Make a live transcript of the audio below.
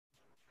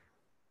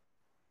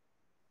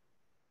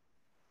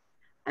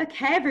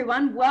Okay,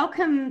 everyone,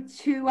 welcome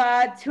to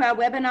our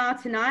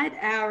webinar tonight,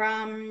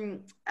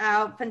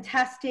 our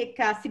fantastic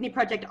Sydney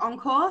Project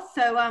Encore.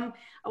 So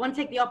I want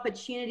to take the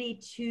opportunity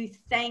to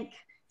thank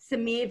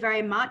Samir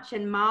very much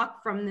and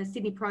Mark from the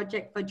Sydney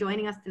Project for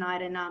joining us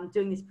tonight and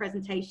doing this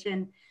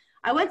presentation.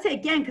 I won't say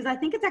again because I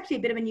think it's actually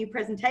a bit of a new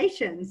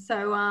presentation,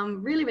 so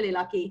really, really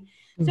lucky.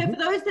 So for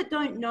those that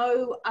don't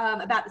know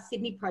about the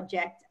Sydney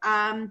Project,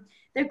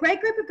 they're a great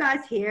group of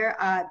guys here,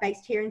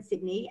 based here in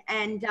Sydney,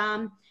 and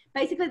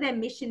basically their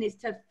mission is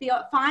to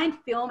find,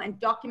 film and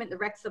document the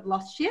wrecks of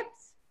lost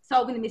ships,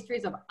 solving the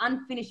mysteries of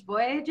unfinished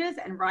voyages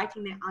and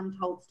writing their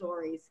untold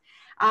stories.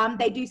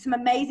 They do some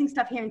amazing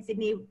stuff here in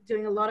Sydney,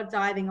 doing a lot of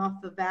diving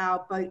off of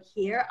our boat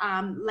here.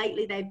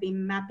 Lately they've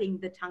been mapping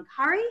the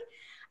Tuncurry.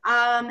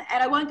 And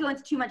I won't go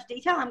into too much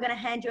detail. I'm going to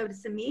hand you over to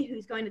Samir,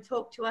 who's going to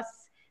talk to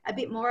us a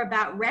bit more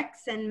about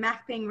wrecks and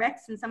mapping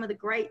wrecks and some of the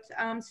great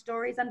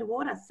stories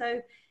underwater.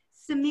 So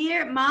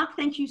Samir, Mark,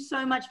 thank you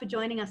so much for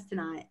joining us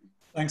tonight.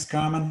 Thanks,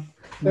 Carmen.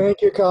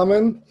 Thank you,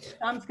 Carmen.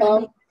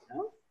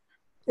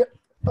 Yeah.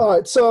 All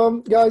right,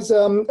 so guys,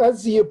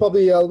 as you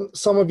probably,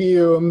 some of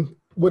you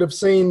would have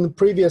seen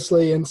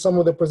previously in some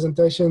of the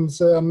presentations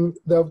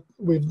that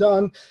we've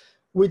done,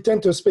 we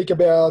tend to speak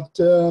about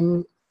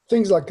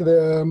things like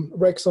the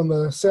wrecks on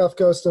the south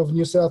coast of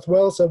New South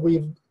Wales that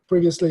we've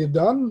previously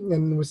done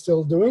and we're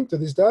still doing to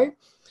this day.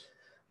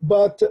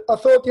 But I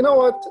thought, you know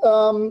what,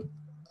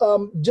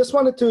 just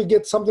wanted to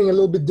get something a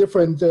little bit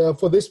different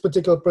for this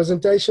particular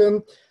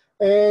presentation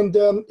and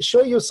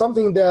show you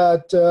something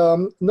that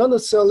not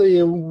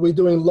necessarily we're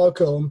doing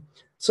local.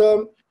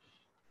 So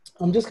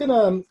I'm just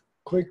gonna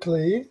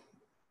quickly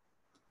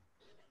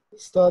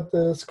start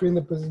the screen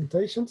the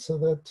presentation so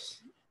that,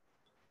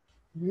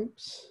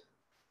 oops,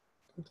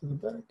 go to the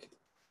back.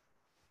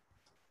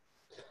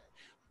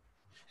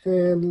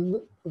 And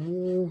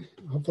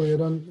hopefully I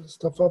don't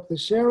stuff up the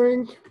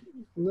sharing.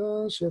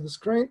 No, share the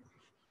screen.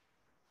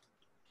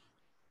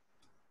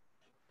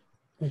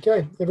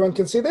 Okay, everyone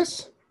can see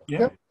this?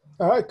 Yeah. Yep.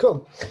 All right,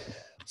 cool.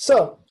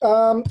 So,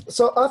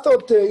 so I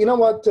thought, you know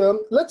what,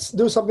 let's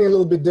do something a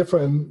little bit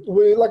different.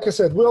 Like I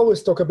said, we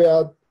always talk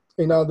about,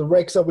 you know, the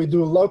wrecks that we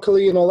do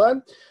locally and all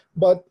that,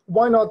 but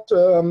why not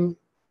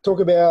talk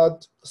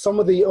about some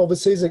of the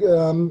overseas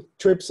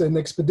trips and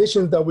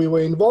expeditions that we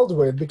were involved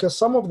with, because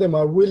some of them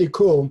are really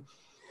cool.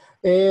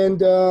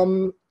 And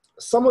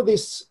some of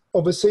these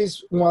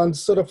overseas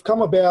ones sort of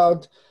come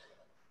about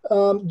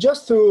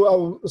just through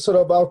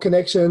our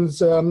connections,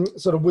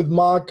 sort of with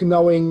Mark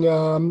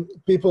knowing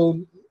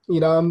people, you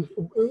know,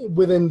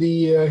 within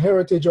the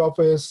Heritage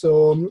Office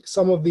or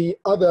some of the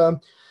other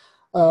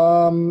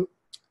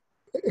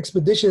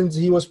expeditions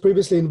he was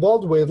previously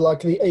involved with, like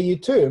the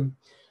AU2.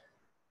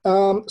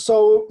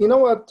 So, you know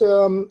what,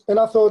 and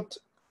I thought,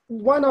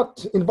 why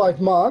not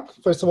invite Mark?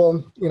 First of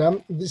all, you know,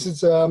 this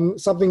is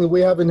something that we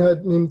haven't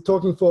heard him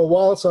talking for a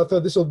while, so I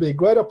thought this will be a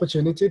great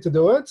opportunity to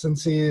do it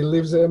since he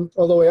lives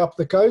all the way up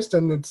the coast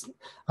and it's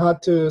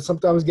hard to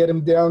sometimes get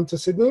him down to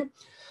Sydney.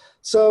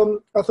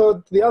 So I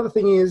thought the other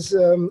thing is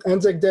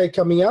Anzac Day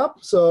coming up,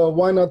 so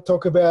why not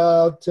talk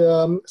about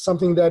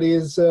something that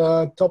is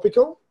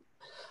topical?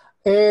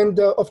 And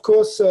of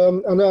course,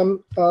 I know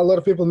a lot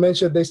of people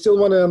mentioned they still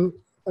want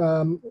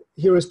to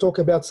hear us talk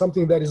about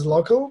something that is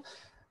local.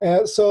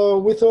 So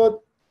we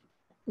thought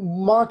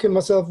Mark and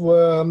myself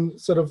were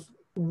sort of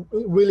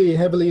really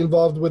heavily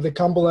involved with the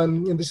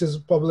Cumberland, and this is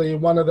probably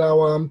one of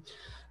our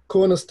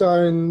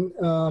cornerstone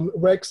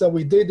wrecks that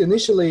we did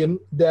initially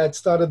that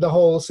started the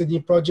whole Sydney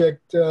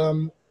Project,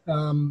 you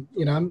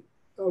know,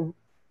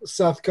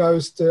 South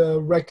Coast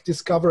wreck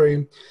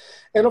discovery.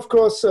 And of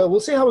course,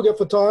 we'll see how we go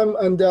for time,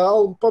 and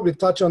I'll probably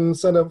touch on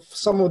some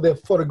of the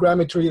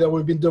photogrammetry that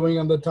we've been doing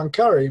on the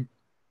Tuncurry.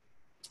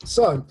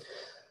 So,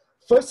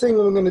 first thing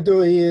we're going to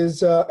do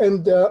is,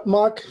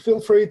 Mark, feel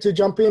free to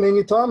jump in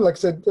anytime. Like I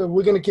said,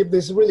 we're going to keep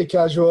this really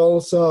casual,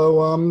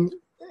 so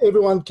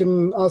everyone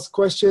can ask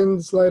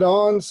questions later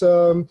on,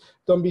 so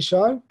don't be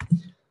shy.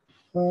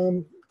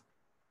 And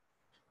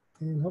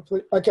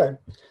hopefully, okay.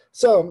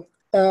 So,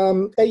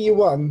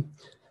 AU1.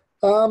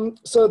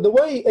 So the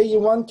way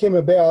AU1 came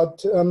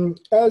about,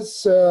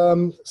 as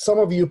some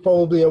of you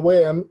probably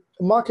aware,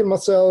 Mark and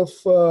myself,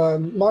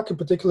 Mark in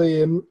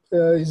particularly,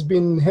 has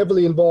been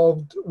heavily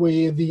involved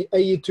with the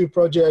AU2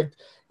 project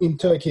in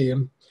Turkey.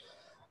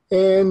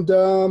 And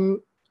a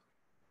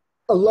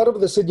lot of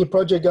the Sydney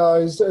Project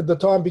guys at the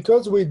time,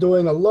 because we're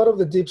doing a lot of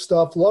the deep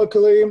stuff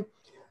locally,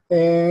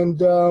 and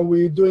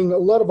we're doing a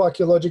lot of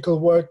archaeological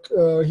work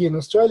here in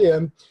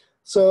Australia,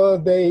 so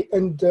they,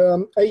 and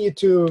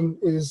AU2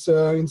 is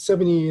in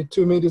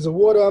 72 meters of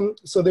water.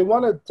 So they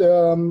wanted,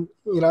 you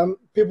know,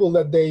 people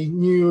that they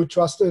knew,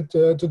 trusted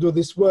to do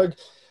this work.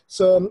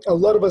 So a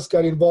lot of us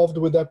got involved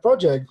with that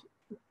project.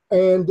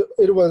 And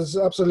it was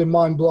absolutely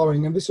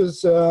mind-blowing. And this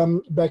was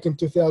back in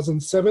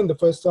 2007, the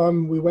first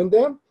time we went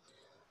there.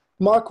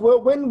 Mark,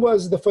 when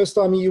was the first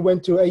time you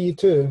went to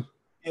AU2?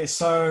 Yeah,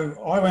 so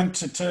I went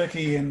to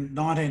Turkey in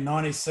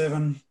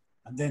 1997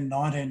 and then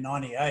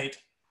 1998.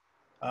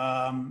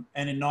 And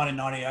in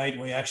 1998,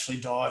 we actually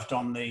dived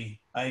on the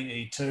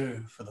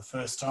AE2 for the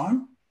first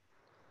time.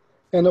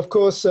 And of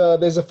course,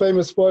 there's a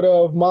famous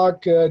photo of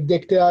Mark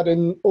decked out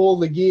in all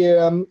the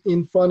gear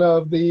in front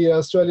of the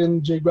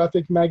Australian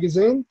Geographic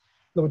magazine,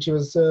 which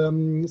was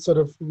sort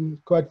of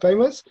quite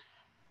famous.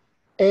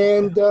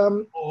 And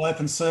all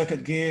open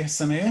circuit gear,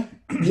 Samir.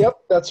 Yep,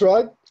 that's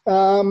right.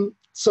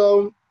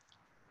 So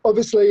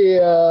obviously,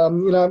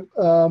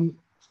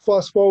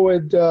 fast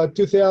forward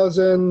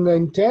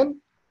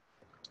 2010.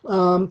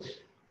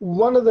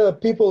 One of the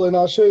people, and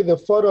I'll show you the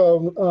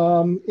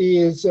photo,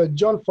 is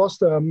John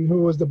Foster,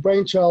 who was the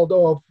brainchild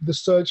of the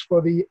search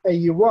for the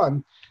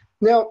AU1.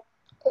 Now,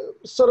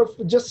 sort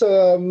of just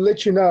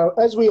let you know,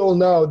 as we all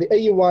know, the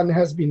AU1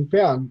 has been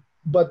found.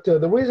 But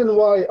the reason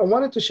why I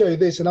wanted to show you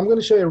this, and I'm going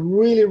to show you a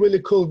really,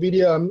 really cool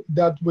video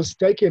that was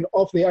taken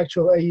off the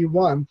actual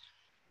AU1.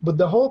 But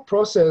the whole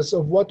process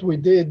of what we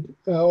did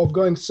of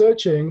going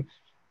searching,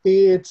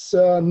 it's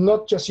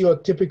not just your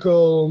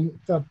typical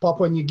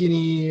Papua New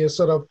Guinea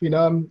sort of,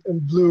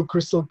 blue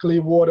crystal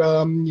clear water,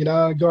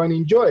 go and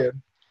enjoy it.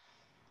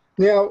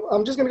 Now,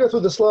 I'm just going to go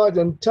through the slides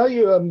and tell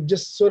you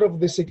just sort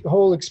of this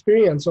whole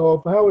experience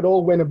of how it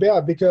all went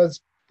about, because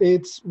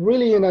it's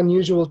really an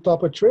unusual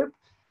type of trip.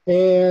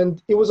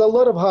 And it was a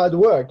lot of hard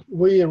work.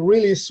 We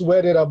really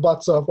sweated our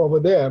butts off over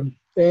there.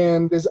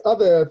 And there's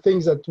other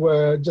things that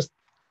were just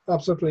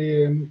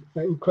absolutely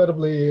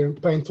incredibly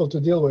painful to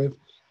deal with.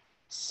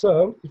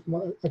 So,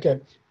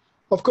 okay.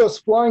 Of course,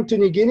 flying to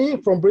New Guinea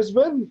from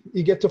Brisbane,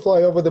 you get to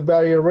fly over the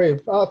Barrier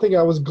Reef. I think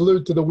I was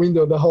glued to the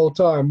window the whole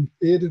time.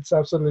 It's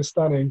absolutely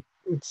stunning.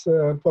 It's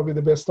probably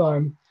the best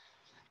time.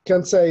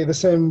 Can't say the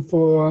same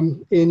for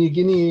Air New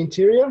Guinea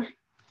interior.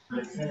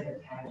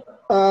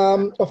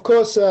 Of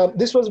course,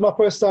 this was my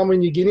first time in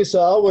New Guinea, so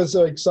I was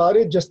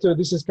excited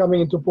this is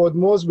coming into Port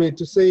Moresby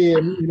to see,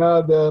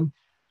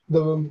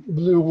 the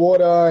blue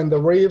water and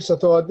the reefs. I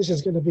thought this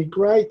is going to be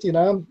great,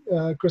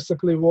 crystal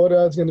clear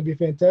water. It's going to be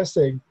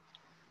fantastic.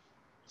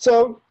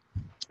 So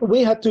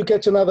we had to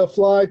catch another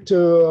flight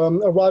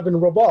to arrive in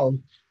Rabaul.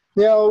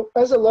 Now,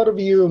 as a lot of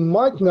you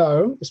might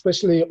know,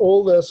 especially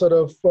all the sort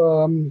of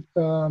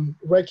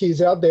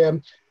recce's out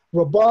there,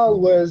 Rabaul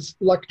was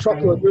like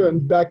Truck Lagoon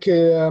back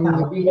in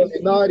the early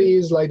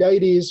 90s, late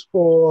 80s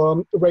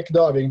for wreck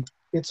diving.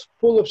 It's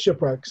full of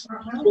shipwrecks.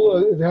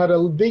 It had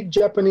a big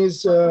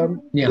Japanese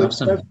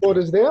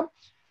headquarters there.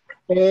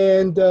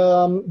 And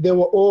they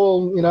were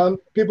all,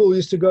 people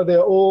used to go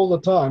there all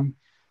the time.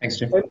 Thanks,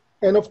 Jim.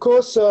 And of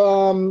course,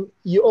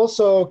 you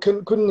also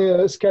couldn't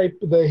escape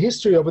the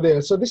history over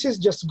there. So this is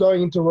just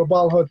going into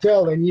Rabaul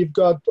Hotel, and you've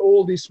got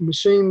all these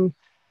machine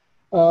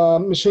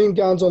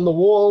guns on the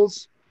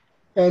walls.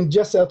 And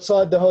just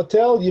outside the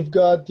hotel, you've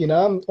got,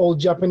 all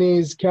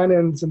Japanese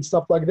cannons and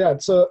stuff like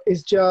that. So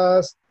it's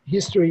just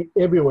history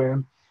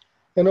everywhere.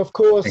 And of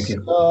course,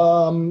 you've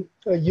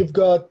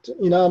got,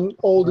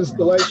 old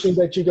installations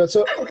that you got.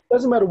 So it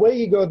doesn't matter where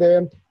you go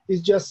there,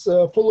 it's just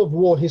full of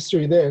war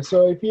history there.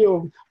 So if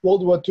you're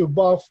World War II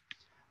buff,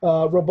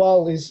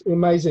 Rabaul is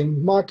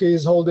amazing. Mark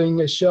is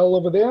holding a shell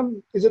over there.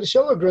 Is it a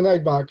shell or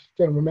grenade, Mark?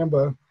 Can't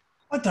remember.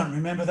 I don't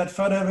remember that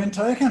photo being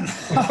taken.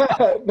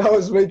 That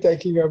was me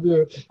taking of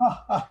you.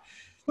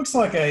 Looks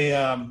like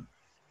a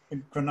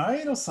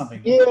grenade or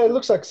something. Yeah, it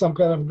looks like some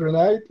kind of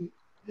grenade.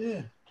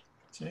 Yeah.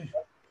 Gee.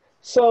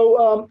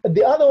 So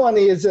the other one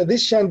is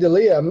this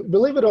chandelier.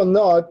 Believe it or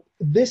not,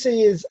 this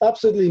is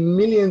absolutely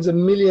millions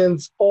and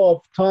millions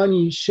of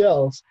tiny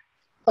shells.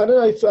 I don't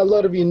know if a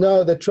lot of you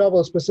know that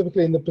travel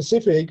specifically in the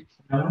Pacific.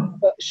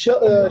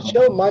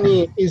 Shell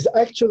money is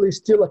actually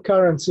still a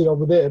currency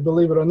over there,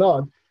 believe it or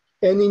not.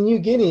 And in New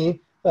Guinea,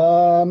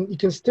 you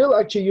can still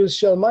actually use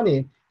shell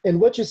money. And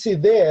what you see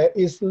there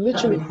is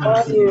literally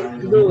tiny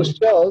little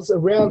shells,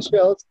 round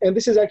shells, and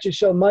this is actually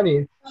shell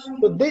money.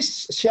 But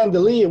this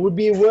chandelier would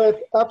be worth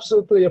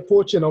absolutely a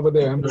fortune over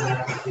there.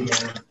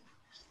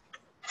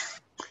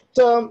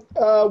 So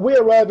we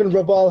arrive in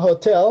Rabaul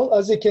Hotel.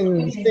 As you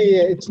can see,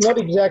 it's not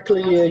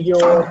exactly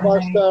your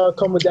five-star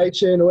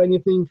accommodation or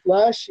anything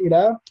flash,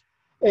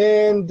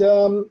 And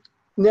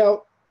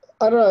now,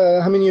 I don't know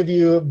how many of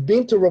you have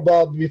been to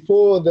Rabaul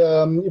before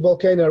the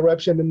volcano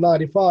eruption in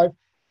 '95.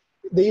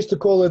 They used to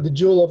call it the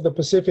jewel of the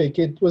Pacific.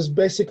 It was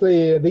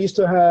basically, they used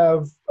to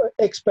have,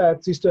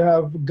 expats used to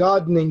have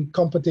gardening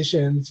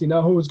competitions,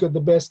 who's got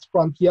the best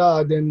front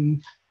yard.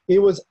 And it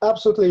was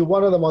absolutely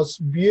one of the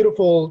most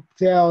beautiful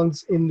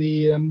towns in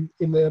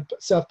the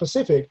South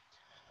Pacific.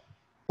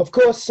 Of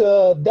course,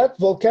 that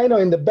volcano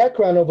in the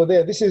background over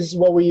there, this is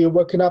what we were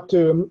waking up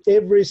to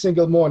every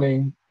single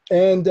morning.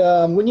 And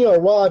when you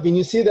arrive and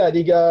you see that,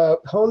 you go,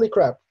 holy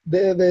crap,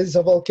 there's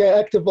a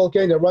active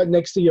volcano right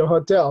next to your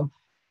hotel.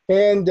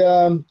 And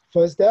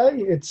first day,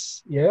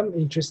 it's,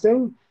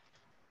 interesting.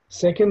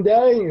 Second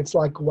day, it's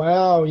like,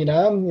 wow,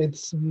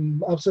 it's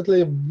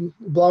absolutely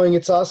blowing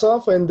its ass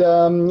off, and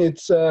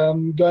it's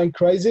going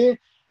crazy.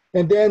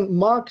 And then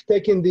Mark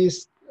taking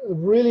these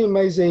really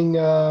amazing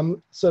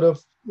sort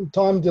of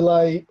time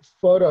delay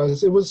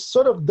photos. It was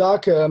sort of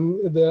darker.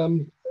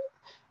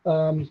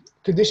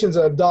 conditions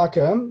are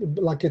darker,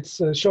 like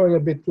it's showing a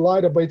bit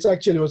lighter, but it's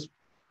actually was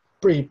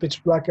pretty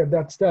pitch black at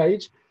that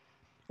stage.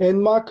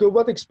 And Mark,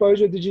 what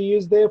exposure did you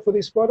use there for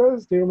these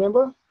photos? Do you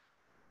remember?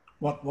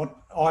 What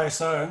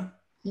ISO?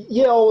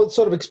 Yeah, what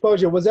sort of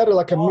exposure? Was that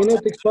like a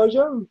minute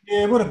exposure?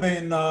 Yeah, it would have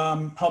been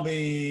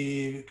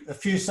probably a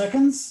few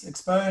seconds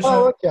exposure.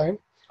 Oh, okay.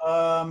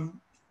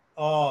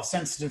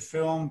 Sensitive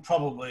film,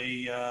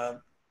 probably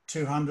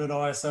 200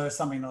 ISO,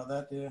 something like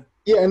that, yeah.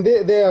 Yeah, and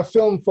they are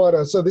film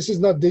photos, so this is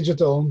not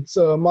digital.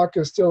 So Mark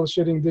is still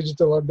shooting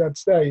digital at that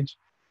stage.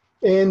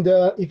 And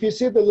if you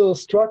see the little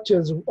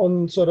structures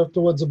on sort of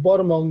towards the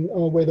bottom on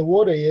where the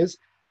water is,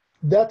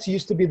 that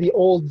used to be the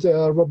old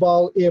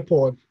Rabaul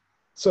airport.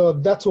 So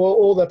that's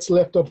all that's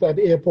left of that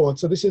airport.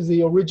 So this is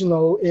the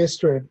original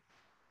airstrip.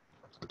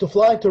 To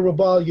fly to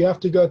Rabaul, you have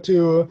to go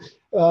to,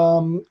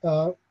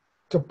 I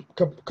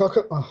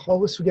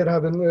always forget how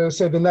to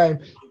say the name,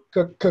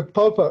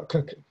 Kokopo,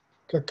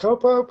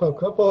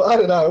 I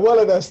don't know, one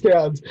of those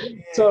towns.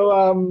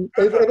 So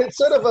it's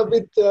sort of a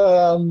bit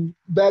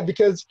bad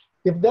because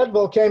if that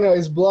volcano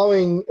is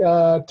blowing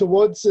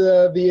towards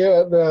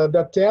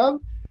that town,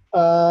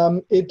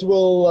 it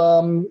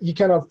will, you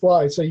cannot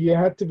fly. So you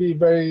have to be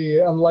very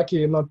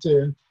unlucky not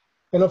to.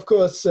 And of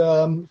course,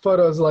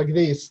 photos like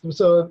this.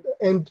 So,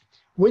 and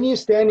when you're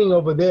standing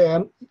over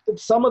there,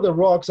 some of the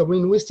rocks, I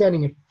mean, we're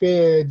standing a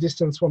fair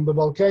distance from the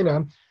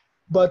volcano,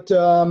 but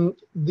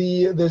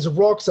there's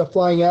rocks are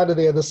flying out of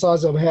there the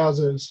size of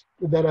houses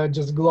that are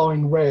just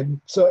glowing red.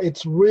 So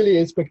it's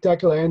really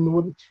spectacular.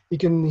 And you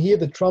can hear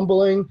the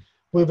trembling.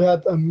 We've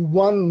had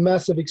one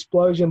massive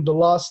explosion the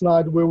last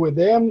night we were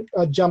there.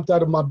 I jumped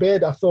out of my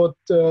bed. I thought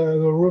the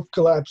roof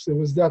collapsed. It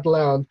was that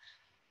loud.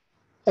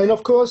 And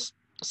of course,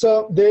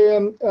 so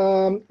the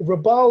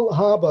Rabaul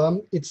Harbour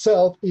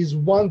itself is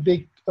one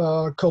big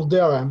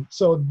caldera.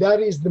 So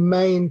that is the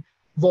main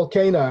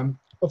volcano.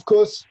 Of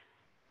course,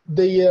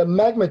 the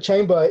magma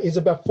chamber is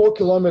about 4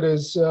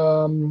 kilometers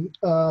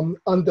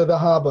under the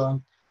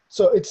harbour.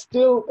 So it's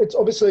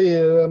obviously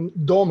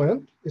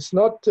dormant. It's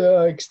not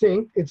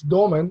extinct, it's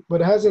dormant,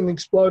 but it hasn't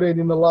exploded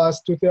in the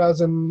last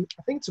 2,000,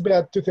 I think it's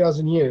about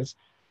 2,000 years.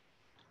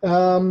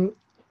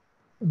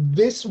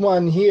 This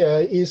one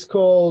here is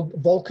called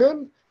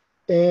Vulcan,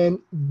 and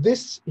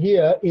this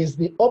here is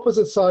the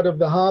opposite side of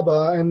the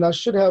harbour, and I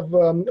should have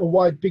a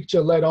wide picture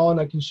later on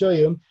I can show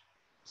you.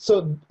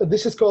 So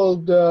this is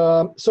called,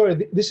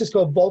 this is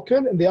called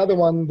Vulcan, and the other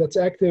one that's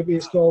active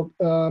is called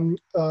Tavaru.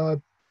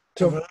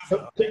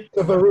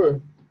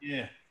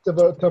 Yeah.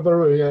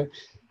 Tavaru, yeah.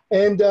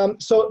 And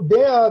so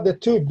there are the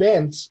two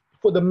bends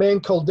for the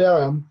main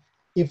caldera.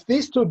 If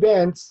these two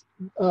bends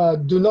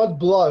do not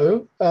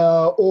blow,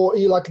 or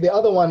like the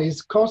other one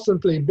is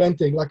constantly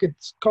venting, like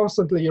it's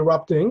constantly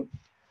erupting,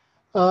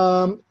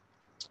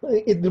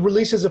 it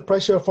releases a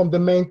pressure from the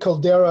main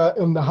caldera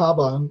in the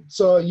harbor.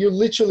 So you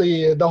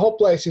literally, the whole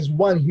place is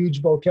one huge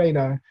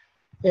volcano.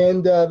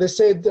 And they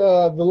said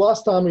the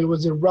last time it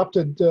was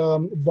erupted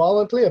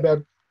violently,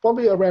 about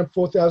probably around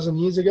 4,000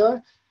 years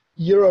ago,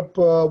 Europe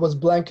was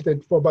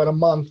blanketed for about a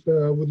month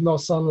with no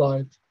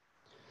sunlight.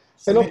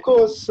 So, and of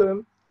course,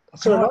 can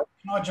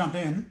I jump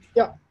in?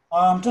 Yeah.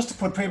 Just to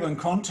put people in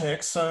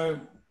context, so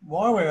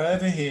why we're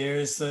over here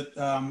is that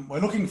we're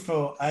looking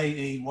for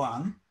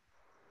AE1,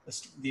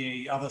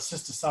 the other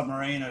sister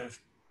submarine of,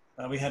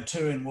 we had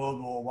two in World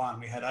War I.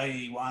 We had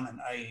AE1 and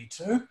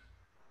AE2.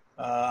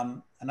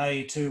 And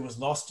AE2 was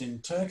lost in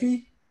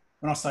Turkey.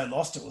 When I say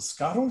lost, it was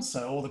scuttled,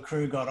 so all the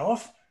crew got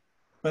off.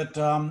 But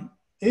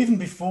even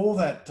before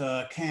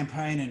that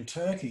campaign in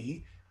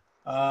Turkey,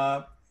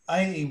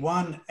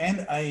 AE1 and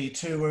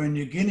AE2 were in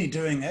New Guinea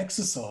doing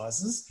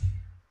exercises,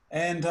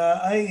 and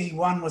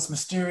AE1 was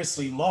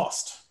mysteriously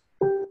lost.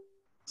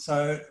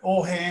 So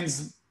all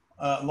hands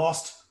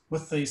lost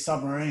with the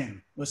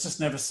submarine. It was just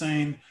never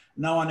seen.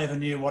 No one ever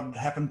knew what had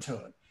happened to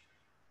it.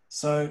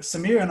 So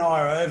Samir and I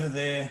are over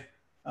there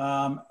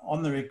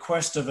on the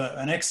request of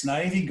an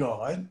ex-Navy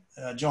guide,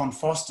 John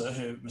Foster,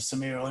 who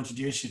Samir will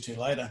introduce you to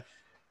later.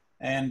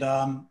 And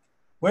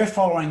we're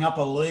following up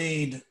a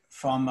lead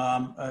from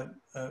an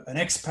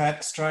expat,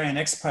 Australian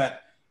expat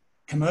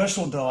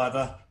commercial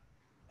diver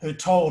who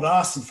told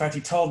us, in fact,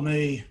 he told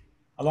me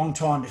a long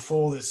time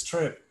before this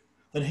trip,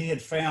 that he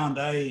had found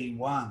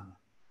AE1.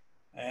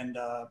 And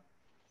I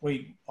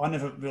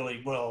never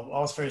really, I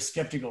was very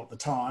skeptical at the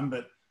time,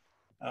 but,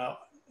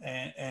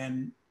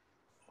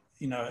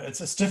 you know,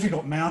 it's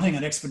difficult mounting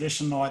an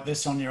expedition like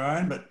this on your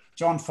own, but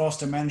John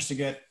Foster managed to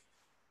get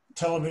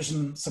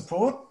television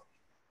support.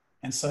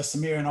 And so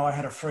Samir and I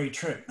had a free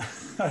trip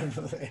over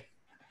there.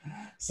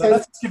 So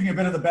that's giving you a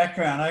bit of the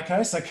background.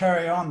 Okay, so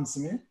carry on,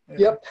 Samir. Yeah.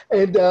 Yep.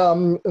 And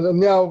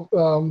now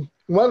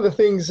one of the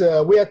things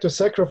we had to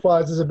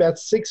sacrifice is about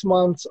 6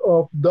 months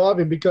of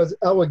diving because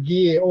our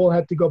gear all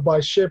had to go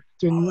by ship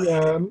to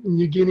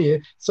New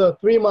Guinea. So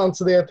 3 months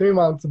there, 3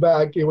 months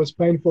back. It was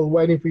painful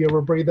waiting for your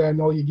rebreather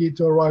and all your gear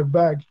to arrive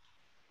back.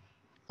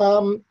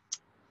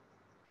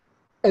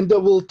 And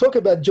we'll talk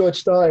about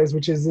George Tyres,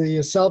 which is the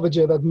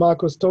salvager that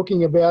Mark was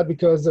talking about,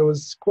 because there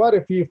was quite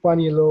a few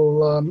funny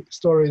little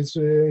stories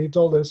he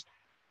told us.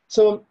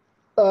 So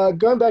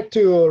going back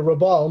to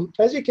Rabaul,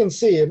 as you can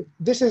see,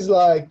 this is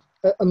like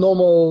a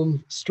normal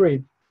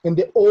street, and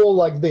they're all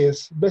like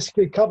this,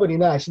 basically covered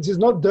in ash. This is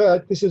not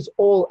dirt, this is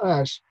all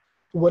ash.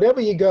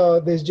 Wherever you go,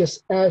 there's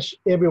just ash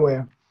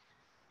everywhere.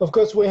 Of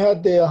course, we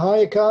had the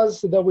hire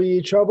cars that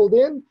we traveled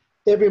in.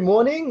 Every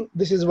morning,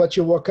 this is what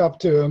you walk up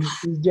to,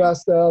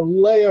 just a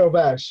layer of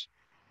ash.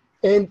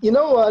 And you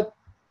know what?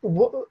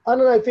 I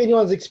don't know if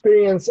anyone's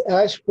experienced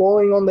ash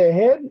falling on their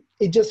head.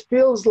 It just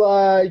feels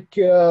like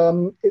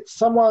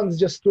someone's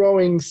just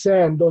throwing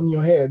sand on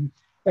your head,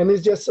 and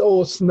it's just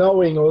all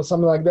snowing or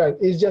something like that.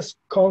 It's just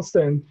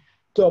constant,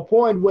 to a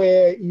point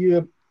where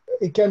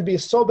it can be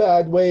so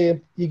bad where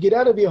you get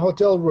out of your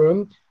hotel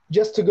room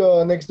just to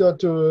go next door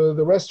to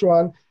the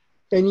restaurant,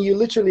 and you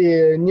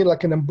literally need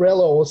like an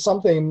umbrella or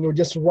something, or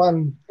just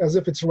run as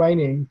if it's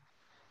raining.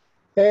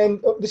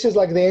 And this is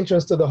like the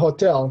entrance to the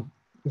hotel.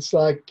 It's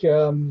like,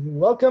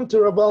 welcome to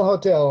Rabaul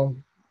Hotel.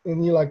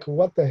 And you're like,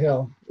 what the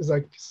hell? It's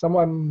like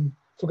someone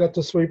forgot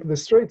to sweep the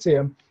streets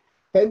here.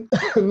 And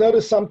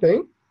notice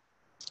something.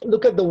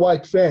 Look at the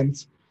white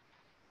fence.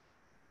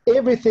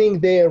 Everything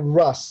there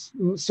rusts.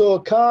 So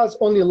cars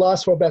only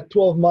last for about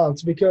 12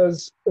 months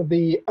because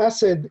the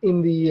acid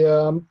in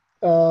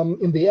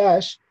the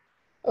ash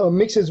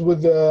mixes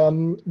with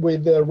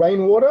the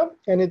rainwater,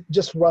 and it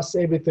just rusts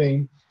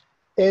everything.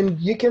 And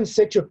you can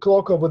set your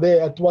clock over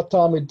there at what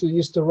time it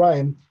used to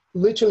rain.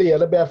 Literally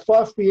at about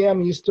 5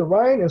 p.m. it used to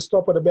rain and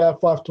stop at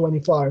about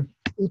 5:25.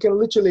 You can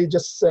literally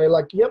just say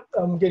like, yep,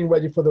 I'm getting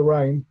ready for the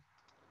rain.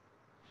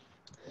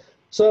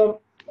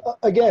 So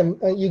again,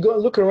 you go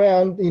look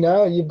around,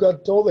 you've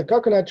got all the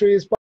coconut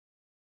trees.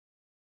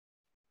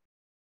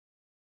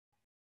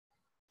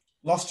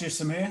 Lost you,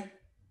 Samir.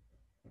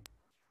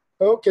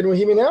 Oh, can you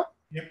hear me now?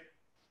 Yep.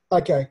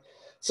 Okay.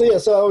 So yeah,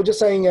 so I was just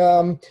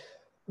saying,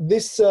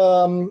 this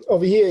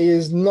over here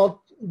is not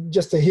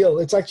just a hill.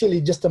 It's actually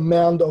just a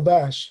mound of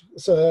ash.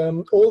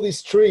 So all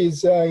these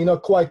trees,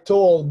 quite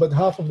tall, but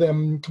half of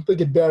them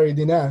completely buried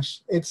in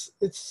ash. It's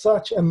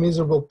such a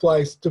miserable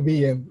place to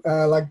be in.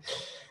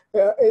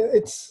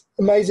 It's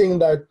amazing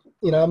that,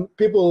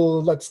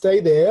 people that stay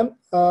there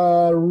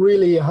are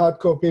really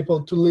hardcore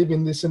people to live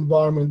in this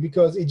environment,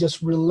 because it's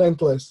just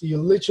relentless.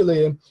 You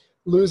literally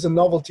lose the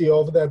novelty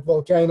of that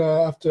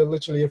volcano after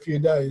literally a few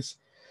days.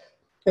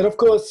 And of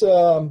course,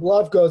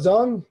 life goes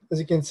on. As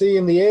you can see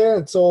in the air,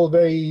 it's all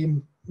very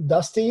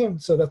dusty.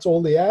 So that's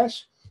all the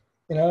ash.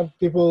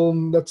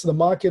 People, that's the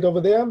market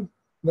over there.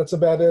 That's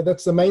about it.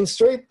 That's the main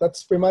street.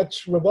 That's pretty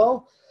much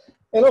Rabaul.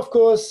 And of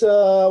course,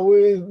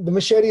 the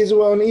machetes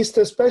were on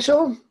Easter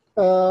special.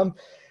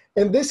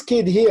 And this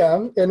kid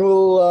here, and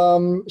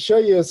we'll show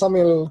you some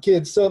little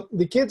kids. So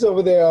the kids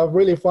over there are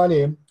really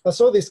funny. I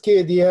saw this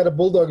kid, he had a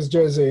Bulldogs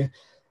jersey.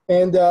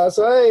 And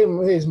so, hey,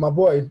 here's my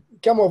boy,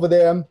 come over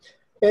there.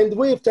 And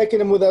we've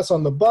taken him with us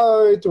on the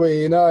boat.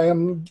 We,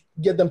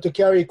 get them to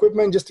carry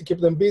equipment just to keep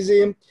them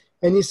busy.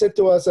 And he said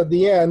to us at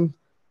the end,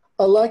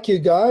 I like you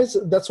guys.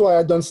 That's why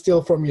I don't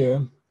steal from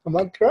you. I'm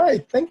like,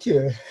 great, thank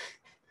you.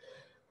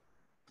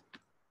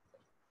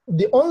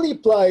 The only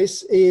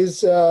place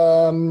is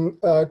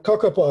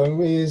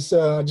Kokopo, is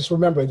just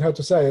remembered how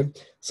to say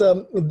it.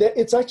 So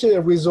it's actually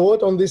a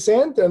resort on this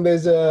end, and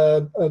there's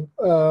a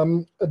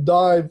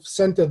dive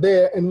center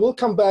there. And we'll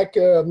come back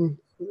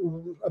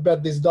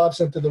about this dive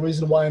center, the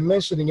reason why I'm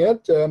mentioning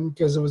it,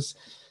 because it was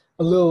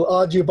a little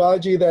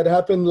argy-bargy that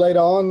happened later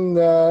on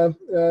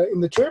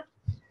in the trip.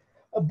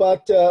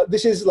 But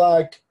this is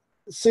like,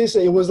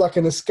 seriously, it was like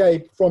an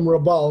escape from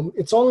Rabaul.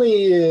 It's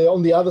only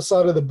on the other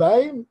side of the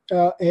bay,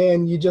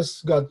 and you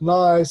just got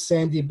nice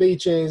sandy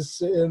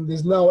beaches, and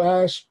there's no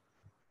ash,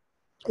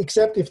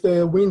 except if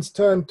the winds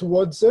turn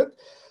towards it,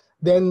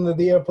 then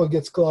the airport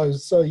gets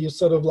closed. So you're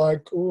sort of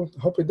like, oh,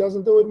 hope it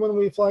doesn't do it when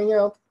we're flying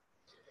out.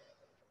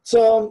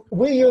 So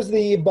we use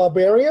the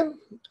Barbarian,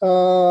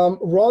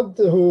 Rod,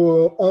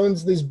 who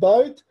owns this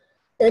boat,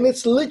 and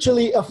it's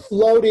literally a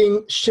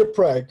floating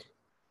shipwreck.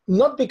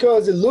 Not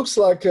because it looks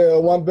like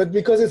one, but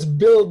because it's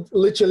built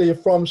literally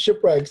from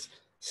shipwrecks.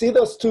 See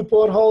those two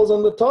portholes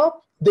on the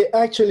top? They're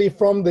actually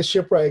from the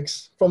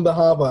shipwrecks, from the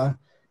harbor.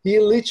 He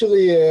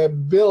literally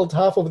built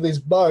half of this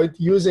boat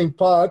using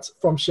parts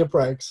from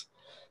shipwrecks.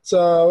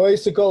 So I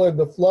used to call it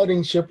the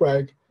floating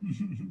shipwreck.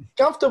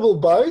 Comfortable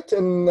boat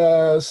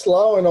and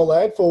slow and all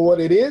that for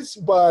what it is,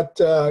 but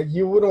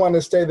you wouldn't want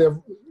to stay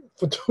there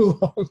for too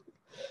long.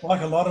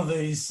 Like a lot of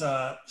these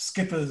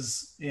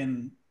skippers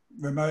in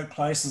remote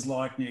places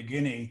like New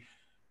Guinea,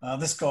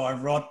 this guy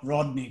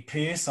Rodney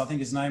Pierce, I think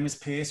his name is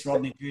Pierce,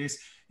 Rodney Pierce,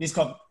 he's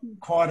got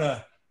quite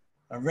a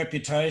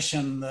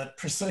reputation that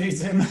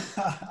precedes him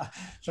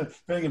for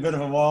being a bit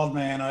of a wild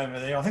man over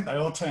there. I think they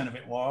all turn a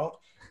bit wild,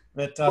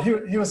 but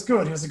he was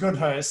good. He was a good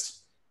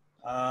host,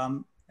 but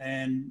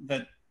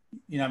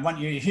when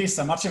you hear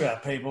so much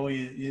about people,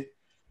 you're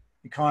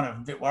kind of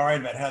a bit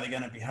worried about how they're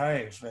going to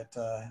behave. But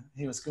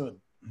he was good.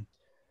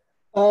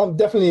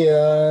 Definitely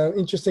an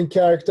interesting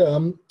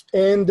character.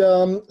 And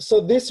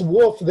so this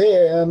wharf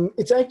there,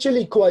 it's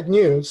actually quite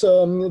new.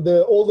 So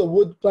all the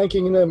wood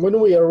planking, when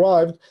we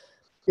arrived,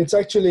 it's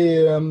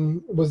actually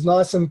was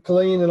nice and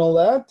clean and all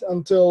that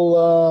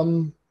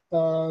until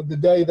the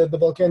day that the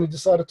volcano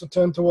decided to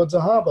turn towards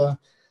the harbor.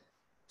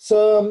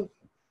 So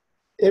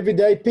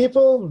everyday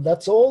people,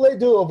 that's all they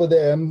do over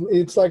there.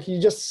 It's like you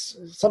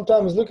just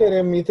sometimes look at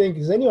him, you think,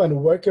 is anyone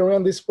working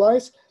around this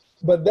place?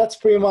 But that's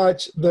pretty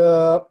much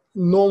the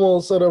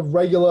normal sort of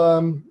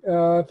regular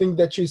thing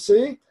that you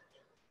see.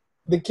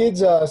 The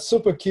kids are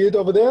super cute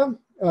over there.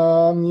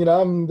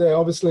 They're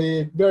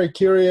obviously very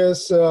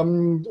curious,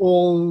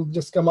 all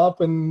just come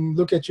up and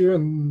look at you,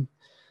 and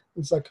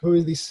it's like, who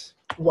are these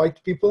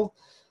white people?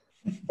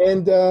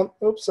 And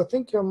oops, I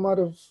think I might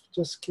have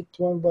just skipped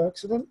one by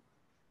accident.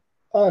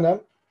 Oh,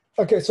 no.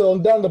 Okay, so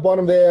down the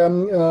bottom there,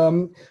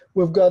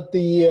 we've got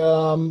the,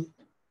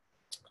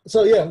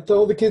 so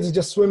all the kids are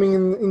just swimming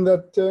in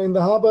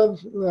the harbor.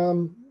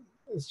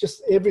 It's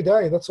just every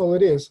day, that's all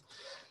it is.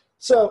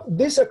 So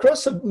this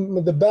across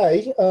the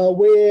bay,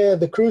 where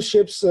the cruise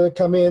ships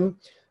come in,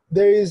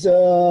 there is,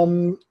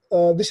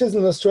 this is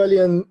an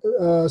Australian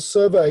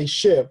survey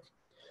ship.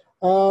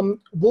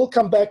 We'll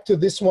come back to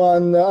this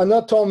one. I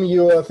know, Tom,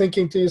 you are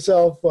thinking to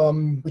yourself,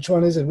 which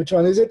one is it? Which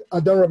one is it? I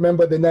don't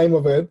remember the name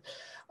of it.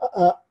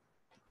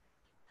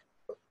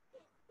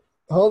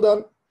 Hold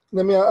on.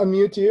 Let me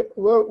unmute you.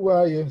 Where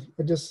are you?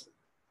 I just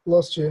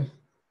lost you.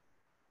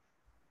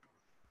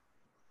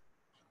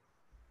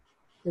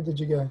 Where did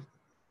you go?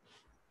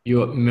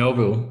 You're at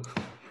Melville.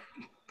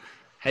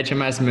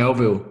 HMS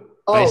Melville.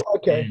 Oh,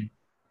 okay.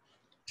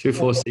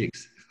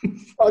 246.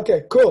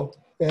 Okay, cool.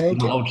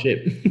 Thank you. Old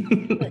ship.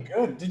 Very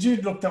good. Did you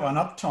look that one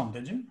up, Tom?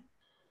 Did you?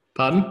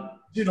 Pardon?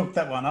 Did you look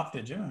that one up,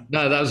 did you?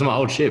 No, that was my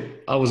old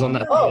ship. I was on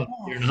that for a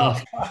year and a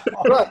half.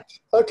 Right.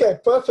 Okay,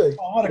 perfect.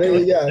 Oh, there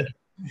you go.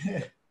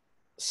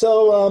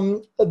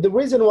 So the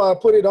reason why I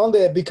put it on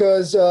there,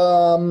 because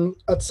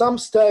at some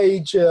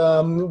stage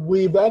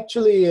we've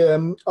actually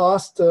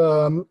asked,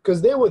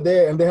 because they were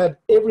there and they had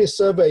every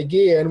survey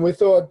gear, and we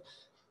thought,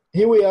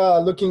 here we are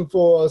looking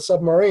for a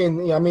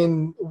submarine. I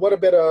mean, what a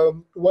better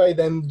way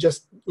than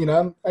just,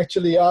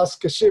 actually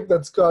ask a ship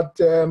that's got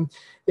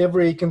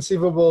every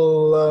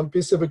conceivable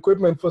piece of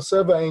equipment for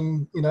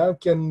surveying,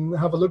 can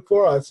have a look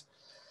for us.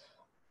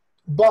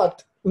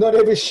 But not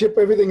every ship,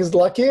 everything is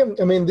lucky.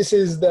 I mean, this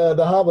is the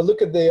harbor.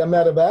 Look at the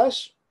amount of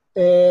ash.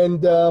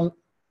 And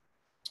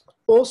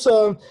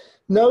also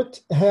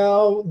note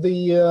how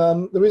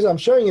the reason I'm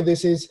showing you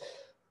this is,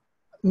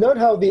 note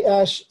how the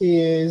ash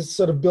is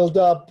sort of built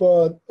up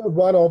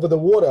right over the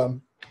water.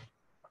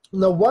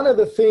 Now, one of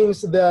the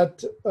things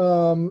that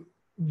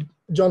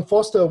John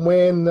Foster,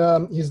 when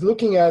he's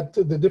looking at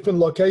the different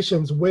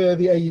locations where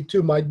the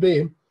AU2 might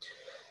be,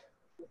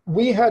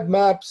 we had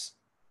maps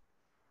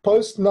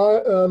post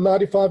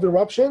 95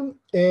 eruption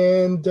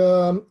and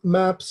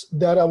maps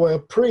that were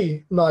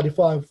pre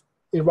 95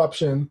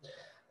 eruption.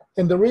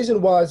 And the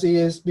reason was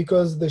is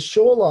because the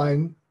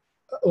shoreline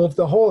of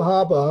the whole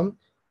harbor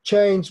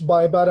changed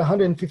by about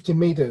 150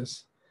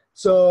 meters.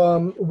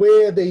 So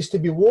where there used to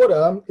be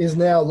water is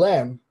now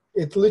land.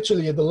 It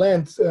literally, the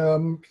land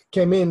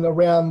came in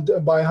around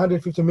by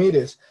 150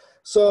 meters.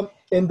 So,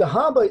 and the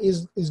harbor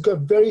is got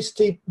very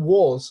steep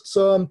walls.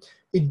 So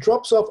it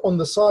drops off on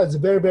the sides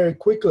very, very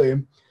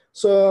quickly.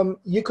 So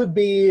you could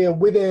be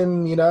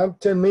within,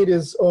 10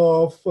 meters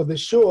of the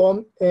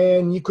shore,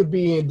 and you could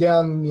be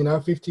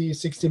down, 50,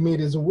 60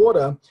 meters of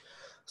water.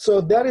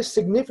 So that is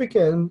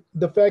significant,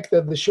 the fact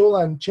that the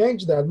shoreline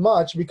changed that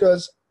much,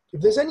 because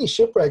if there's any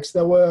shipwrecks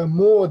that were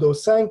moored or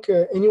sank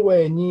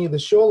anywhere near the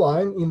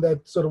shoreline in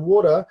that sort of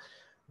water,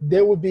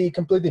 they would be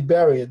completely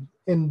buried.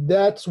 And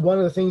that's one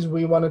of the things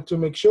we wanted to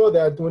make sure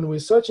that when we're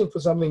searching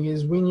for something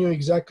is we knew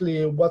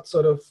exactly what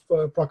sort of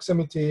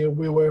proximity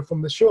we were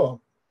from the shore.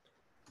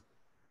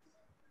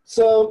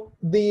 So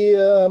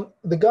the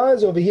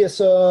guys over here,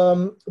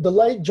 so the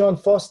late John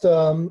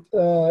Foster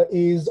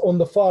is on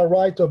the far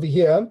right over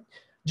here.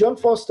 John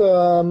Foster,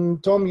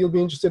 Tom, you'll be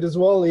interested as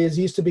well, he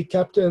used to be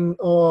captain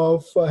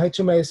of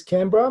HMAS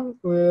Canberra,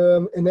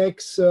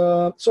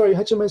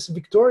 HMAS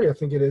Victoria, I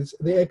think it is,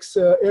 the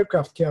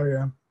ex-aircraft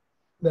carrier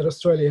that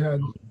Australia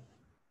had.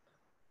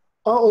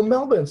 Oh,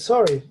 Melbourne,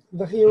 sorry,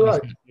 you're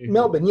right.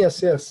 Melbourne,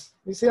 yes.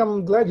 You see,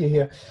 I'm glad you're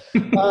here.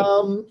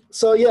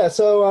 So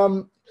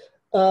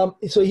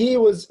he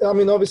was, I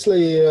mean,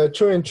 obviously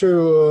true and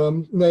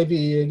true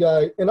Navy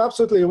guy, and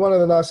absolutely one of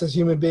the nicest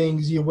human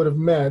beings you would have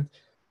met.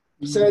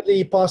 Sadly,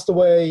 he passed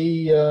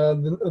away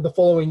the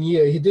following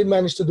year. He did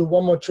manage to do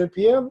one more trip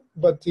here,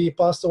 but he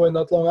passed away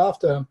not long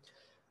after.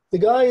 The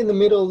guy in the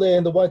middle there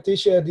in the white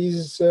t-shirt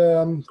is,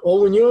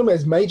 all we knew him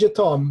as Major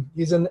Tom.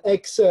 He's an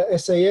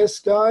ex-SAS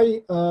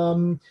guy,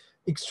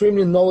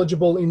 extremely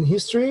knowledgeable in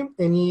history,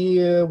 and he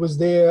was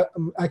there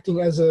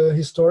acting as a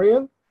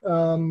historian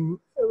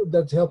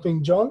that's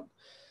helping John.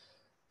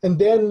 And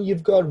then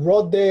you've got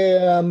Rod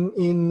there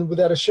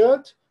without a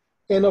shirt.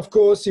 And of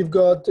course, you've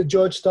got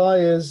George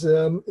Tyers,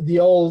 the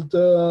old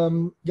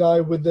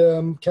guy with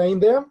the cane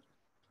there.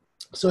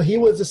 So he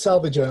was a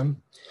salvager.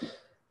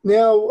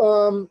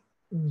 Now,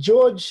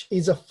 George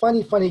is a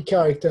funny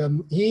character.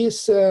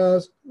 He's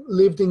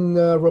lived in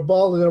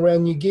Rabaul and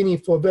around New Guinea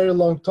for a very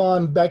long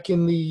time, back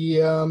in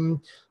the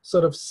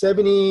sort of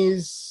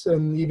 70s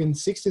and even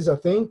 60s, I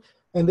think.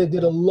 And they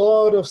did a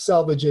lot of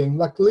salvaging,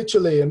 like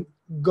literally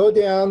go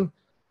down,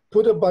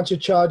 put a bunch of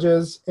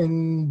charges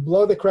and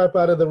blow the crap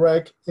out of the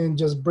wreck and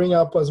just bring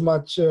up as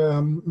much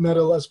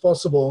metal as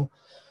possible.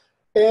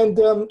 And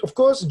of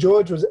course,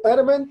 George was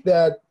adamant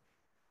that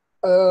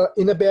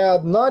in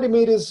about 90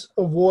 meters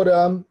of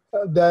water,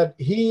 that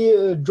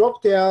he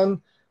dropped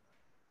down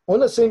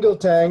on a single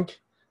tank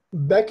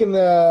back in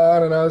the, I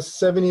don't know,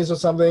 70s or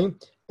something.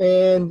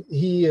 And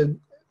he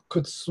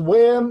could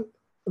swear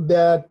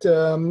that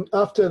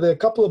after the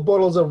couple of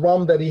bottles of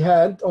rum that he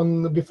had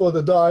on before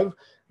the dive,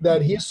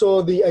 that he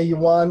saw the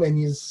AU1, and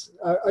he's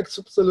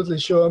absolutely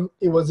sure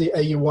it was the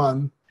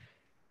AU1.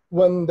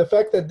 When the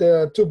fact that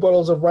the 2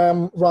 bottles of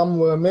rum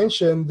were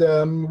mentioned,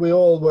 we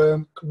all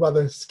were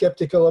rather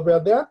skeptical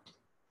about that.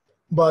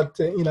 But,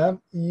 you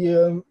know,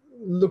 you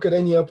look at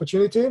any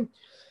opportunity.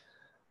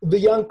 The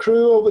young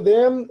crew over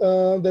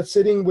there that's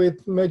sitting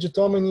with Major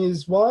Tom and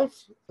his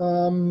wife,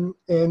 and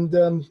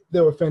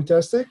they were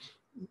fantastic.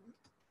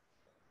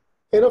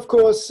 And of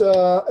course,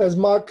 as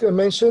Mark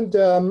mentioned,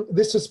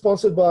 this is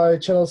sponsored by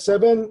Channel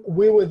 7.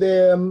 We were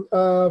there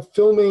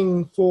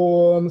filming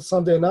for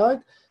Sunday night,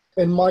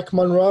 and Mike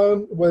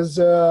Monroe was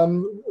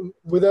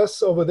with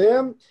us over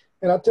there.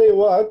 And I'll tell you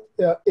what,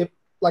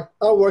 like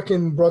I work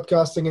in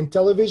broadcasting and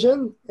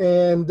television,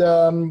 and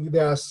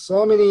there are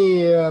so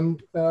many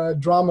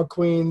drama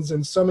queens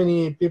and so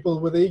many people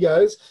with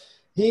egos.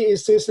 He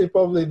is seriously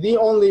probably the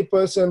only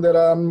person that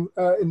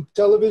in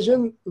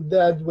television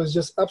that was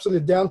just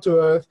absolutely down to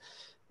earth,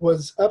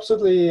 was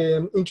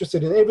absolutely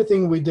interested in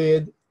everything we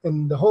did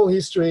and the whole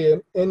history.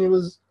 And it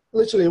was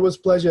literally, it was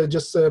pleasure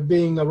just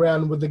being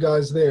around with the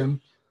guys there.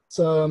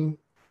 So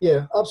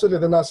yeah, absolutely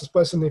the nicest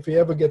person if you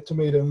ever get to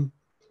meet him.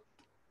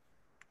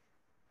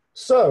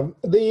 So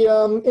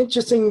the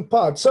interesting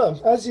part. So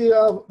as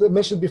you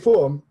mentioned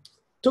before,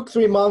 took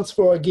 3 months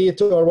for our gear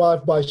to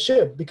arrive by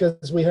ship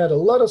because we had a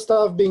lot of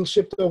stuff being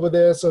shipped over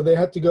there. So they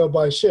had to go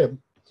by ship.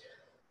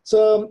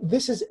 So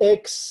this is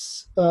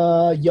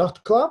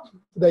Yacht Club.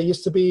 That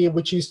used to be,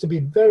 which used to be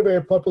very,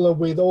 very popular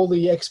with all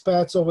the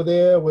expats over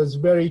there. It was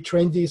very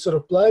trendy sort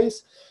of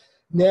place.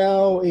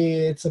 Now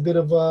it's a bit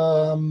of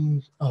a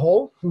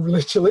hole,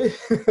 literally.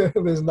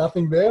 There's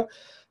nothing there.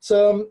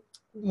 So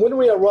when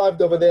we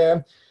arrived over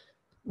there,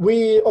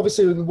 we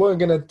obviously weren't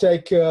going to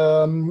take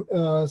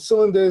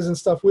cylinders and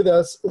stuff with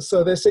us.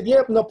 So they said,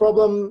 yep, no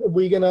problem.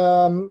 We're going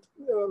to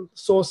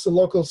source the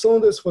local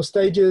cylinders for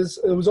stages.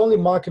 It was only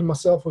Mark and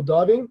myself who were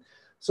diving.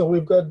 So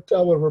we've got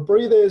our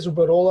rebreathers, we've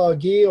got all our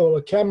gear, all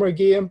our camera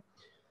gear.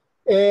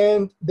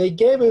 And they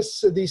gave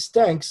us these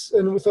tanks.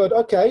 And we thought,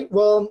 okay,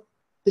 well,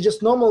 they're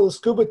just normal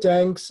scuba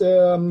tanks,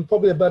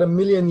 probably about 1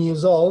 million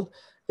years old.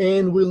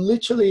 And we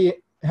literally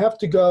have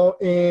to go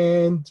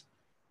and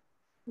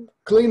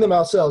clean them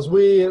ourselves.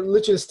 We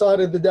literally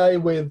started the day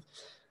with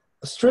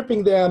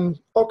stripping them,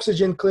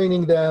 oxygen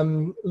cleaning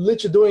them,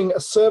 literally doing a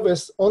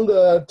service on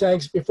the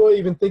tanks before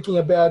even thinking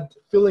about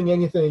filling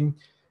anything.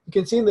 You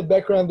can see in the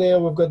background there,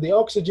 we've got the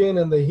oxygen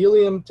and the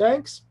helium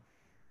tanks.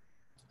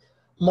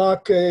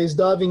 Mark is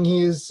diving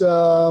his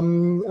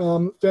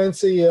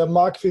fancy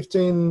Mark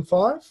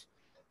 15.5.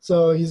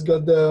 So he's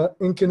got the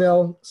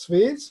Inconel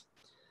spheres.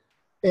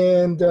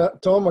 And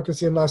Tom, I can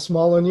see a nice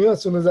smile on you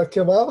as soon as that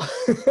came up.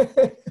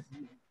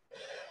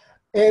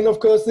 And of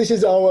course, this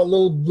is our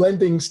little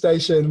blending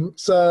station.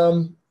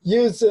 So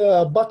use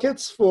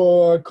buckets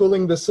for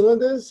cooling the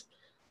cylinders.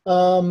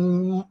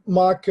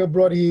 Mark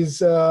brought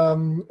his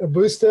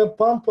booster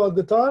pump at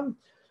the time.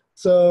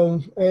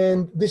 So,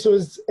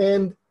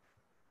 and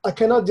I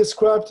cannot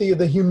describe to you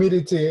the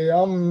humidity.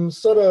 I'm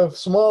sort of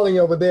smiling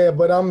over there,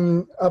 but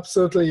I'm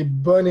absolutely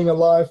burning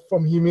alive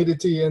from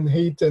humidity and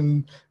heat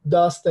and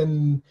dust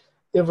and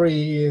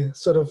every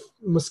sort of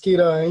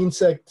mosquito,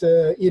 insect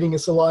eating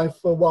us alive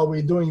while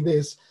we're doing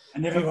this.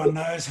 And everyone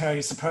knows how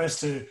you're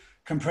supposed to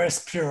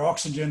compress pure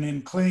oxygen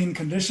in clean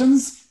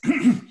conditions.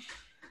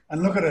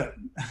 And look at it.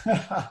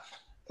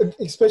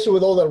 Especially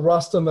with all that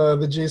rust on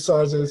the G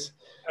sizes.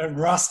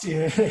 Rust,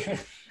 yeah.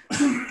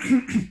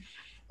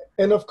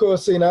 And of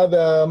course, you know,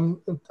 the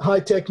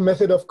high-tech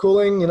method of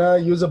cooling, you know,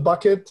 use a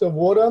bucket of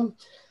water.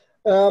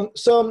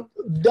 So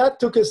that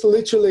took us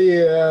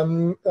literally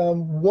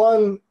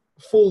one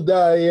full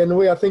day. And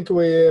I think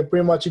we're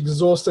pretty much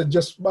exhausted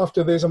just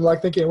after this. I'm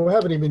like thinking, we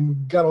haven't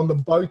even got on the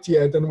boat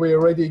yet and we're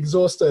already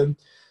exhausted.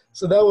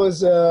 So that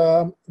was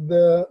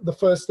the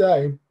first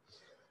day.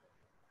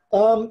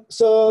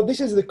 So this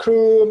is the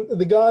crew.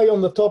 The guy on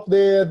the top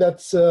there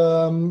that's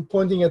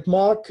pointing at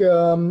Mark,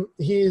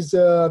 he's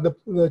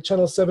the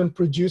Channel 7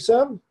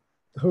 producer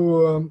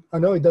who I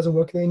know he doesn't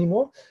work there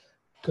anymore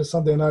because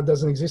Sunday night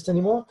doesn't exist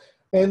anymore.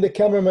 And the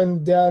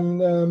cameraman down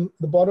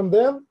the bottom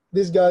there.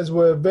 These guys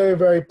were very,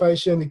 very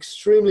patient,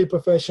 extremely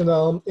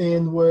professional,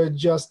 and were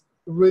just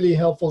really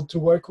helpful to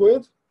work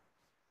with.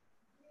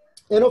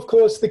 And of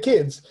course, the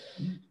kids.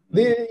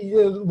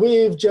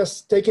 We've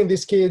just taken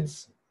these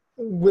kids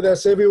with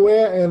us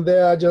everywhere, and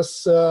they are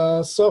just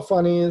so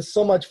funny,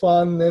 so much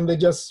fun, and they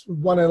just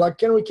want to like,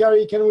 can we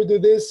carry, can we do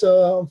this?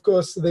 Of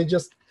course, they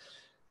just,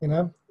 you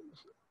know,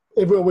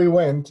 everywhere we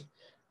went.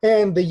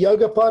 And the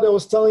yoga part I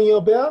was telling you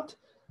about,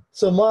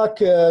 so Mark,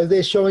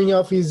 they're showing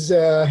off his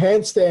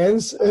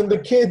handstands, and the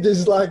kid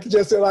is like,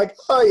 just like,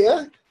 oh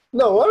yeah,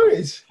 no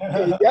worries.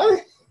 Yeah.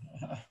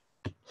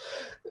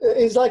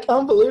 It's like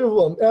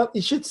unbelievable.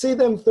 You should see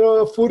them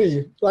throw a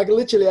footy. Like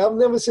literally, I've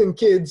never seen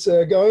kids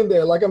go in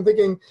there. Like I'm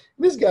thinking,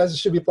 these guys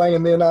should be playing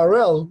in the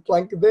NRL.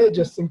 Like they're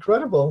just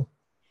incredible.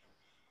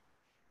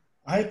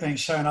 I hate being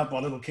shown up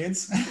by little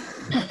kids.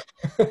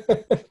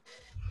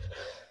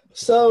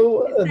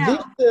 So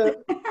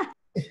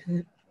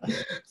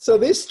so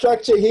this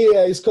structure here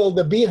is called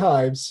the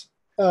beehives.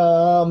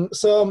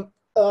 So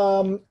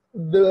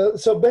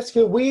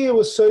basically we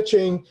were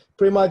searching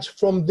pretty much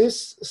from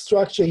this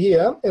structure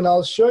here, and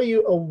I'll show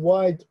you a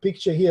wide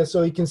picture here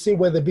so you can see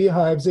where the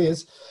beehives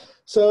is.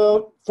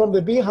 So from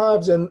the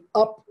beehives and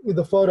up with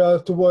the photo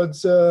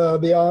towards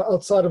the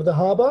outside of the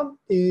harbor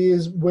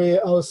is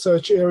where our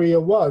search area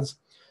was.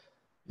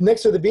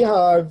 Next to the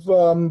beehive,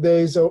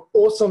 there's an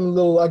awesome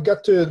little, I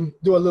got to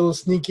do a little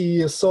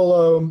sneaky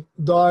solo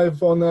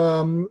dive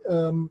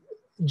on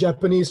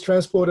Japanese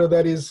transporter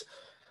that is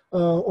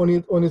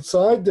on its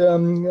side.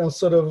 I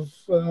sort of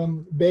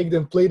begged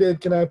and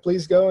pleaded, can I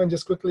please go and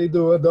just quickly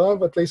do a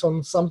dive, at least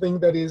on something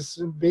that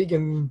is big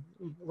and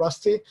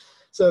rusty.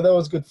 So that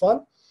was good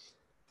fun.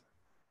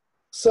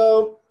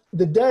 So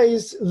the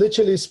days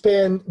literally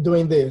spent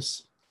doing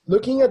this,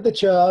 looking at the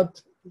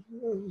chart,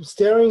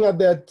 staring at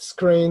that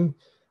screen,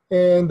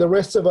 and the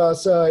rest of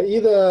us are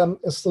either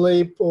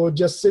asleep or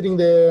just sitting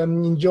there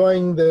and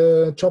enjoying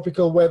the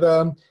tropical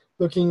weather,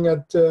 looking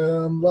at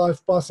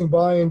life passing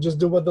by and just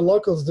do what the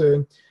locals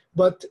do.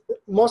 But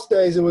most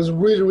days it was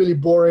really, really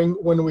boring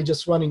when we were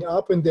just running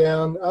up and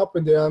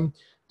down,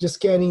 just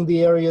scanning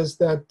the areas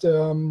that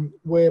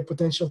where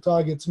potential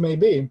targets may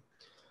be.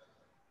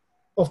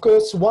 Of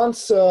course,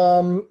 once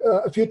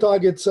a few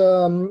targets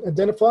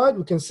identified,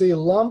 we can see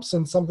lumps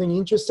and something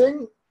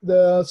interesting.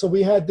 So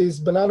we had this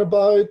banana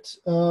boat.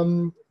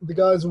 The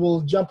guys will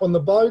jump on the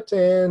boat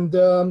and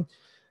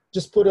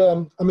just put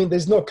I mean,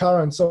 there's no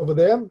currents over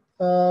there.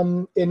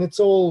 And it's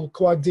all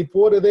quite deep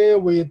water there.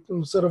 We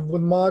sort of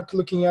with Mark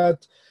looking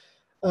at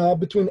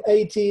between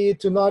 80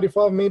 to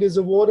 95 meters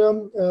of water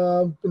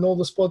in all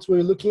the spots we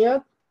were looking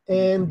at.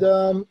 And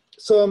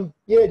so,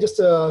 yeah, just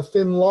a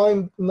thin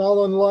line,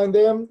 nylon line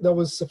there, that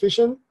was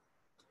sufficient.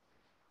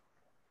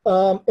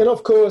 And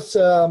of course,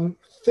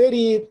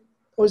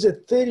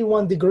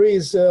 31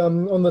 degrees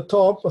on the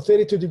top, or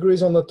 32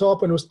 degrees on the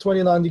top, and it was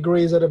 29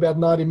 degrees at about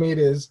 90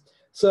 meters.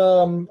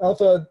 So I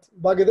thought,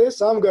 bugger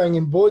this, I'm going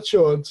in board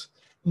shorts.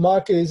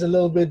 Mark is a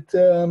little bit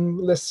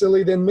less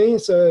silly than me,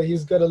 so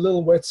he's got a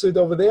little wetsuit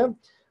over there.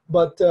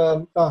 But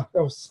that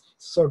was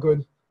so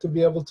good to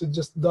be able to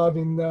just dive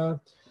in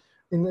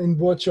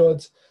board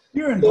shorts.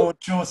 You were in board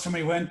shorts when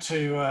we went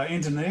to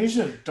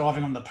Indonesia,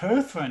 diving on the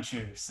Perth, weren't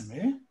you,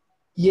 Samir?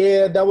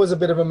 Yeah, that was a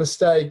bit of a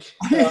mistake.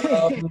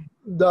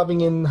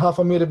 Diving in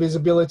 0.5 meter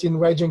visibility in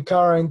raging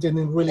current and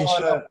in really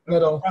sharp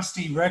metal.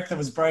 Rusty wreck that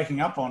was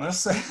breaking up on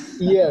us.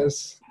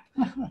 Yes.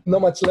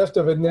 Not much left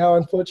of it now,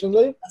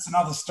 unfortunately. That's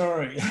another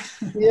story.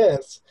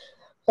 Yes.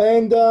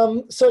 And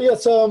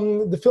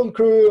the film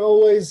crew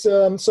always,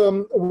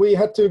 so we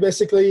had to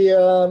basically,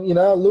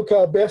 look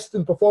our best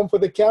and perform for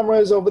the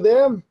cameras over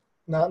there.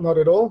 Not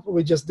at all.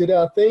 We just did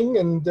our thing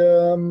and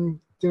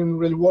didn't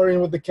really worry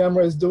what the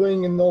camera is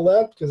doing and all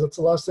that, because that's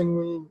the last thing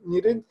we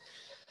needed.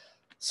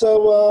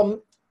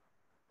 So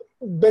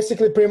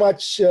basically pretty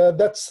much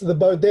that's the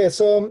boat there.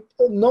 So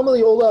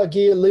normally all our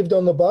gear lived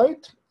on the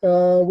boat.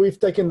 We've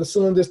taken the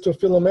cylinders to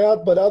fill them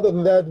out, but other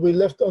than that, we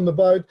left on the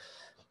boat.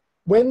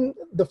 When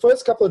the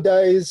first couple of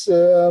days,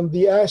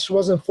 the ash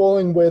wasn't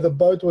falling where the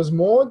boat was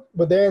moored,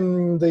 but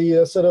then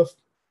the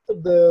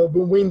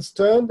winds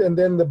turned and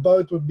then the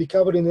boat would be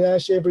covered in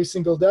ash every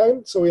single day.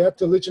 So we had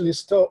to literally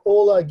store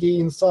all our gear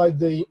inside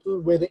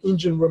where the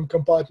engine room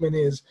compartment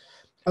is.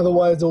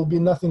 Otherwise, there will be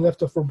nothing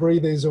left for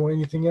breathers or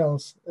anything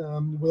else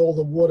with all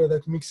the water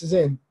that mixes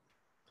in.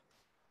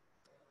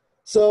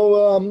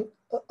 So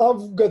I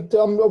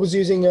was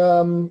using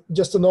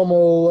just a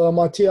normal,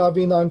 my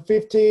TRV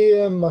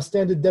 950, my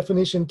standard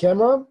definition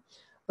camera.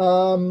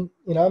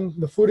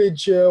 The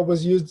footage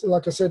was used,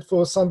 like I said,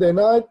 for Sunday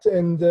night,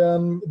 and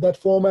that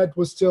format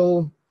was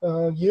still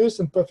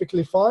used and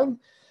perfectly fine.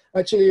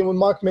 Actually, when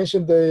Mark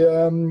mentioned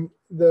the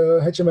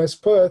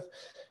HMS Perth,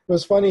 it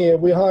was funny.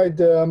 We hired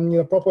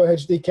proper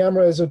HD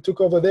cameras and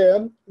took over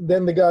there.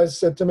 Then the guys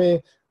said to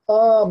me,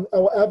 our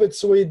Avid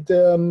suite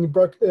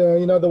broke,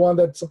 the one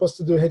that's supposed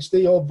to do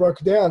HD all broke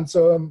down.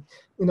 So,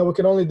 we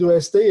can only do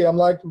SD. I'm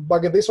like,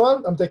 bugger this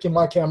one, I'm taking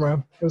my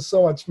camera. It was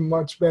so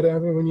much better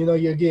when you know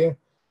your gear.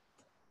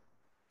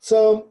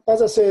 So,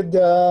 as I said,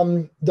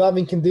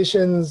 diving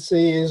conditions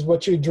is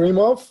what you dream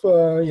of.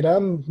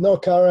 No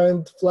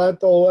current,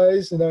 flat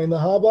always, in the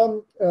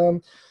harbor.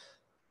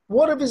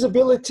 Water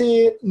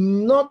visibility,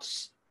 not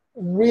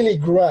really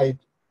great.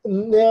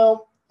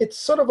 Now, it's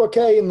sort of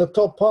okay in the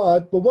top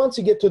part, but once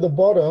you get to the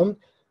bottom,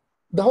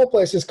 the whole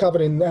place is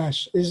covered in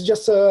ash. It's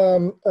just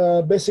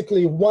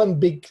basically one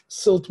big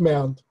silt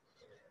mound.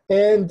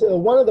 And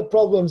one of the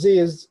problems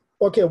is,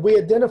 okay, we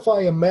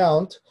identify a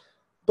mound,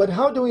 but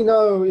how do we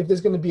know if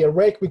there's going to be a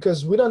wreck?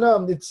 Because we don't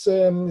know if it's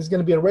going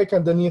to be a wreck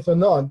underneath or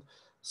not.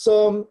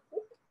 So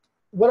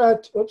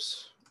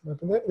oops,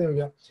 there we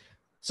go.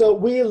 So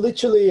we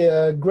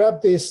literally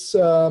grabbed this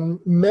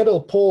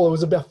metal pole. It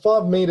was about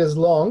 5 meters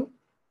long.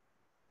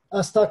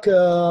 I stuck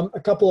a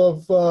couple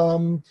of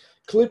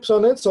clips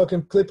on it so I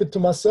can clip it to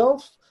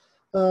myself.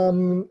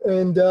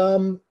 Literally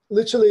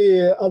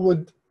I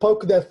would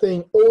poke that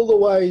thing all the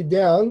way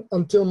down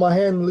until my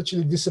hand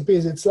literally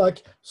disappears. It's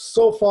like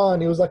so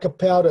fine. It was like a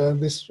powder,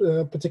 this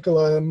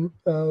particular,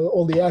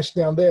 all the ash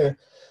down there.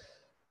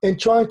 And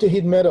trying to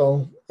hit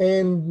metal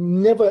and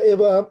never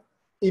ever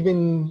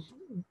even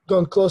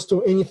gone close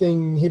to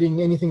anything,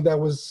 hitting anything that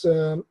was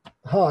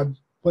hard,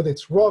 whether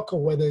it's rock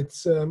or whether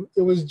it's,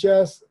 it was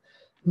just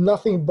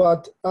nothing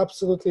but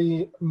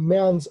absolutely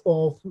mounds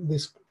of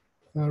this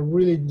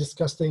really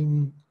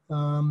disgusting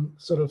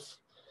sort of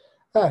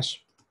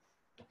ash.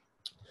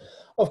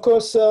 Of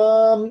course,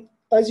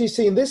 as you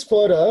see in this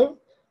photo,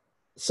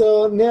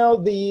 so now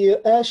the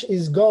ash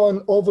is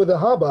gone over the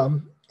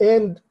harbor.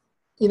 And,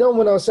 you know,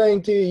 when I was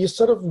saying to you, you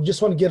sort of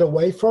just want to get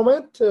away from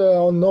it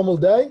on a normal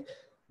day.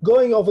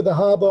 Going over the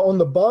harbor on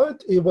the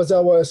boat, it was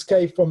our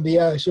escape from the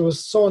ash. It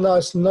was so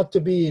nice not to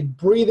be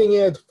breathing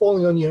it,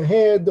 falling on your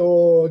head,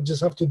 or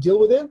just have to deal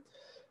with it.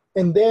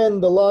 And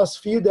then the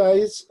last few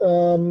days,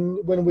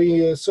 when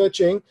we were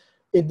searching,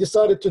 it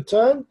decided to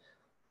turn.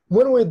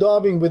 When we were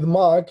diving with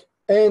Mark,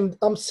 and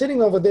I'm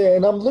sitting over there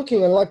and I'm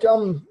looking, and like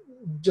I'm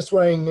just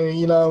wearing,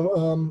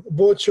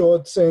 board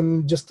shorts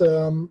and just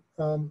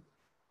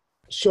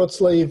short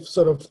sleeve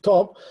sort of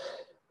top.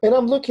 And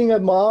I'm looking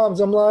at my arms.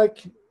 I'm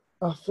like,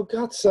 oh, for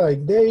God's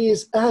sake, there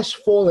is ash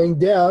falling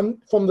down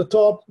from the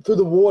top through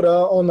the water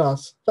on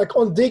us. Like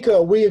on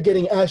Deco, we are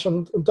getting ash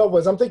on top of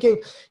us. I'm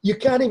thinking, you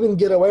can't even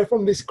get away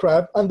from this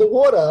crap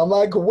underwater. I'm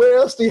like, where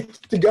else do you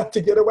have to go to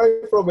get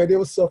away from it? It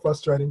was so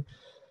frustrating.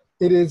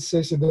 It is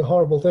a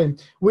horrible thing.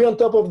 We're on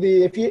top of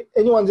the,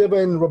 anyone's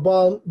ever in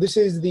Rabat, this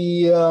is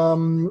the,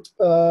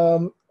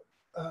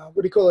 what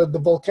do you call it? The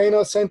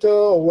volcano center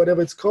or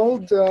whatever it's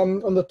called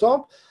on the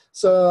top.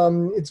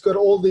 So it's got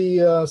all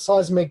the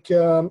seismic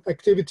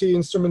activity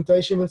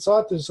instrumentation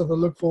inside to sort of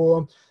look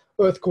for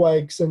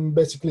earthquakes and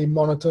basically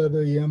monitor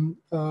the,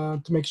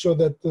 to make sure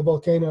that the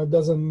volcano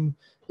doesn't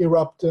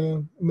erupt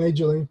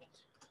majorly.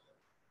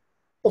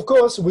 Of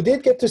course, we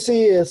did get to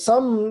see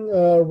some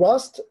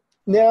rust.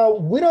 Now,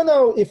 we don't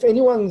know if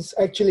anyone's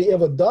actually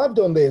ever dived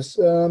on this.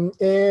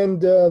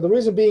 The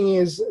reason being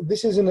is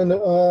this is in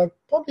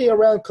probably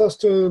around close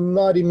to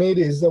 90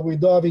 meters that we're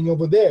diving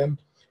over there.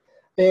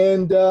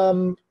 And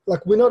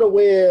like we're not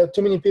aware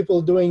too many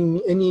people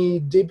doing any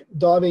deep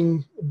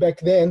diving back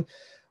then,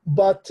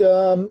 but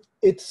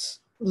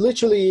it's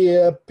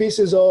literally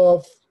pieces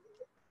of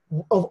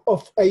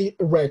a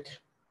wreck.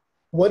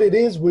 What it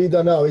is, we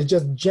don't know. It's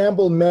just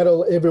jumbled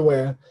metal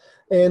everywhere.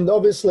 And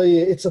obviously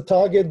it's a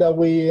target that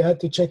we had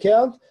to check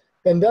out.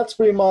 And that's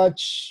pretty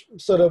much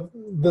sort of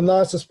the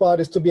nicest part,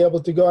 is to be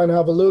able to go and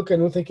have a look.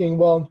 And we're thinking,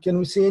 well, can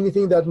we see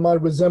anything that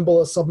might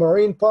resemble a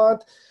submarine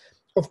part?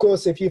 Of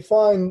course, if you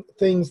find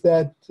things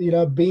that,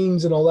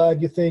 beams and all that,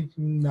 you think,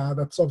 nah,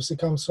 that's obviously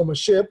comes from a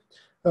ship.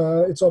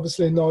 It's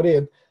obviously not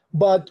it.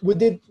 But we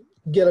did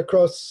get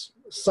across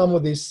some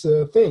of these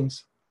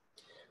things.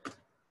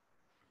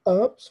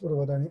 Oops,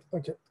 what do I need?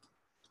 Okay.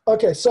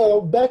 Okay,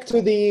 so back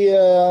to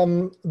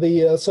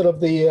the sort of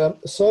the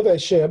survey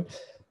ship.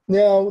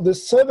 Now, the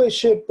survey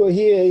ship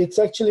here, it's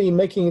actually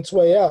making its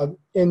way out.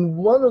 And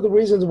one of the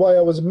reasons why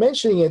I was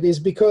mentioning it is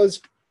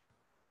because,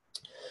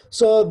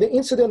 so the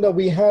incident that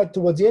we had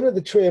towards the end of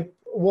the trip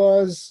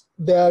was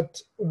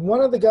that one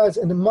of the guys,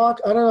 and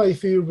Mark, I don't know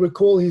if you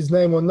recall his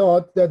name or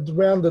not, that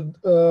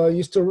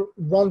used to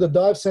run the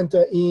dive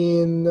center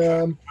in...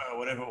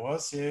 whatever it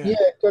was, yeah. Yeah,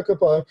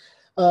 Kokopo.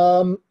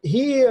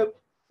 He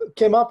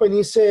came up and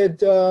he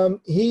said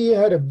he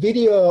had a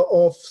video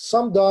of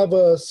some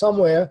diver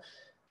somewhere,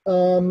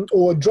 it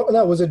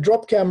was a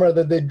drop camera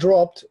that they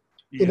dropped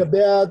in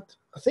about,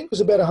 I think it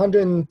was about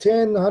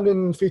 110,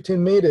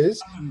 115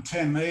 meters.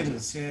 110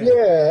 meters, yeah.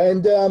 Yeah,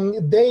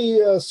 and they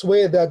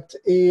swear that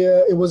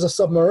it was a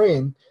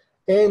submarine.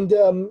 And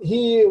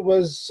he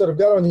was sort of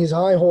got on his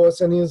high horse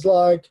and he was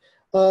like,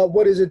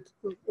 what is it?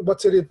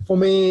 What's it for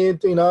me?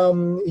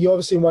 He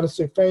obviously wanted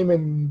to fame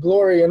and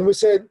glory. And we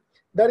said,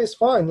 that is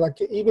fine. Like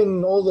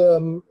even all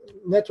the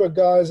network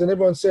guys and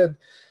everyone said,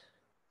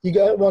 you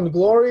want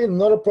glory,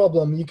 not a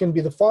problem. You can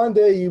be the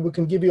finder. We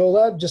can give you all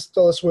that. Just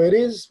tell us where it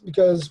is,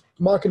 because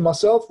Mark and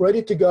myself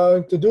ready to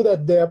go to do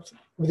that depth.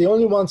 We're the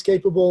only ones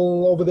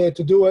capable over there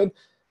to do it.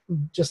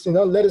 Just,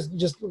 let us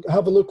just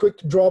have a look, quick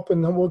drop,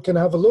 and we can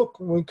have a look.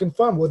 We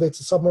confirm whether it's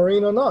a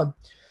submarine or not.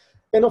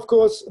 And of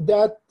course,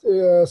 that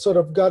sort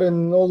of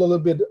gotten all a little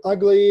bit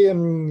ugly,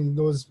 and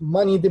there was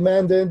money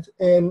demanded,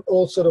 and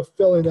all sort of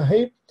fell in a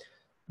heap.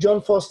 John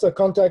Foster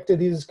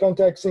contacted his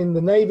contacts in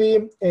the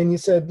Navy, and he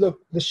said, look,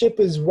 the ship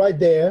is right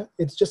there.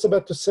 It's just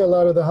about to sail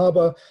out of the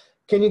harbor.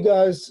 Can you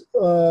guys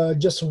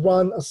just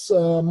run a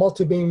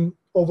multi-beam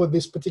over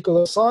this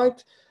particular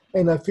site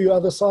and a few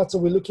other sites that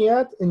we're looking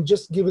at, and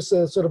just give us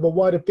a sort of a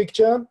wider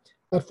picture?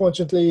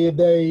 Unfortunately,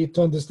 they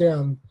turned us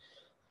down.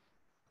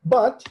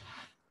 But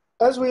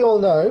as we all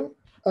know,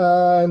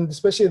 and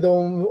especially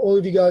all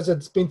of you guys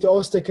that's been to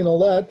OSTEC and all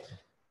that,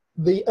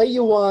 the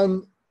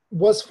AU1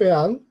 was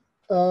found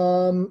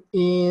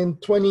in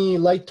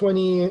late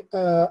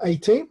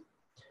 2018.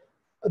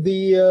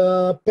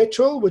 The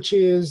Petrel, which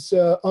is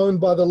owned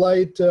by the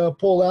late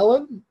Paul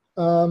Allen,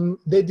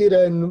 they did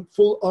a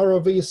full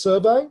ROV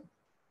survey.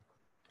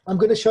 I'm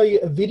going to show you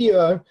a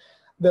video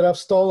that I've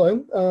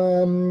stolen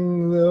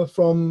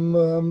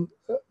from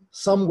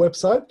some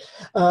website,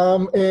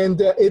 and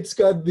it's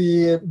got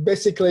the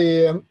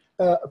basically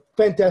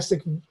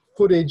fantastic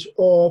footage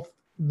of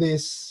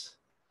this.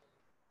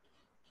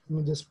 Let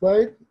me just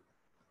play it.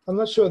 I'm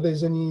not sure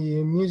there's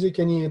any music,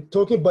 any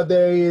talking, but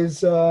there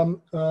is.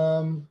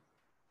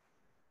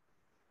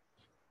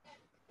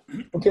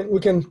 We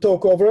can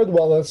talk over it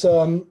while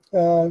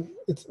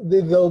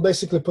they'll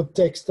basically put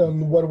text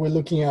on what we're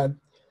looking at.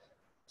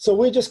 So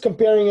we're just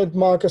comparing it,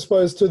 Mark, I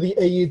suppose, to the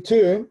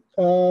AU2.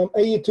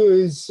 AU2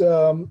 is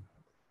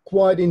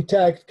quite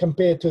intact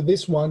compared to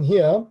this one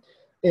here.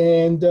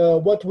 And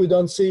what we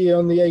don't see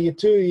on the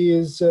AU2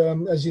 is,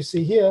 as you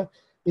see here,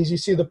 is you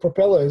see the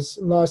propellers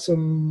nice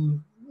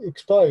and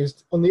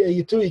exposed. On the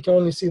AU2, you can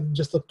only see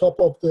just the top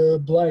of the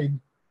blade.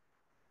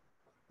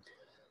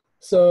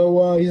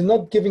 So he's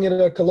not giving it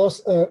a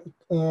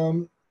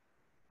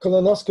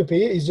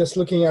colonoscopy. He's just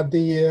looking at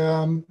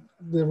the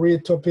rear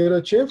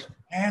torpedo tube.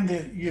 And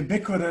the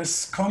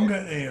ubiquitous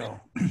conger eel.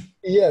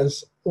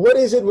 Yes. What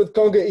is it with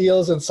conger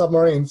eels and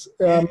submarines?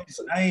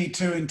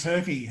 AE2 in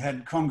Turkey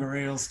had conger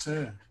eels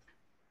too.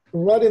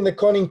 Right in the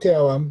conning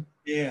tower.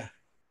 Yeah.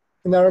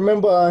 And I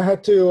remember I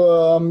had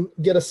to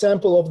get a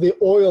sample of the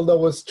oil that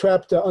was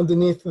trapped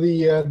underneath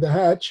the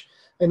hatch,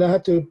 and I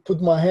had to put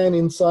my hand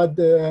inside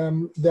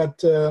that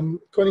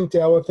conning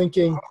tower,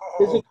 thinking,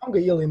 there's a conger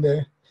eel in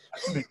there.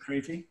 That's a bit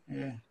creepy,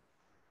 yeah.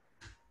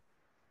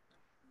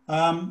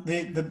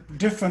 The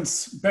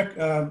difference,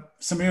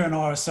 Samir and I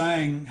are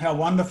saying how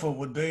wonderful it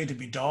would be to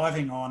be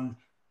diving on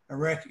a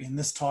wreck in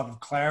this type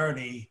of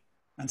clarity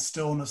and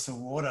stillness of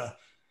water,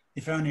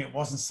 if only it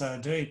wasn't so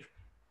deep.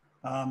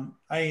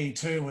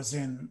 AE2 was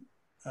in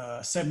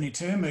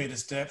 72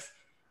 meters depth,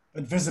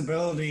 but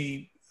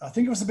visibility, I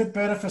think it was a bit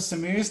better for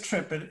Samir's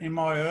trip, but in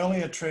my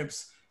earlier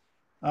trips,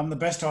 the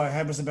best I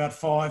had was about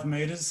 5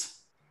 meters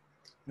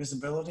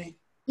visibility.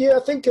 Yeah, I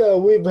think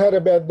we've had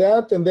about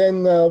that. And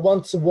then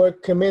once the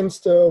work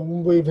commenced,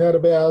 we've had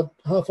about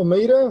 0.5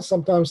 meter,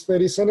 sometimes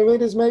 30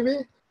 centimeters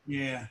maybe.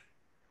 Yeah.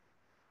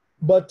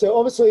 But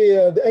obviously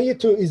the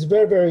AU2 is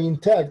very, very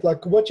intact.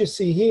 Like what you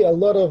see here, a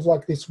lot of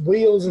like these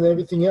wheels and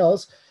everything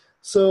else.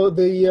 So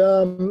they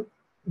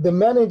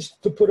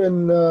managed to put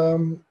in,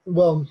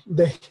 well,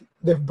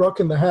 they've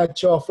broken the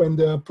hatch off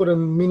and put a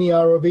mini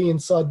ROV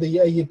inside the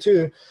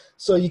AU2.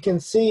 So you can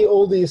see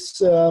all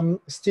this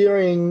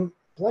steering,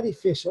 bloody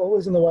fish,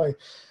 always in the way.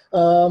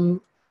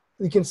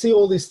 You can see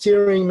all this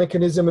steering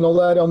mechanism and all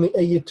that on the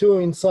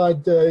AU2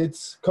 inside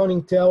its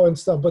conning tower and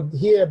stuff. But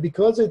here,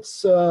 because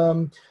it's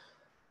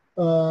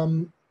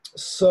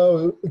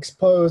so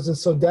exposed and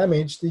so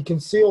damaged, you can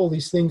see all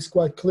these things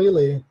quite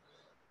clearly.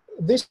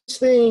 This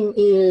thing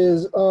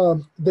is,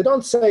 they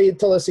don't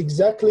tell us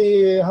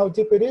exactly how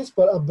deep it is,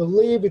 but I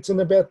believe it's in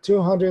about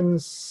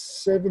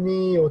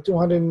 270 or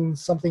 200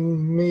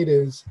 something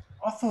meters.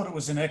 I thought it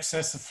was in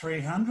excess of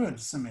 300,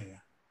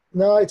 Samir.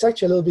 No, it's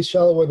actually a little bit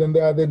shallower than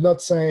that. They're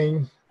not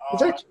saying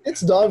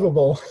it's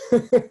diveable.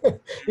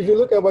 If you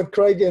look at what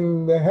Craig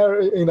and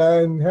Harry,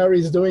 and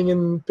Harry's doing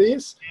in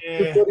Peace,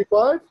 Yeah.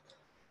 245,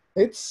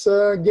 it's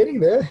getting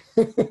there.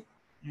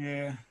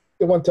 Yeah.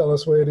 They won't tell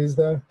us where it is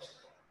though.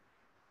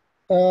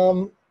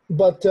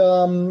 But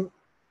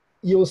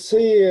you'll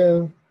see.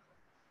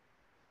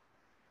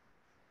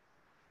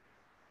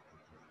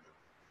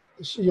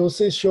 You'll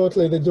see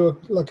shortly. They do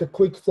like a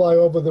quick fly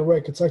over the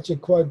wreck. It's actually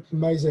quite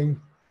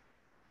amazing.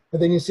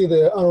 And then you see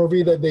the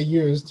ROV that they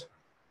used.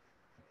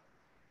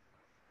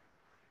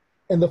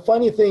 And the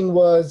funny thing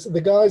was the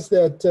guys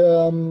that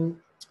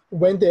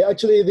went there,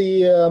 actually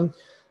the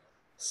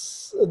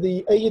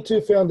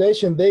AU2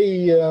 Foundation,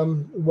 they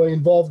were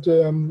involved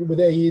with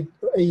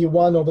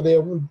AU1 over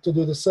there to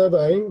do the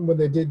survey when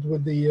they did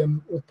with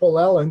Paul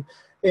Allen.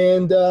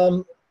 And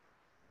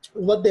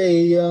what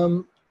they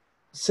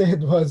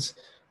said was,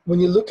 when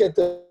you look at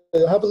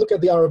have a look at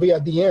the ROV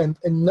at the end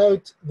and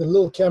note the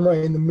little camera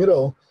in the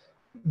middle.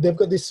 They've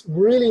got this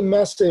really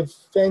massive,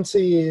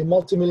 fancy,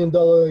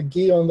 multi-million-dollar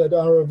gear on that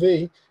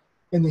ROV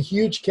and a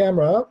huge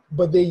camera,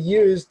 but they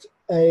used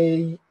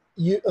a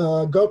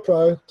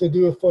GoPro to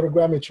do a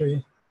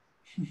photogrammetry,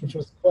 which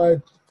was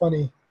quite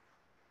funny.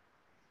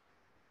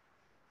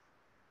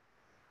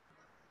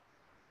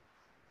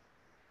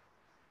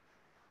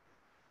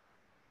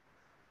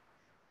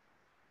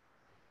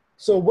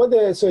 So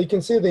so you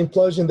can see the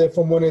implosion there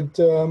from when it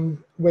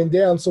went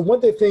down. So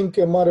what they think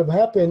might have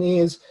happened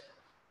is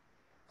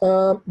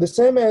the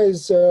same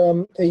as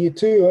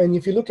AU2. And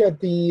if you look at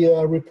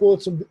the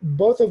reports,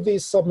 both of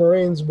these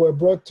submarines were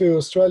brought to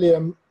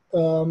Australia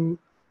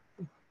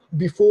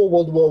before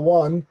World War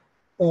One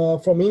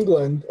from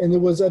England. And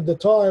it was at the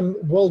time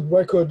world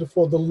record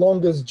for the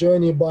longest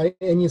journey by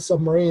any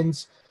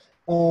submarines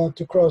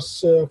to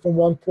cross from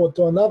one port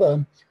to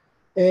another.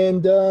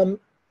 And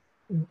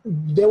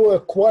they were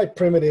quite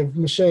primitive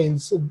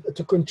machines.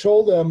 To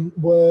control them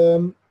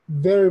were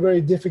very,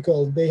 very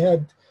difficult. They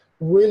had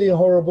really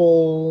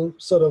horrible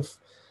sort of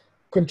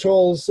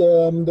controls,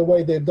 the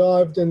way they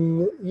dived,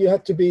 and you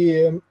had to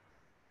be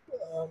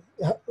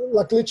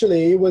like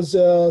literally, it was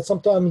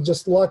sometimes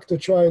just luck to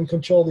try and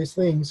control these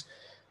things.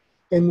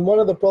 And one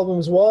of the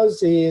problems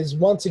is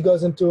once it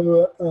goes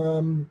into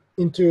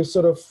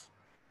sort of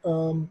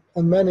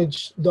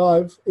unmanaged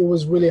dive, it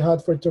was really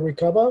hard for it to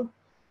recover.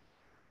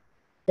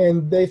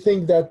 And they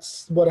think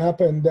that's what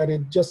happened, that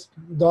it just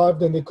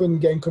dived and they couldn't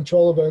gain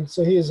control of it.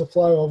 So here's a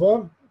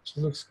flyover, which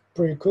looks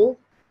pretty cool.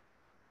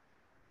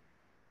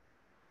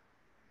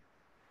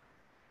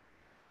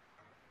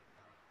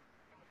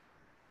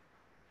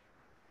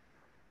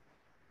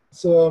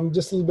 So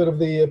just a little bit of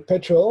the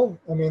petrol.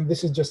 I mean,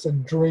 this is just a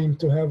dream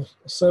to have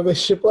a survey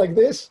ship like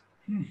this.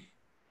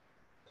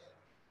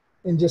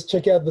 And just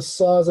check out the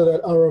size of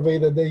that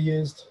ROV that they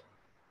used.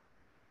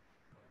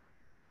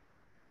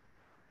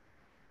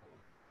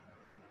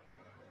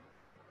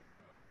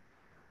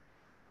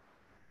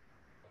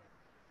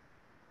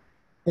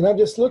 And I'm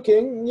just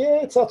looking, yeah,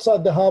 it's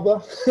outside the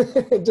harbor,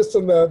 just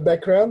in the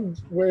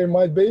background where it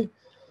might be.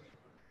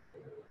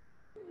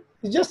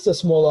 It's just a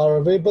small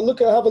ROV, but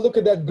have a look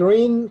at that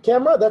green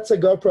camera. That's a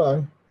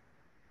GoPro.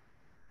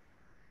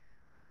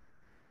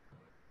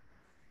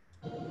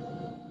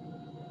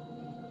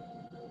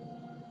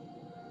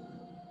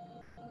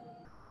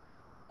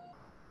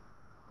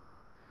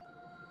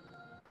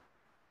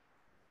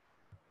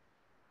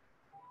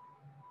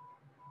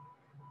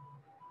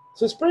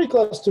 So it's pretty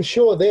close to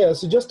shore there.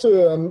 So just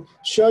to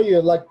show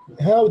you like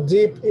how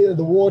deep the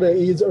water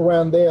is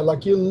around there,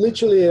 like you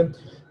literally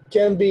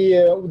can be,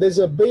 there's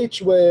a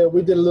beach where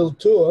we did a little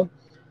tour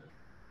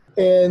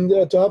and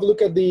to have a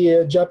look at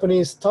the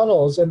Japanese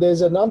tunnels. And there's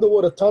an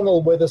underwater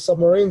tunnel where the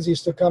submarines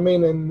used to come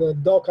in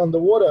and dock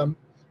underwater.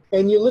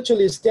 And you're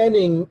literally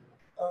standing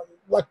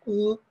like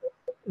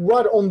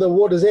right on the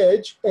water's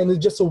edge, and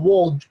it's just a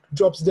wall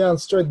drops down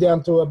straight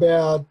down to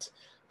about,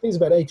 I think it's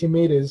about 80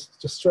 meters,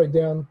 just straight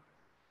down.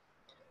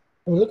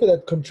 And look at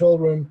that control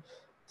room.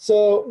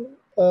 So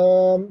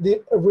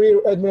the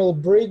Rear Admiral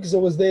Briggs that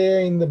was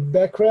there in the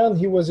background,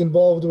 he was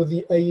involved with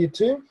the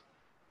AU2.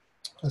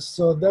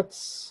 So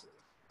that's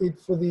it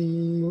for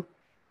the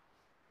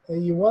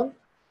AU1.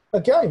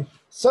 Okay,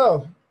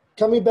 so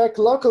coming back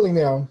locally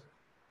now.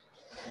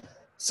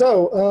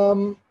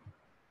 So,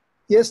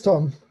 yes,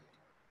 Tom.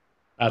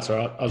 That's all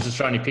right. I was just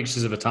showing you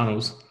pictures of the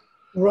tunnels.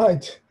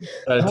 Right.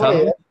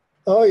 Tunnel? Yeah.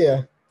 Oh,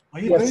 yeah. Are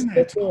you doing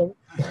that, Tom?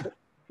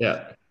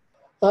 Yeah.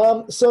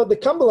 So the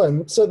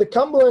Cumberland. So the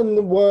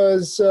Cumberland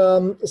was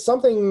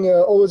something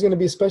always going to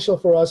be special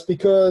for us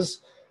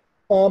because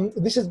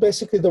this is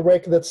basically the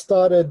wreck that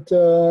started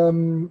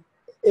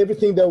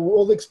everything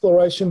all the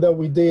exploration that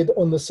we did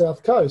on the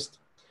south coast.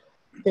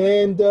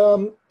 And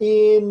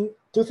in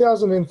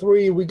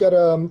 2003, we got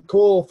a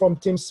call from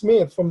Tim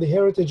Smith from the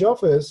Heritage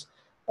Office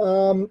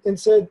and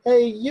said,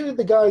 "Hey, you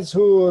the guys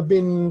who have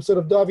been sort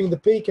of diving the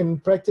peak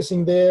and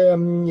practicing there,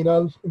 you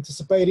know,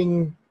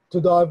 anticipating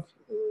to dive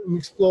and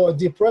explore a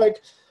deep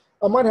wreck,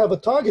 I might have a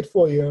target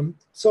for you."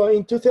 So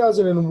in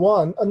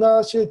 2001, no,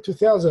 actually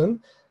 2000,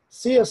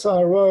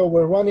 CSIRO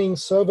were running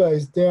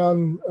surveys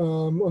down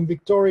on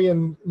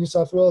Victorian New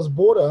South Wales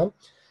border,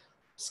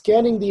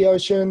 scanning the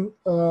ocean,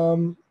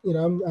 you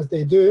know, as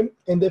they do,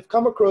 and they've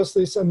come across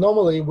this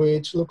anomaly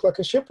which looked like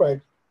a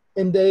shipwreck.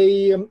 And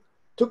they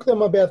took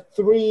them about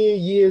 3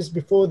 years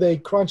before they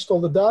crunched all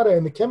the data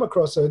and they came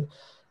across it.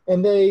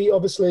 And they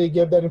obviously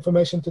gave that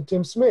information to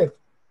Tim Smith.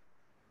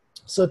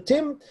 So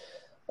Tim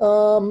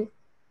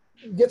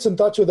gets in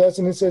touch with us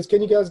and he says,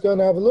 "Can you guys go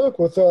and have a look?"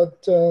 We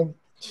thought,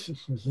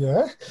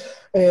 yeah.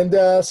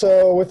 And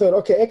so we thought,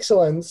 okay,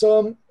 excellent.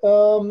 So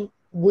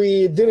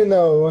we didn't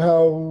know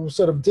how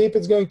sort of deep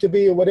it's going to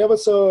be or whatever.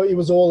 So it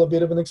was all a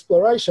bit of an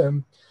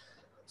exploration.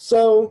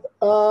 So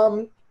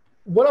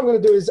what I'm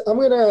going to do is I'm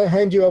going to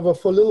hand you over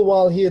for a little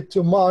while here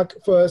to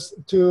Mark first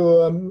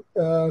to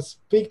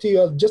speak to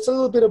you just a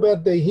little bit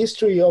about the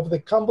history of the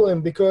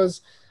Cumberland,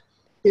 because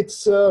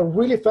it's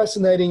really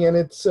fascinating, and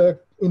it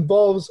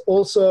involves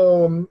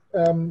also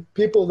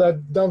people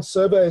that done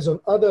surveys on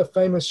other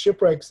famous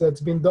shipwrecks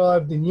that's been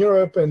dived in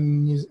Europe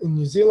and in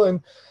New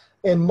Zealand.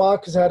 And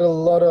Mark has had a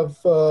lot of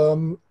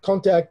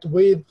contact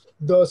with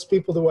those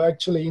people that were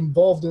actually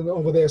involved in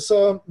over there.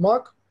 So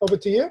Mark, over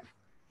to you.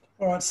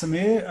 All right,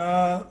 Samir.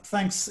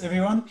 Thanks,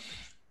 everyone.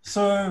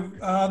 So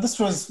this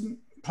was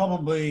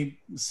probably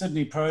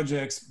Sydney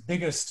Project's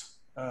biggest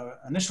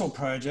initial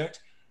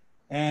project.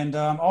 And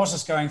I was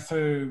just going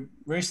through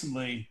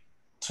recently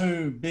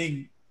two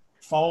big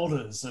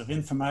folders of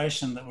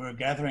information that we were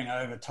gathering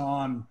over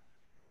time.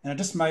 And it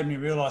just made me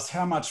realise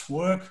how much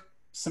work,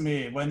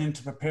 Samir, went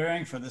into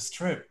preparing for this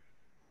trip.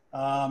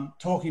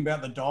 Talking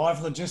about the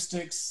dive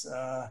logistics,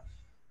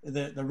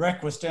 the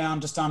wreck was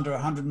down just under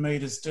 100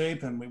 metres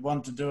deep and we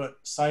wanted to do it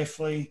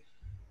safely.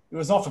 It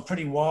was off a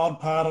pretty wild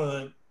part of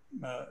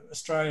the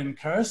Australian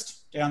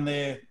coast, down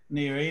there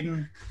near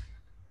Eden.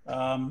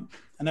 And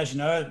as you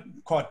know,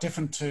 quite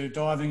different to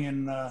diving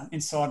in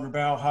inside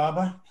Rabaul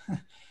Harbour.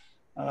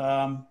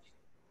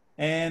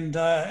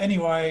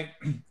 Anyway,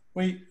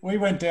 we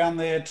went down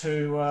there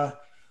to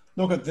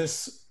look at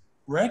this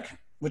wreck,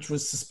 which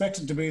was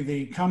suspected to be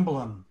the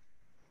Cumberland.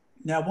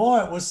 Now,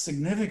 why it was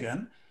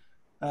significant,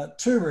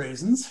 two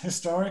reasons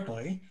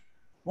historically.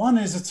 One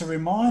is it's a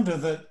reminder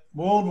that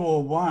World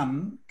War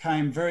I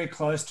came very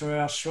close to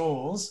our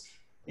shores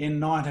in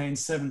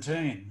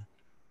 1917.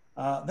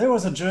 There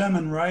was a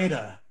German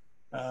raider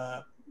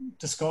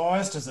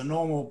disguised as a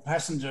normal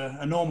passenger,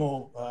 a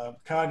normal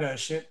cargo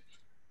ship,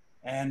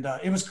 and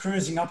it was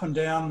cruising up and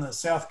down the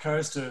south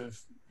coast of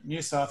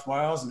New South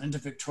Wales and into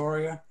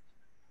Victoria.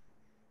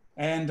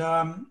 And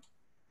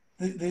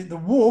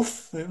the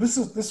Wolf,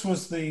 this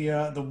was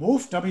the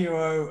Wolf,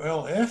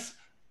 W-O-L-F.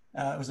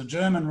 It was a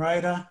German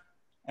raider,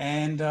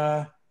 and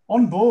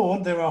on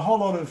board there were a whole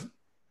lot of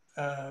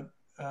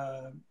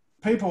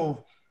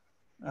people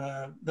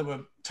that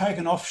were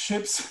taken off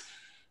ships.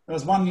 There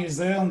was one New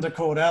Zealander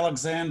called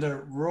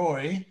Alexander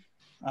Roy,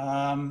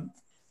 and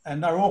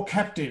they were all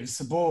captives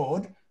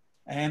aboard.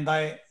 And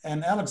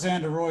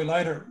Alexander Roy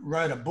later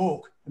wrote a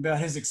book about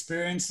his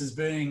experiences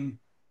being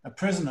a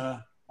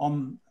prisoner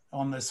on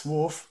this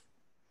wharf,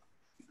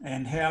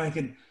 and how he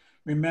could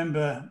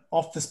remember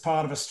off this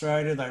part of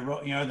Australia,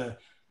 the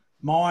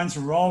mines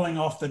were rolling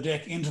off the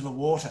deck into the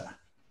water.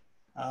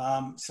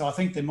 So I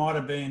think there might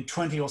have been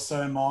 20 or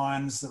so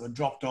mines that were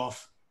dropped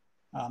off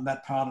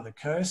that part of the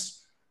coast.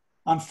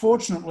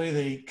 Unfortunately,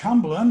 the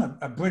Cumberland,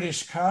 a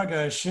British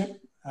cargo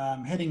ship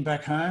heading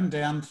back home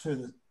down to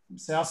the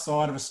south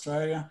side of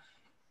Australia,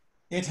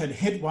 it had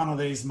hit one of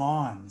these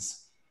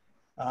mines.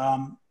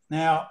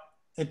 Now,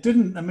 it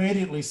didn't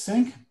immediately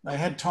sink. They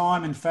had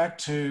time, in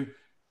fact, to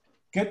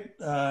get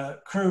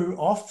crew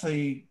off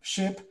the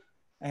ship,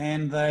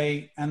 and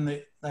they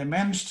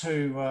managed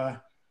to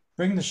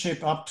bring the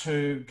ship up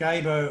to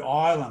Gabo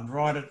Island,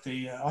 right at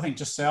the, I think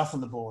just south of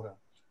the border.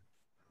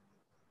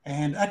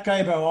 And at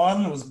Gabo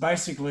Island, it was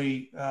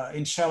basically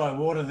in shallow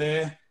water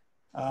there.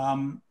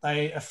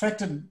 They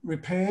effected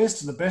repairs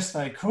to the best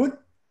they could.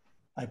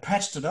 They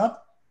patched it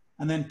up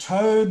and then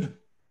towed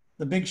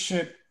the big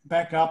ship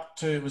back up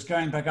to, it was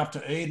going back up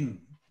to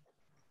Eden.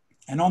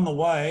 And on the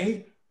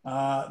way,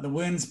 the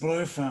winds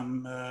blew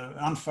from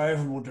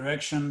unfavourable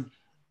direction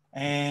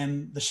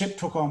and the ship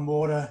took on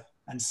water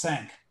and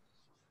sank.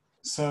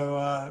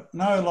 So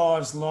no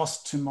lives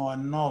lost to my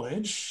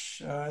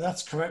knowledge.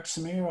 That's correct,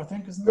 Samir, I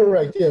think, isn't it?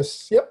 Correct,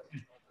 yes, yep.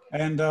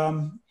 And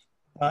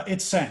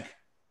it sank.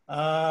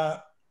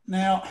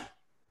 Now,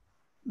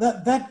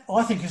 that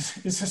I think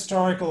is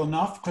historical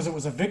enough because it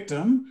was a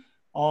victim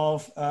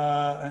of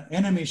an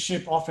enemy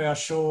ship off our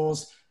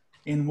shores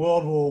in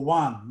World War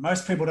I.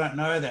 Most people don't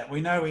know that.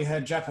 We know we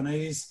had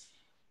Japanese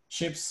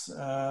ships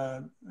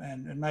and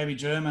maybe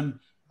German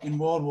in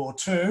World War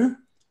II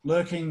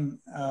lurking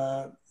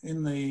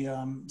in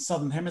the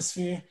Southern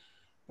Hemisphere,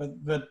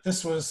 but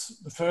this was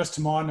the first,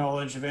 to my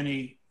knowledge, of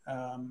any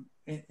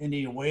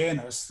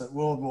awareness that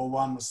World War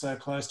I was so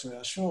close to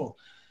our shore.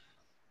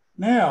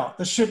 Now,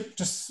 the ship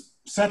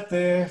just sat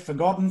there,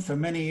 forgotten for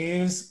many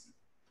years,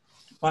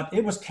 but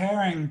it was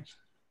carrying,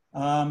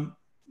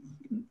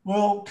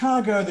 well,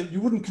 cargo that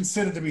you wouldn't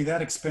consider to be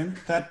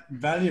that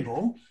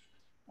valuable,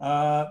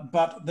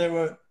 but there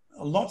were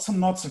lots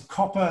and lots of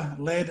copper,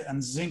 lead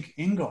and zinc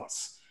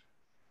ingots,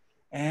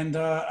 and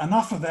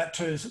enough of that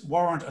to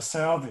warrant a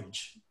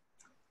salvage.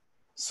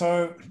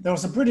 So there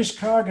was a British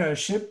cargo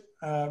ship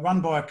run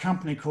by a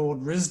company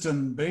called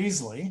Risdon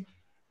Beasley,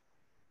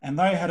 and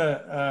they had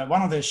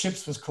one of their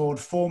ships was called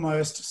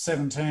Foremost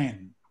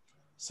 17.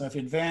 So if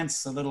you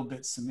advance a little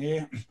bit,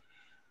 Samir.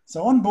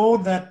 So on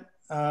board that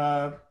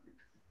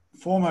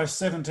Foremost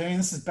 17,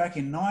 this is back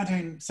in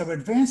so we're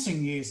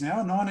advancing years now,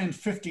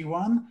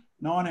 1951,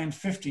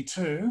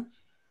 1952.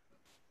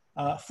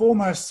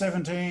 Foremost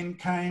 17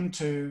 came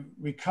to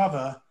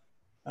recover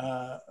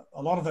a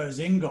lot of those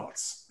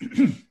ingots.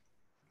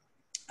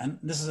 And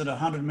this is at a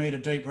 100-metre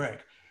deep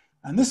wreck.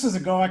 And this is a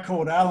guy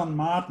called Alan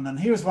Martin, and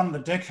he was one of the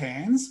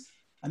deckhands.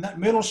 And that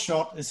middle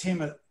shot is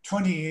him at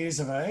 20 years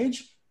of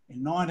age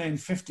in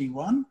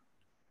 1951.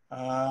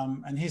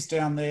 And he's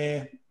down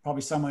there,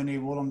 probably somewhere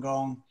near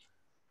Wollongong,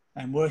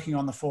 and working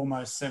on the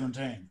Foremost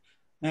 17.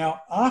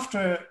 Now,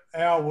 after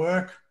our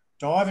work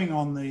diving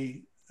on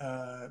the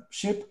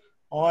ship,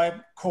 I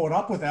caught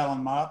up with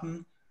Alan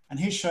Martin, and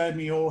he showed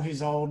me all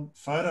his old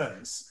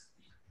photos.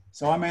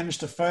 So I managed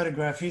to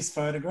photograph his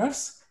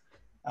photographs.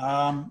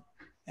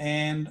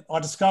 And I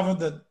discovered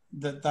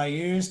that they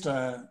used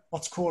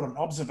what's called an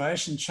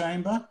observation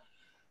chamber.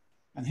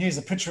 And here's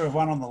a picture of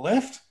one on the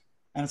left.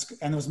 and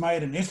it was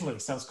made in Italy,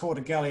 so it's called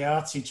a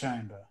Galeazzi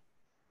chamber.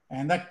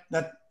 And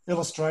that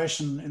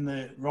illustration in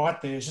the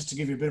right there is just to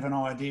give you a bit of an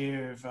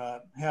idea of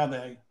how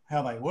they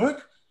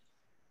work.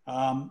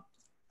 A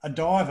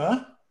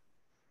diver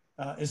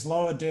is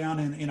lowered down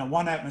in a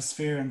 1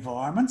 atmosphere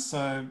environment,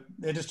 so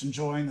they're just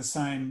enjoying the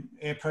same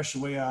air pressure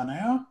we are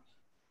now.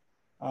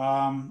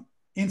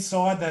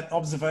 Inside that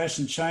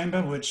observation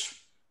chamber, which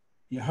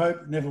you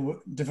hope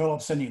never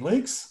develops any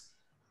leaks,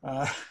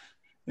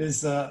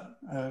 is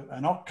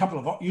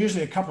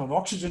usually a couple of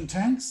oxygen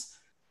tanks.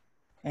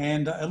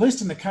 And at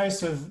least in the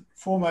case of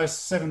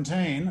Foremost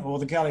 17 or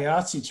the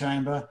Galeazzi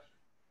chamber,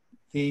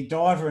 the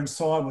diver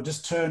inside will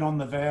just turn on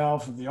the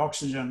valve of the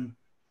oxygen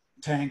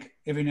tank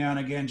every now and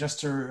again just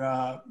to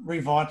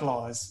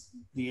revitalise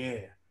the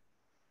air.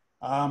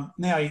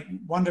 Now, you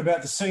wonder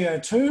about the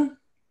CO2.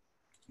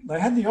 They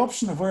had the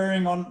option of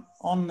wearing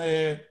on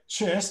their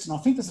chest, and I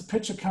think there's a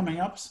picture coming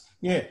up.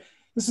 Yeah,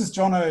 this is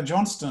Jono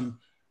Johnston.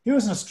 He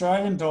was an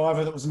Australian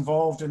diver that was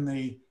involved in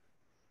the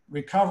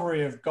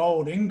recovery of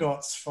gold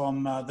ingots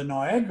from the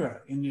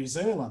Niagara in New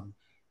Zealand.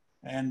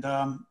 And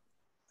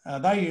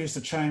they used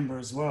a chamber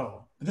as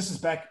well. But this is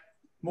back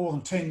more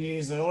than 10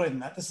 years earlier than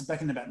that. This is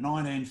back in about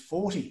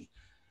 1940.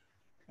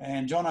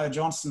 And Jono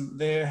Johnston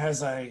there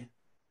has a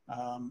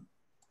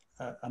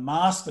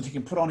mask that he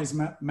can put on his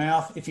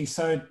mouth if he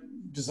so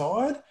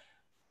desired.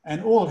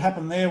 And all that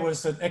happened there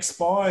was that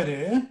expired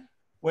air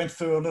went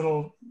through a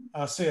little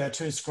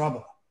CO2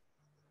 scrubber.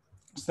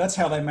 So that's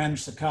how they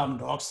managed the carbon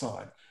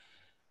dioxide.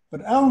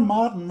 But Alan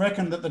Martin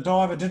reckoned that the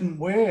diver didn't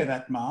wear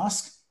that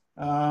mask.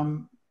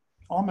 I'm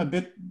a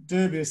bit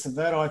dubious of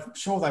that. I'm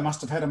sure they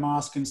must have had a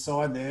mask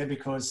inside there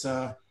because,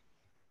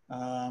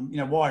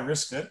 why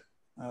risk it?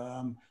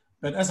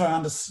 But as I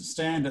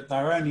understand it,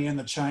 they were only in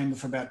the chamber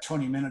for about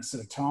 20 minutes at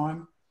a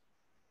time.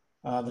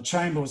 The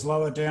chamber was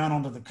lowered down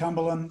onto the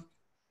Cumberland.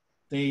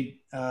 This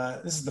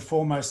is the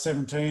Foremost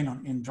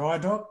 17 in dry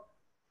dock.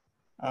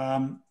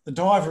 The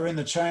diver in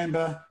the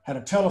chamber had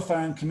a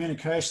telephone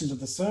communication to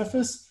the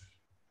surface,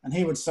 and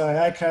he would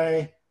say,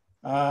 okay,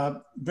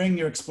 bring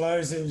your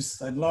explosives.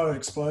 They'd lower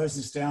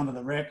explosives down to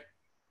the wreck,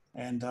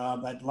 and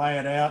they'd lay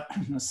it out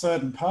in a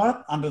certain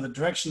part under the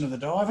direction of the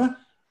diver.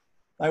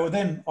 They would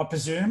then, I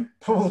presume,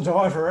 pull the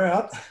diver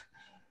out,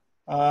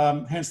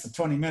 hence the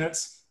 20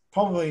 minutes,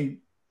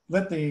 probably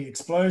let the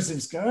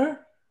explosives go,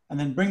 and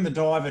then bring the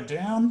diver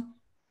down,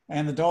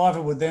 and the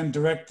diver would then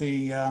direct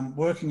the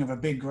working of a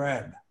big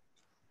grab.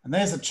 And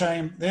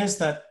there's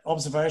that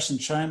observation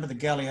chamber, the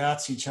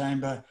Galeazzi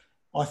chamber.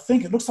 I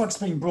think it looks like it's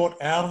being brought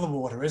out of the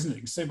water, isn't it?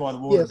 You can see by the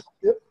water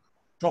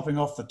dropping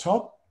off the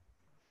top.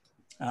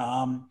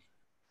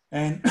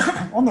 And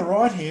on the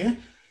right here,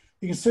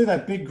 you can see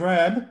that big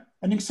grab,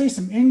 and you can see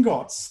some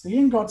ingots. The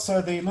ingots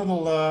are the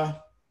little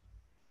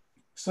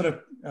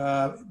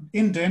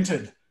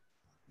indented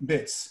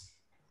bits.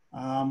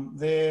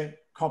 They're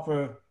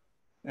copper,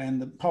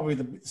 and probably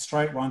the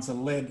straight ones are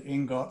lead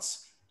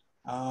ingots.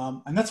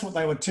 And that's what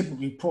they would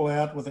typically pull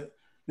out with it.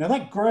 Now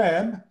that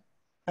grab,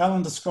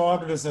 Alan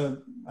described it as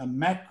a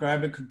Mac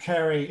grab. It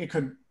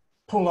could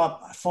pull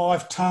up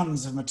 5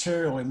 tons of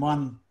material in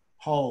one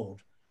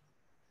hold.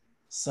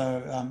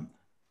 So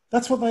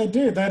that's what they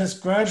did. They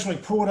just gradually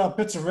pulled up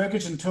bits of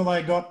wreckage until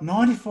they got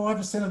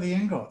 95% of the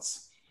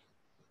ingots.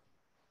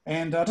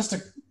 And just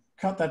to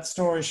cut that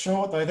story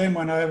short, they then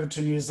went over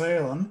to New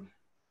Zealand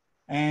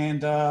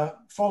and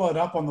followed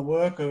up on the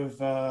work of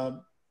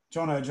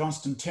Jono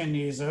Johnston 10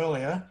 years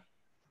earlier.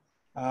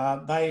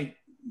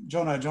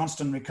 Jono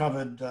Johnston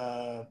recovered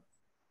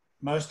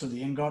most of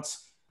the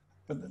ingots,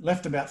 but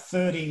left about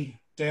 30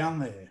 down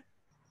there,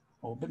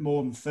 or a bit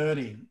more than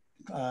 30.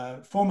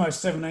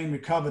 Foremost 17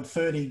 recovered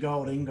 30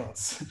 gold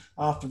ingots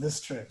after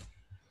this trip.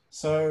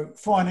 So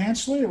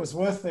financially, it was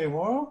worth their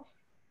while.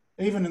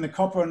 Even in the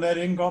copper and lead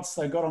ingots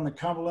they got on the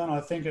Cumberland, I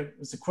think it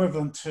was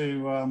equivalent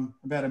to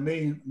about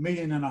 $1.5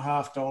 million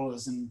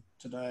in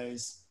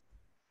today's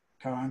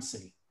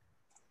currency.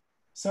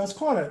 So it's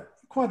quite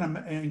an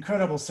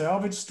incredible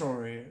salvage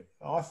story,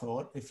 I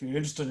thought, if you're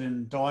interested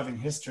in diving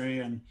history.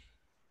 And,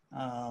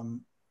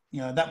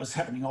 that was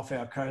happening off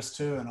our coast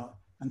too. And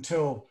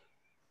until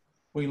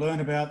we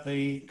learned about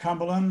the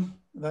Cumberland,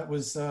 that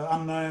was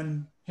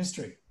unknown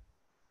history.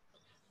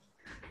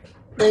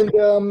 And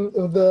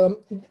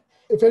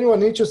if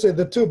anyone interested,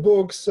 the 2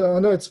 books, I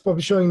know it's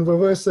probably showing in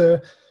reverse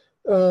there,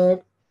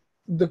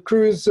 The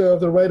Cruise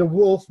of the Raider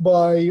Wolf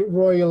by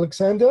Roy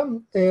Alexander.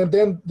 And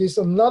then there's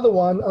another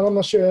one, and I'm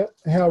not sure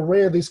how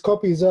rare these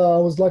copies are. I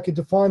was lucky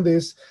to find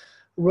this,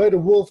 Raider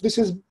Wolf. This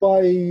is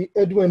by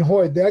Edwin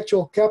Hoyt, the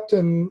actual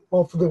captain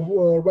of the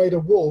Raider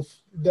Wolf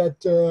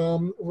that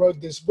wrote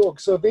this book.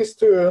 So these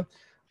 2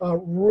 are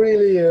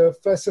really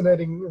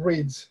fascinating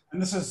reads. And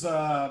this is,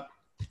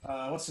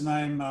 what's the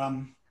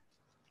name?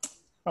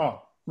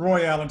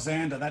 Roy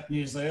Alexander, that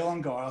New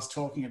Zealand guy I was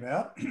talking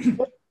about.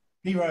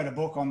 He wrote a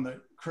book on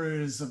the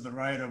Cruise of the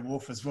Raider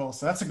Wolf as well.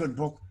 So that's a good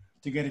book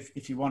to get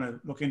if you want to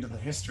look into the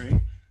history.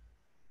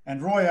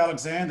 And Roy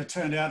Alexander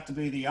turned out to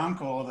be the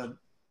uncle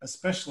of a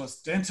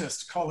specialist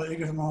dentist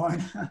colleague of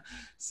mine.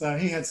 So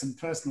he had some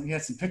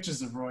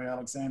pictures of Roy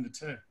Alexander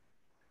too.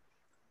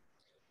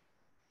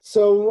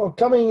 So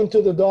coming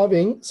into the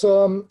diving,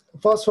 so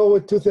fast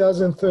forward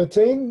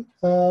 2013,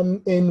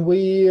 and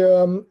we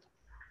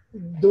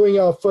doing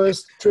our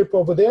first trip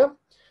over there.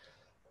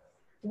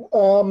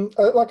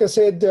 Like I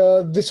said,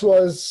 this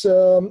was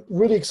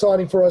really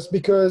exciting for us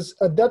because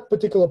at that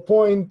particular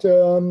point,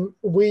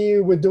 we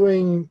were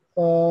doing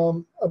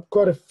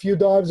quite a few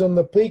dives on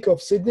the peak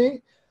of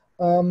Sydney,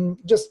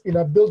 just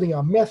building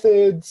our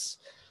methods,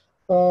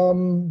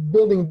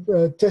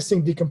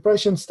 testing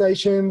decompression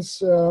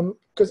stations.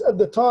 Because at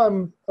the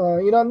time,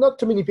 not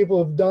too many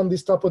people have done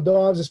this type of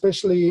dives,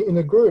 especially in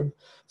a group.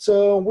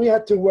 So we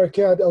had to work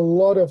out a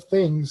lot of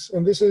things,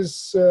 and this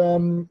was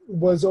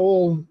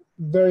all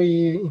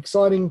very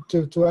exciting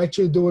to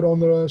actually do it on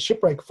the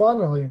shipwreck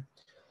finally.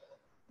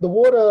 The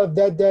water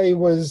that day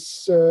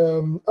was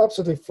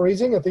absolutely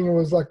freezing. I think it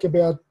was like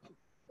about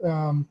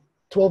 12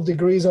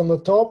 degrees on the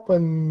top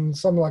and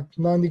something like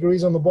 9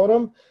 degrees on the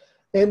bottom.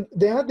 And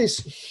they had this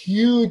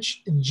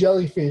huge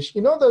jellyfish.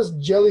 Those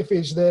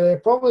jellyfish that are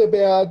probably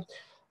about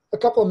a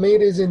couple of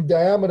meters in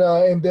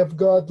diameter, and they've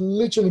got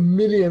literally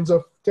millions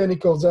of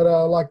tentacles that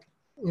are like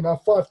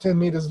 5-10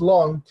 meters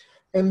long,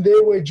 and they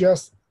were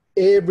just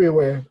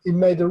everywhere. It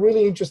made a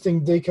really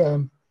interesting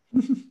decom.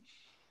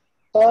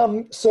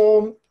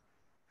 So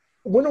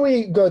when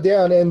we go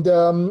down, and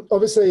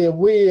obviously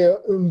we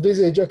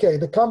envisage, okay,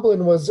 the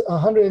Cumberland was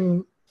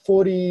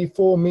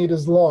 144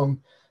 meters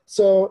long.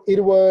 So it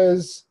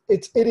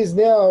is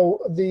now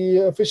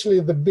officially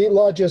the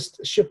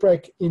largest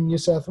shipwreck in New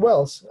South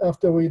Wales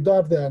after we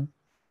dived there.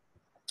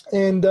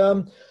 And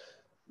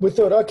we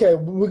thought, okay,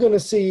 we're going to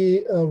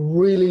see a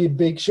really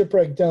big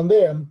shipwreck down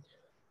there.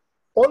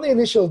 On the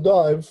initial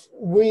dive,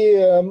 we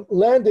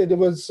landed. It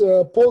was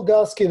Paul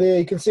Garsky there.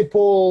 You can see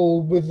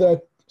Paul with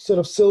that sort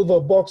of silver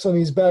box on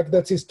his back.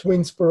 That's his twin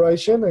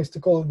inspiration. I used to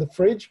call it the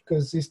fridge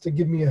because he used to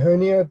give me a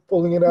hernia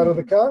pulling it out of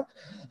the car.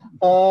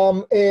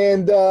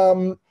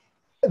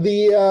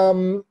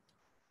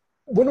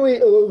 When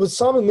it was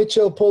Simon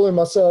Mitchell, Paul, and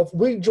myself,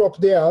 we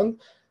dropped down,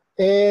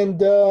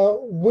 and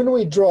when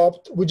we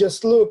dropped, we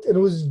just looked, and it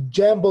was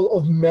jumble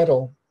of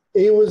metal.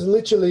 It was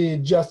literally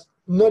just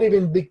not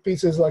even big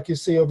pieces like you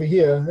see over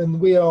here, and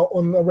we are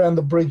around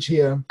the bridge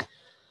here.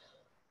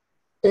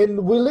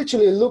 And we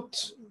literally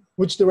looked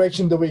which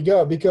direction do we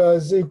go,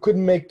 because it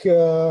couldn't make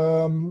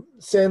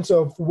sense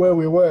of where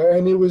we were,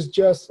 and it was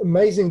just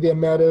amazing the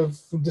amount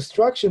of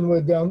destruction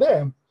we're down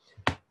there.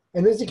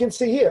 And as you can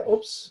see here,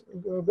 oops,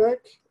 go back,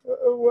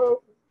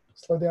 well,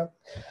 slow down.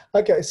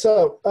 Okay,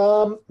 so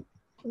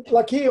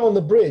like here on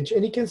the bridge,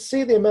 and you can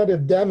see the amount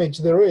of damage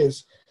there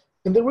is.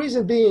 And the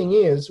reason being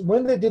is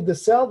when they did the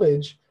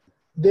salvage,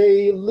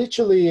 they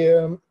literally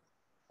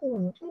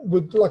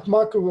would, like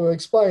Michael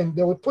explained,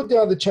 they would put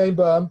down the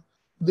chamber,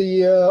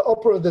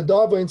 the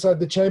diver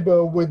inside the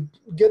chamber would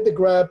get the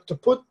grab to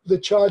put the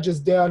charges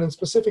down in a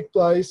specific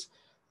place.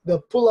 They'll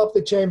pull up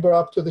the chamber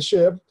up to the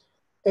ship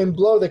and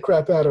blow the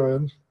crap out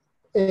of it.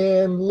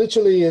 And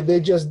literally they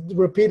just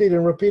repeated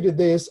and repeated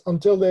this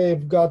until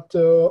they've got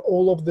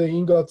all of the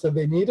ingots that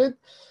they needed.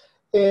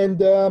 And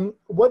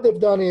what they've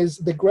done is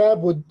the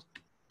grab would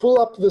pull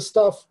up the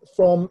stuff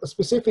from a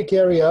specific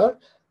area,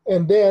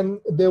 and then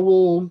they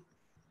will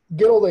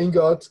get all the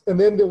ingots, and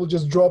then they will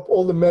just drop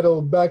all the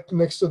metal back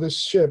next to the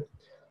ship.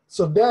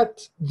 So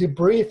that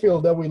debris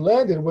field that we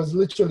landed was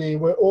literally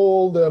where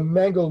all the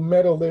mangled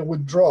metal they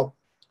would drop.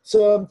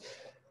 So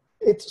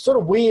it's sort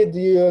of weird.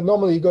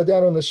 Normally you go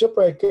down on the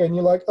shipwreck and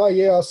you're like, oh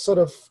yeah, I sort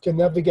of can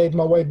navigate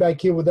my way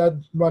back here without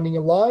running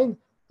a line.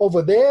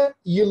 Over there,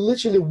 you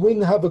literally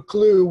wouldn't have a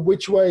clue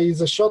which way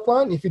is a shot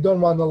line if you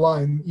don't run the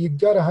line. You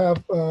gotta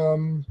have a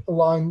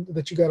line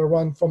that you gotta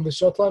run from the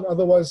shot line.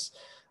 Otherwise,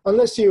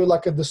 unless you're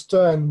like at the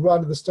stern,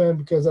 right at the stern,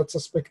 because that's a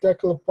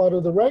spectacular part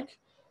of the wreck,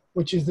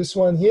 which is this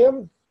one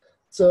here.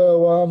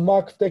 So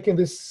Mark taking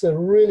this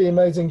really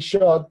amazing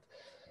shot.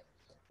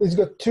 He's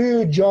got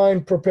two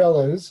giant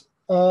propellers.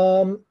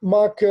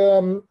 Mark,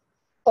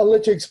 I'll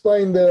let you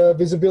explain the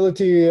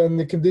visibility and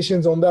the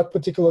conditions on that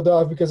particular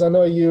dive, because I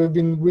know you've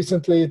been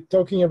recently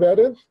talking about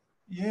it.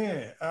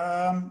 Yeah.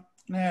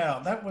 Now,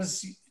 that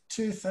was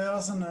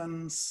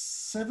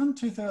 2007,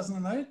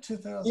 2008,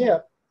 2000? Yeah.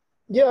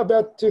 Yeah,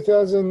 about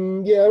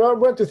 2000, yeah,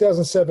 around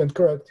 2007,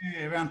 correct.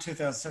 Yeah, around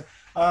 2007.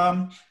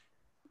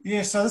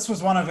 Yeah, so this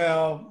was one of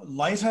our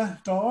later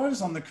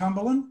dives on the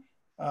Cumberland.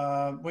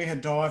 We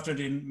had dived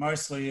it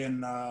mostly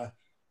in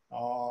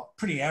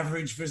pretty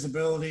average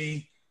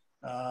visibility.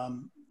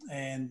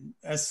 And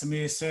as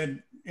Samir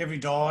said, every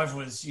dive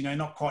was,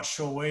 not quite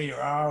sure where you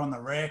are on the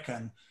wreck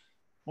and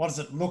what does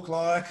it look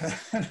like.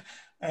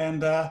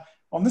 And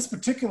on this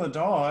particular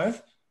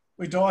dive,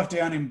 we dive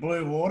down in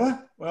blue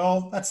water.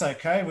 Well, that's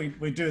okay.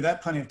 We do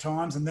that plenty of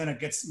times, and then it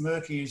gets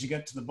murky as you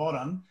get to the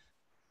bottom.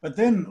 But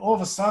then all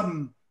of a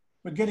sudden,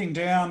 we're getting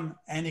down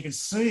and you can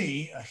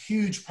see a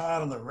huge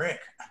part of the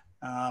wreck,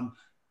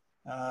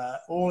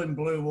 all in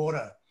blue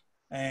water,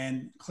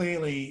 and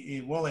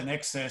clearly well in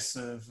excess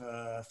of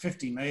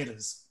 50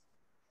 meters.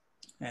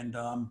 And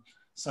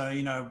so,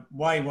 you know,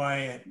 way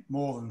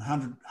more than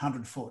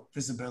 100 foot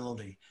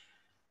visibility,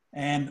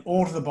 and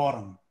all to the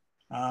bottom.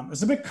 It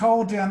was a bit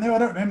cold down there. I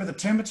don't remember the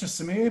temperature,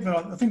 Samir,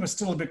 but I think it was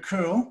still a bit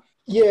cool.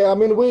 Yeah, I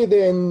mean, we're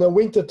there in the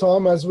winter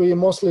time, as we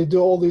mostly do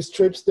all these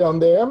trips down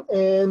there.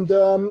 And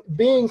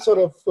being sort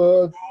of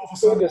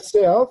further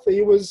south,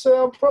 it was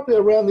probably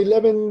around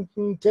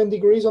 11, 10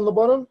 degrees on the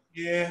bottom.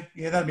 Yeah,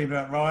 that'd be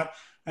about right.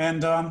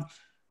 And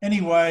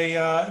anyway,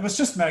 it was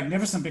just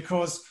magnificent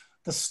because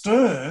the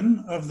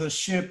stern of the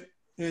ship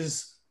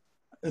is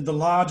the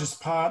largest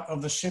part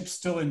of the ship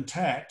still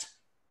intact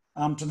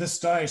to this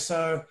day.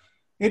 So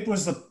it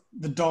was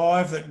the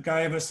dive that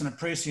gave us an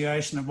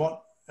appreciation of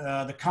what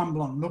the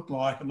Cumberland looked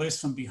like, at least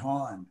from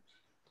behind.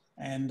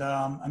 And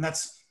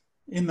that's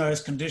in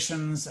those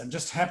conditions, and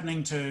just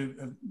happening to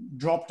have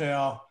dropped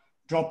our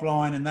drop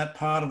line in that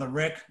part of the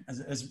wreck.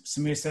 As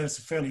Samir said, it's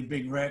a fairly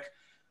big wreck.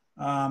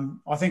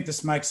 I think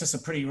this makes this a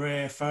pretty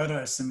rare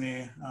photo,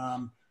 Samir,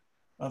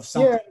 of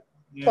something.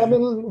 Yeah. I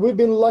mean, we've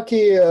been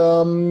lucky,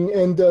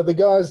 and the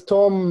guys,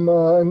 Tom,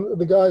 and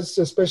the guys,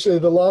 especially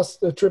the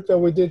last trip that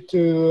we did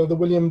to the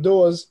William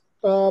Dawes,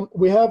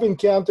 we have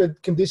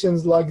encountered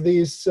conditions like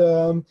these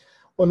on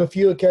a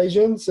few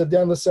occasions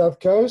down the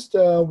south coast,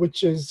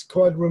 which is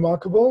quite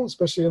remarkable,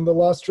 especially in the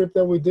last trip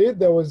that we did.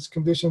 There was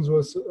conditions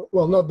was,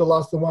 well, not the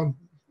last, the one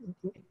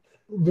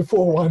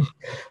before one.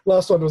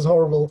 Last one was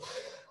horrible.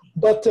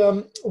 But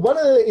one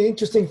of the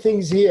interesting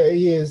things here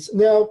is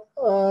now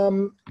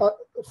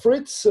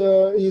Fritz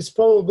is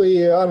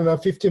probably, I don't know,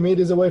 50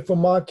 meters away from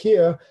Mark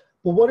here.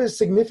 But what is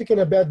significant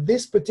about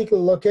this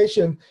particular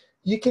location,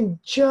 you can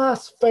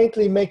just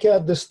faintly make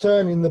out the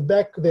stern in the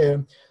back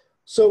there.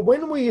 So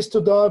when we used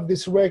to dive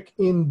this wreck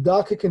in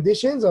darker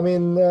conditions, I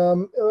mean,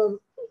 the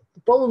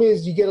problem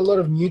is you get a lot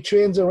of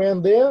nutrients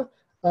around there,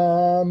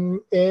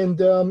 and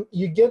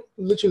you get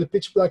literally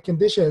pitch black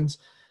conditions.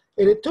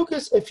 And it took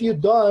us a few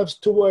dives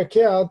to work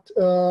out,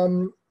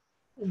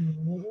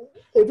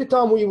 every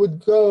time we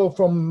would go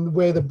from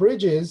where the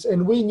bridge is,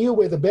 and we knew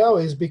where the bow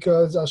is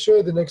because I'll show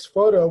you the next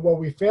photo, what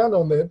we found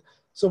on it.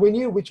 So we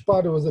knew which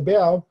part it was the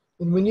bow,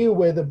 and we knew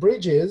where the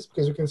bridge is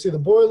because we can see the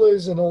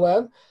boilers and all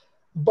that.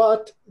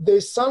 But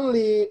there's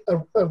suddenly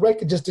a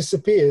wreck just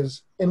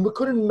disappears, and we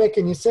couldn't make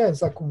any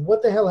sense. Like,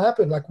 what the hell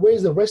happened? Like,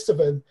 where's the rest of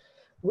it?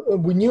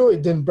 We knew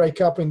it didn't break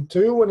up in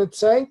two when it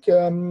sank.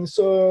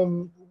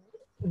 So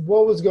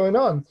what was going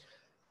on?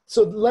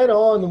 So later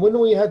on, when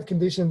we had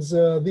conditions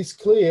this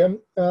clear,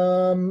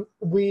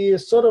 we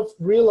sort of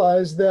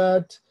realized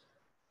that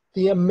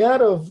the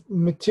amount of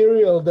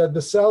material that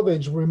the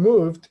salvage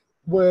removed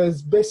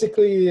was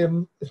basically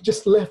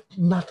just left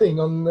nothing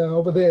on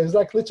over there. It's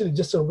like literally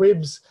just the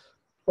ribs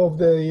of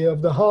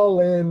the hull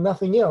and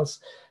nothing else.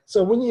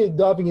 So when you're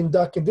diving in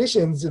dark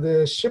conditions,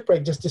 the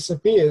shipwreck just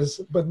disappears.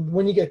 But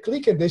when you get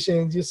clear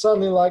conditions, you're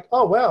suddenly like,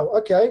 oh wow,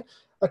 okay,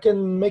 I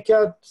can make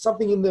out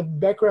something in the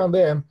background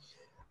there.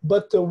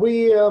 But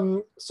we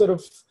sort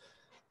of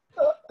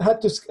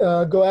had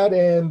to go out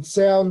and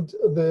sound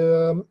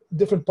the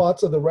different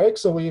parts of the wreck.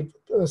 So we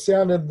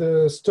sounded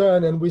the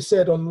stern, and we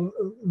said on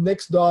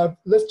next dive,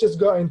 let's just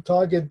go and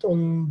target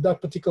on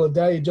that particular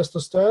day, just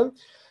the stern.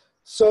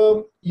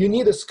 So you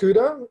need a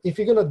scooter. If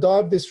you're going to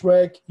dive this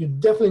wreck, you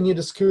definitely need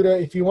a scooter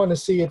if you want to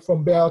see it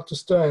from bow to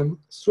stern.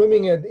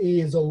 Swimming it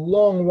is a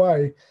long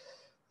way.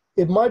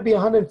 It might be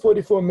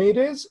 144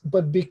 meters,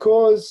 but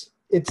because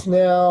it's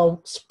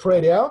now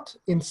spread out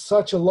in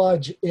such a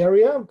large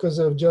area because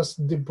of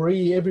just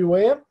debris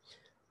everywhere,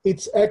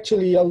 it's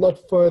actually a lot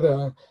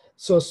further.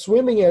 So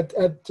swimming it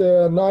at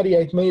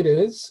 98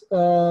 meters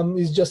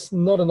is just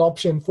not an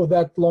option for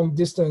that long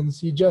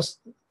distance. You just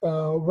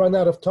run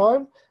out of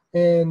time,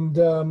 and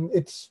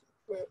it's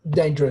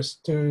dangerous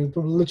to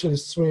literally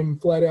swim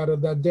flat out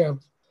at that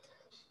depth.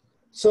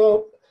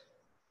 So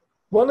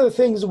one of the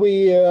things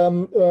we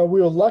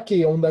were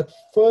lucky on that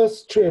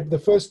first trip, the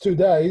first 2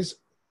 days.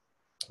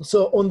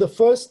 So on the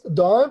first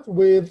dive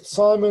with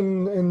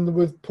Simon and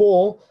with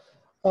Paul,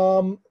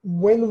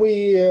 when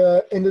we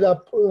ended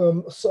up,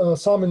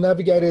 Simon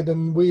navigated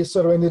and we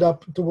sort of ended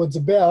up towards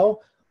the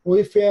bow,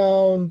 we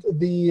found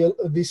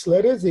these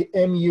letters, the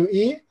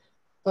MUE.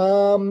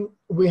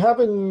 We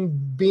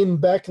haven't been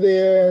back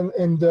there,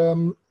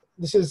 and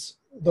this is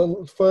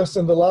the first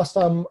and the last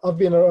time I've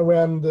been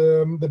around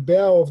the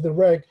bow of the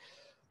wreck.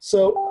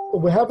 So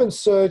we haven't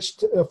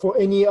searched for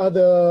any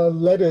other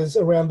letters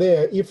around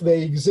there if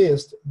they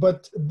exist.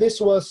 But this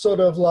was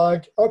sort of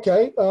like,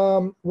 okay,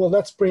 well,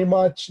 that's pretty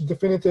much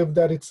definitive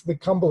that it's the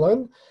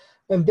Cumberland.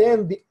 And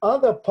then the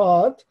other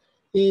part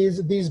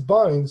is these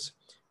bones.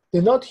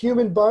 They're not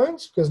human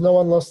bones because no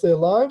one lost their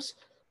lives.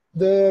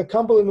 The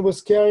Cumberland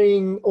was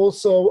carrying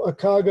also a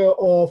cargo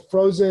of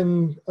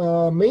frozen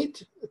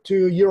meat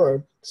to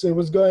Europe. So it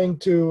was going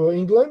to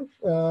England.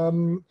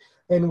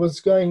 And was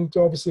going to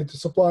obviously to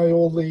supply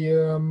all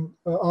the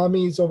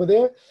armies over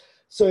there.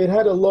 So it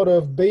had a lot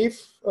of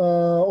beef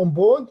on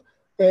board.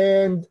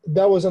 And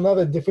that was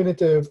another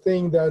definitive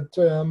thing that,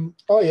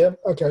 oh yeah,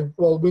 okay,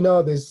 well, we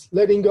know there's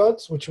lead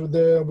ingots, which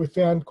we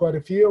found quite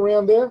a few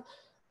around there.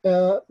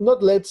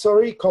 not lead,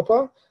 sorry,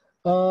 copper,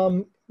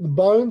 the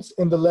bones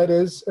and the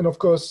letters, and of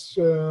course,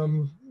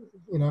 you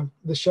know,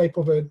 the shape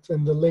of it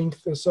and the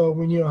length. So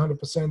we knew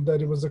 100%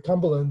 that it was a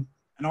Cumberland.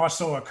 And I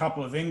saw a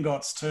couple of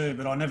ingots too,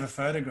 but I never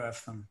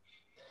photographed them.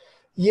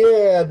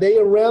 Yeah,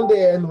 they're around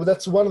there, and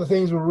that's one of the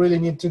things we really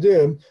need to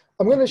do.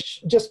 I'm going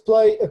to just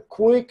play a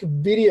quick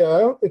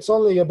video. It's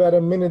only about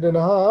a minute and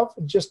a half,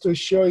 just to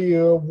show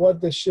you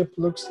what the ship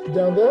looks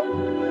down there.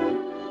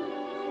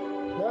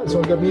 Yeah, it's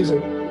all got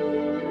music.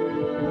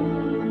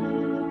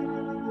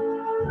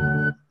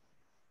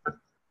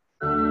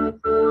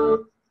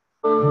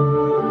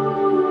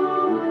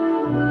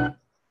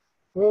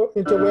 Well,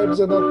 interwebs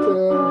are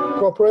not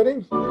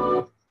cooperating.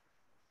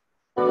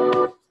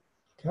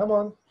 Come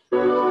on.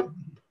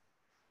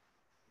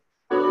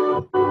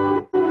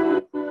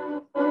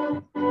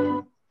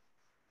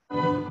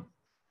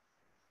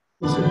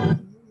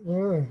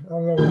 I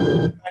don't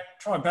know.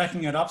 Try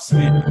backing it up,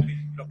 Samir.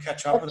 It'll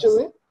catch up.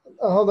 Actually,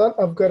 hold on.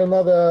 I've got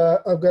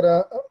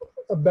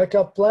a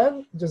backup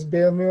plan. Just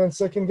bear with me 1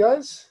 second,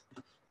 guys.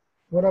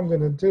 What I'm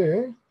going to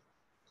do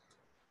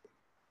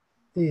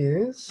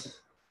is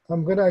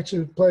I'm going to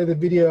actually play the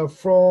video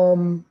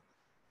from.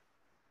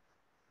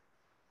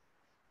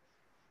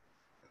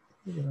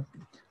 I'm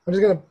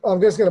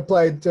just gonna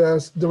play it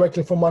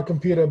directly from my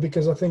computer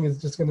because I think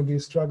it's just going to be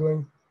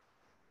struggling.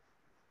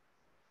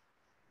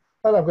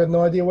 And I've got no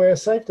idea where I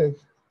saved it.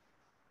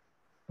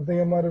 I think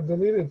I might have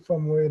deleted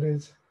from where it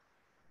is.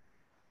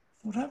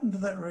 What happened to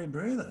that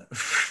rebreather?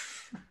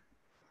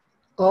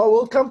 Oh,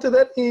 we'll come to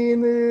that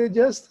in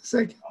just a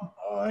second.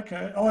 Oh,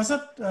 okay. Oh, is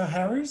that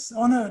Harry's?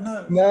 Oh, no.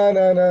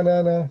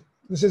 No.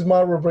 This is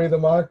my rebreather,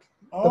 Mark.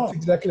 Oh. That's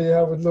exactly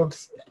how it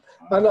looks.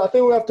 And I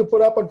think we have to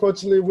put up,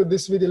 unfortunately, with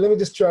this video. Let me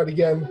just try it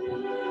again.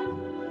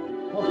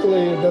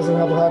 Hopefully it doesn't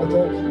have a heart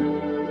attack.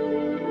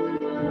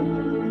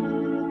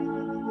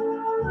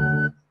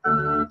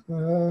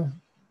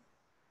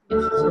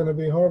 This is going to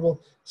be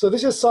horrible. So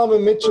this is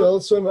Simon Mitchell.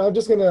 So I'm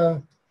just going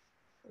to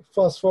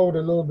fast forward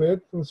a little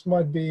bit. This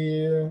might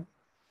be...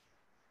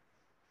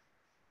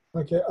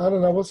 okay, I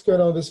don't know what's going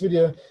on with this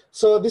video.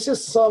 So this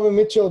is Simon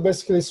Mitchell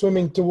basically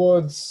swimming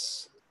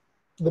towards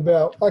the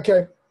bow.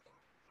 Okay,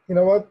 you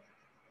know what?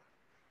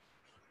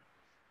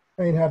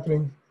 Ain't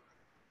happening.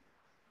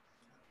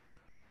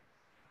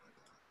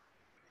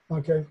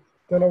 Okay,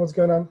 don't know what's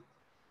going on.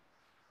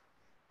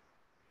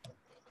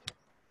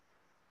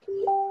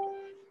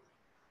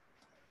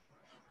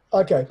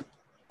 Okay,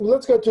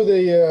 let's go to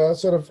the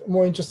sort of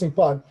more interesting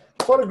part.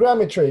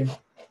 Photogrammetry.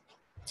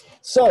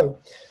 So,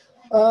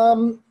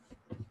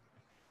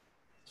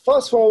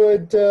 fast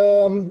forward,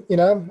 you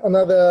know,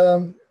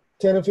 another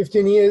 10 or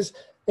 15 years,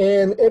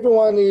 and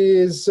everyone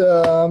is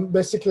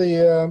basically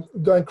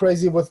going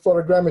crazy with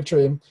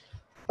photogrammetry.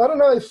 I don't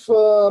know if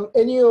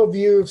any of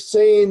you have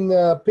seen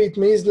Pete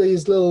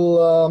Measley's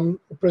little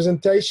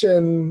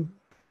presentation.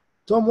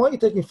 Tom, why are you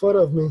taking a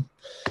photo of me?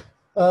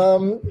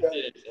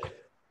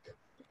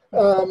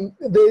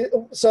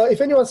 So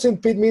if anyone's seen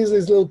Pete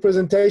Measley's little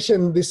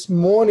presentation this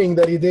morning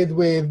that he did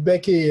with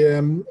Becky,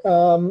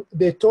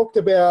 they talked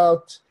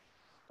about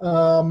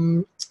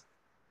the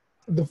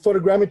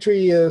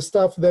photogrammetry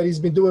stuff that he's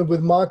been doing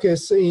with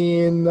Marcus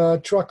in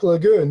Truck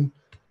Lagoon.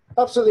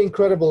 Absolutely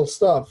incredible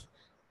stuff.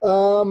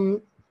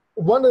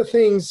 One of the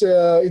things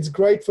it's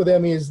great for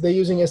them is they're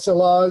using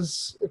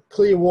SLRs,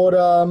 clear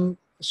water,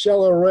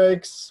 shallow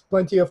wrecks,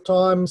 plenty of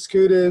time,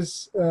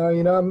 scooters,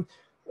 you know,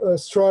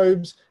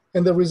 strobes,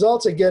 and the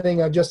results they're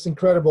getting are just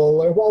incredible.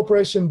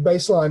 Operation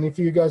Baseline, if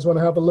you guys want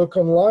to have a look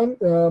online,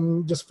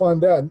 just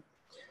find that.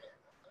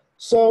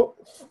 So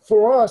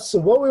for us,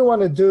 what we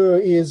want to do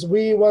is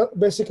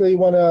basically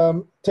want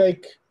to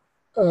take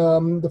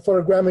the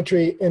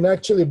photogrammetry and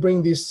actually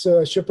bring these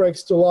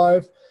shipwrecks to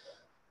life,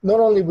 not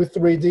only with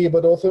 3D,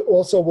 but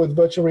also with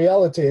virtual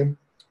reality.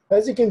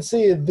 As you can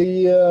see,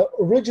 the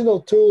original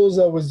tools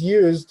that was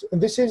used,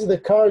 and this is the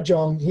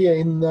Carjong here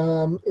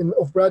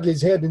of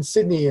Bradley's Head in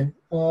Sydney,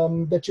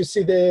 that you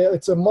see there.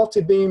 It's a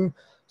multi-beam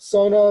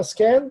sonar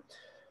scan.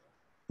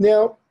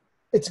 Now,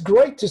 it's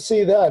great to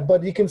see that,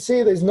 but you can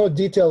see there's no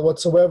detail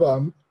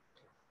whatsoever.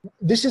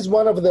 This is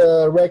one of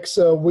the wrecks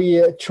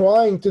we're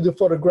trying to do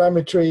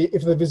photogrammetry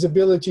if the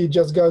visibility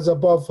just goes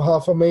above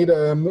 0.5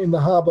 meter in the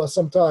harbor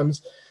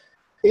sometimes.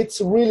 It's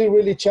really,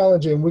 really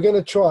challenging. We're going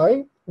to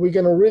try. We're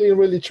going to really,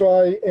 really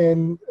try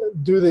and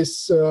do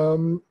this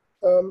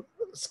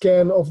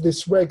scan of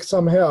this wreck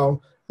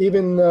somehow.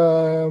 Even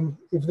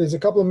if there's a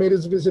couple of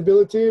meters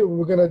visibility,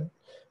 it's going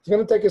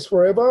to take us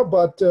forever,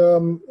 but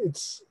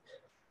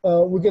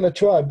we're going to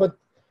try. But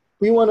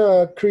we want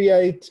to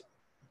create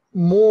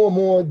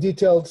more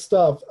detailed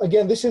stuff.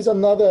 Again, this is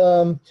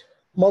another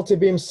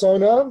multi-beam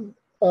sonar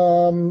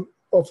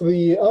of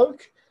the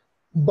Oak,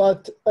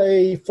 but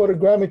a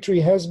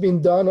photogrammetry has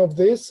been done of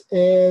this,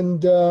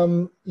 and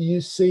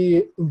you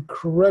see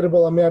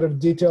incredible amount of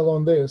detail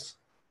on this.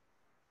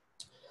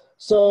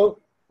 So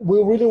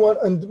we really want,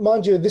 and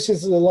mind you, this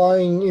is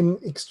lying in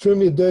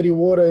extremely dirty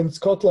water in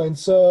Scotland,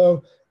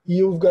 so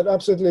you've got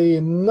absolutely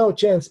no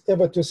chance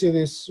ever to see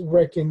this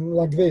wrecking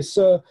like this.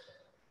 So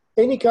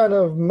any kind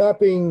of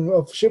mapping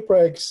of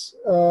shipwrecks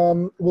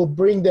will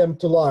bring them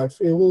to life.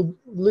 It will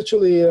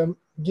literally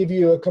give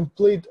you a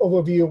complete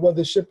overview of what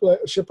the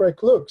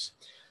shipwreck looks.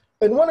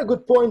 And one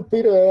good point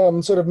Peter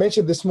sort of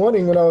mentioned this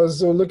morning when I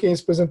was looking at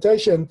his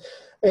presentation,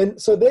 and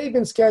so they've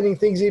been scanning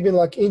things even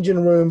like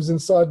engine rooms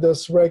inside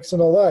those wrecks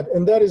and all that,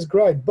 and that is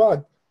great,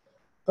 but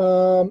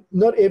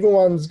not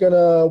everyone's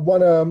gonna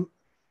wanna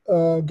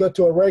go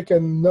to a wreck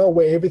and know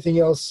where everything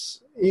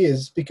else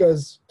is,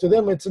 because to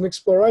them it's an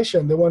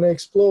exploration. They want to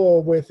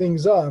explore where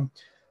things are.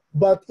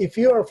 But if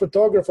you're a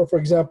photographer, for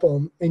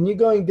example, and you're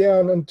going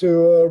down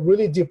into a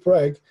really deep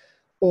wreck,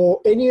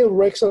 or any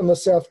wrecks on the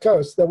south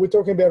coast, that we're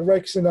talking about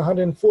wrecks in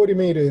 140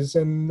 meters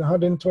and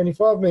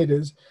 125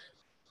 meters,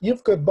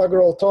 you've got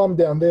bugger all time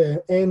down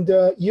there, and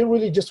you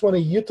really just want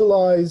to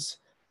utilize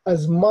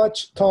as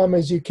much time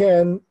as you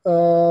can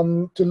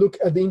to look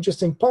at the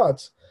interesting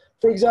parts.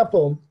 For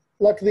example,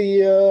 like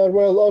the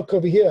Royal Oak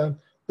over here,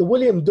 the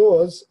William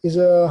Dawes is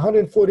a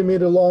 140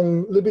 meter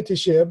long Liberty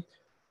ship,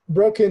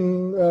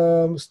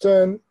 broken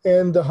stern,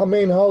 and the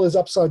main hull is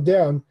upside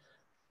down.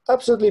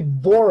 Absolutely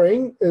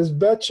boring as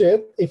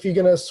batshit if you're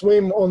going to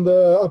swim on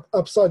the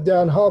upside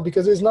down hull,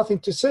 because there's nothing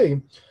to see.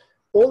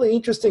 All the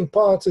interesting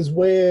parts is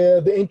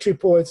where the entry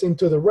points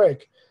into the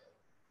wreck.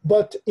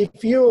 But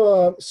if you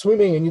are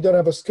swimming and you don't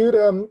have a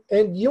scooter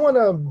and you want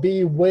to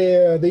be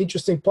where the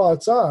interesting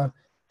parts are,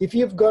 if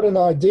you've got an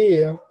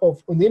idea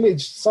of an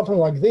image, something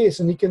like this,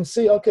 and you can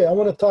see, okay, I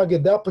want to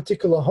target that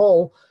particular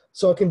hole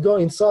so I can go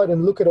inside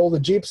and look at all the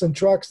jeeps and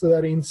trucks that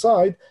are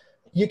inside,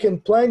 you can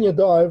plan your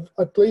dive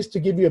at least to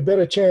give you a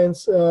better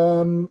chance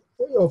of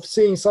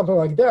seeing something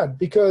like that,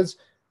 because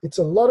it's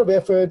a lot of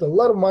effort, a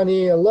lot of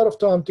money, a lot of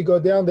time to go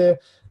down there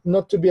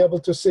not to be able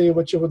to see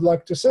what you would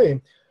like to see.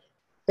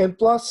 And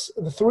plus,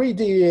 the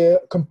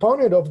 3D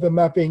component of the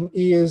mapping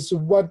is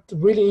what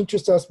really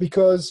interests us,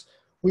 because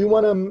we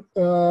want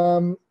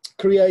to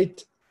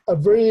create a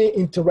very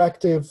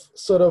interactive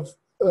sort of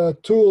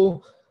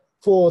tool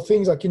for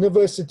things like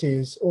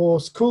universities or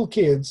school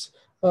kids.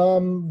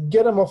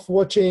 Get them off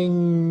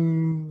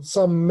watching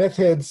some meth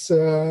heads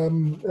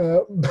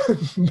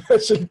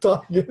bashing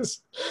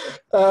tigers,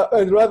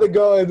 and rather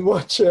go and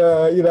watch,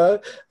 a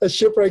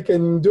shipwreck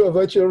and do a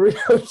virtual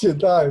reality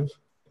dive.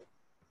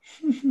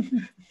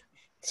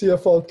 It's your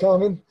fault,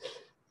 Carmen.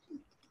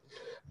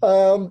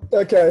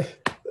 Okay,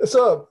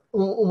 so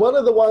one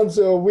of the ones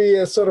we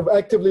are sort of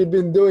actively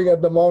been doing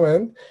at the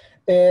moment,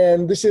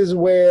 and this is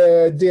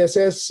where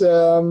DSS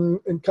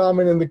and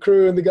Carmen and the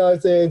crew and the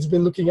guys there has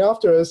been looking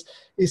after us,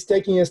 is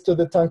taking us to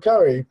the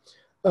Tankari.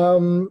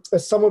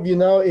 As some of you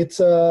know, it's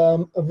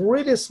a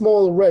really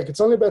small wreck.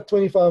 It's only about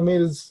 25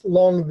 meters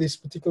long, this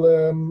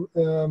particular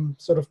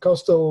sort of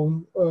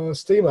coastal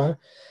steamer,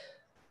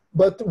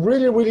 but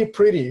really, really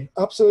pretty,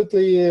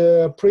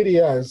 absolutely pretty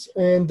as.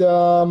 And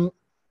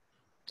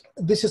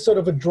this is sort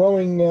of a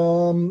drawing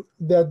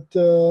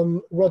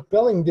that Rod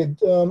Belling did.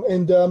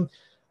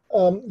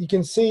 You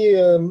can see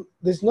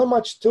there's not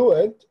much to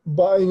it,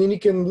 but and then you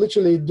can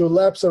literally do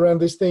laps around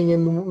this thing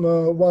in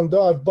one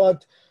dive.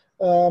 But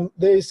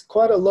there's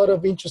quite a lot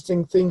of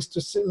interesting things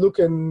to look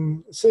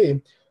and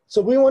see.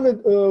 So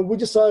we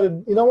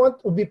decided, you know what,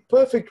 it would be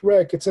perfect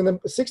wreck. It's in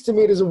 60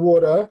 meters of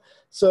water,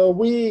 so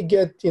we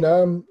get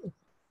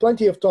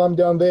plenty of time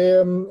down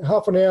there,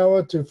 half an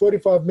hour to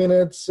 45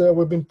 minutes.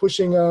 We've been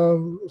pushing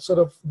sort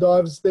of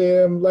dives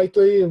there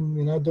lately,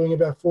 and doing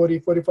about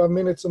 45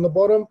 minutes on the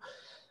bottom.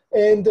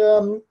 And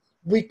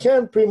we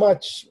can pretty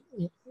much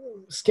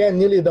scan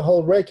nearly the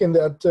whole wreck in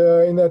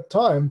that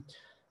time.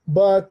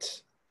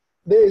 But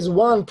there is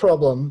one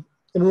problem.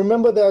 And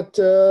remember that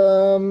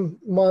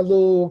my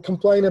little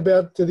complaint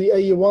about the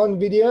AU1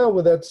 video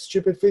with that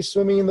stupid fish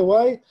swimming in the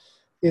way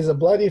is a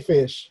bloody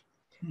fish.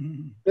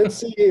 Let's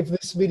see if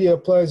this video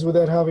plays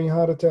without having a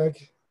heart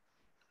attack.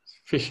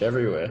 Fish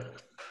everywhere.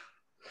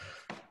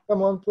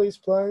 Come on, please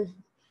play.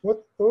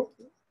 What? Oh.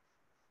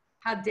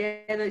 How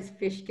dare those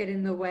fish get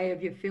in the way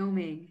of your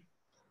filming?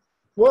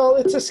 Well,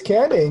 it's a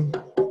scanning.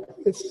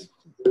 It's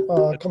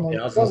come on.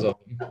 Thousands of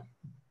them.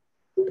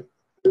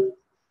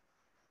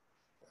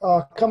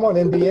 Come on,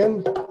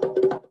 NBN.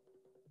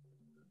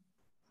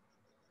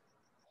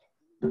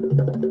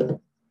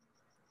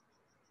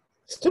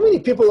 There's too many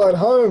people at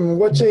home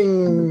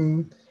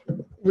watching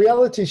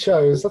reality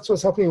shows. That's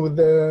what's happening with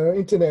the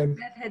internet.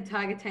 Redhead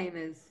tiger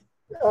tamers.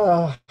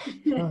 Oh,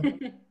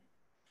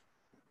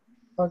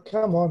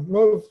 come on,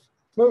 move.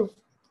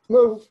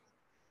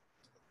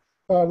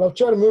 I'll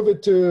try to move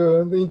it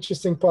to the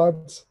interesting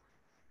parts.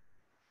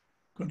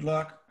 Good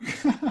luck.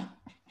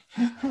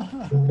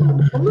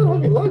 I'm not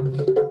having luck.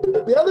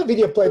 The other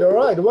video played all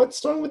right.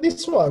 What's wrong with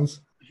these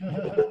ones?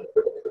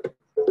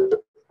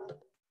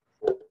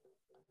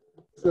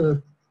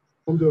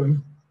 I'm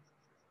doing.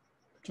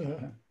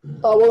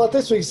 Oh, well, at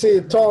least we can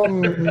see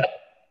Tom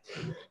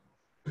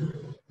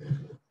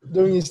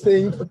doing his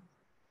thing.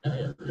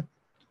 Yeah,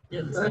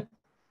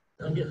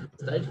 I'm getting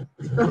stage.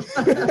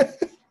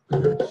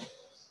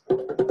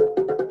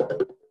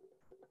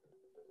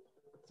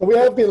 So we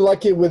have been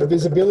lucky with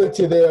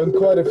visibility there on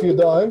quite a few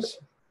dives.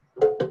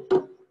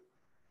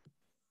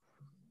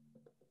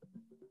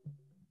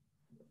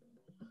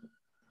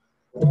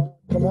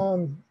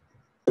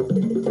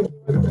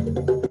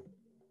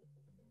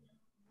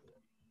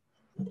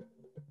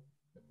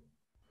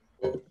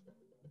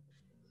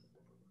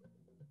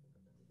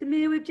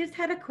 just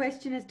had a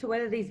question as to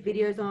whether these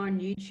videos are on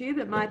YouTube.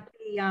 It might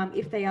be,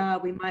 if they are,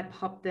 we might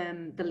pop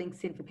the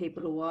links in for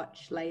people to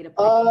watch later.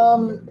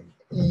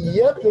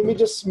 Yep, let me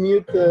just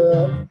mute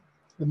the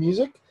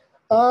music.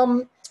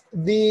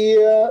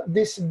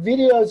 These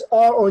videos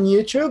are on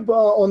YouTube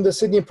on the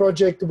Sydney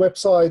Project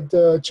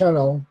website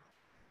channel.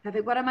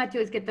 Perfect. What I might do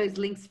is get those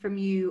links from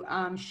you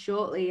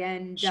shortly,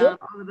 and Sure.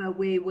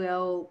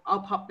 Oliver,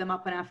 I'll pop them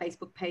up on our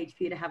Facebook page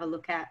for you to have a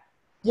look at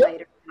Yep.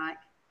 later, Mike.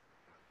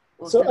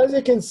 So Awesome. as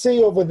you can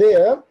see over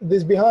there,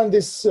 behind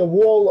this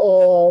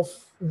wall of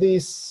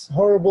these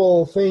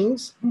horrible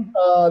things,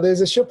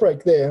 there's a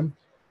shipwreck there.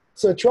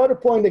 So try to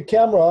point the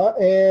camera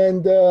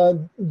and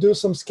do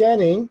some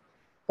scanning.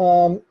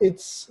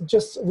 It's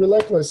just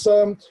relentless.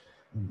 So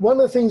one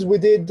of the things we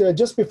did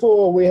just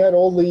before we had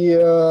all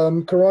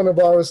the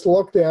coronavirus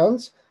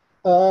lockdowns,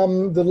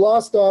 the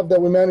last dive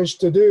that we managed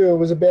to do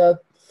was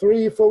about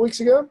 3 or 4 weeks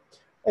ago.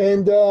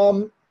 And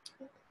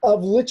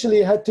I've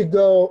literally had to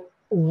go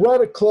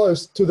right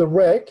close to the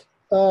wreck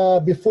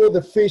before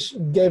the fish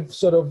gave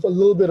sort of a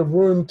little bit of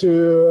room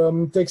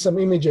to take some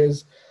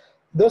images.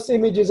 Those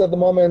images at the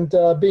moment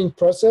are being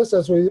processed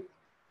as we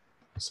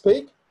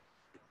speak.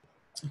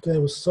 Okay,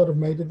 we sort of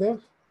made it there.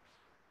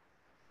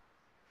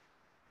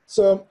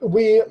 So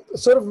we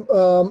sort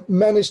of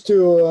managed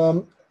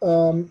to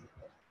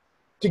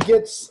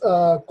get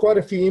quite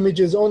a few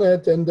images on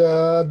it, and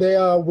they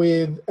are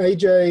with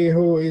AJ,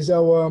 who is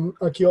our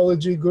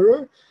archaeology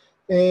guru,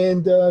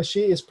 and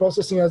she is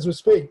processing as we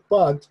speak.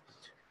 But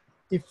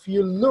if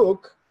you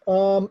look,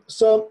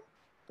 so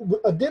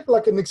I did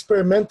like an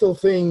experimental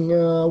thing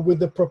with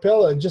the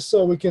propeller, just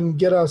so we can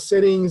get our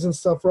settings and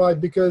stuff right,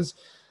 because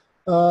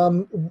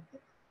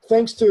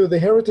thanks to the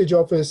Heritage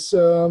Office,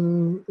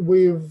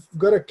 we've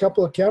got a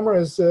couple of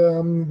cameras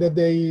that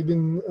they've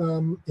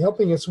been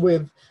helping us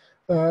with,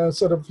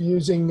 sort of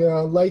using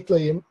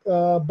lately.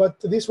 But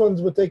these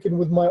ones were taken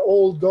with my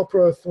old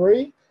GoPro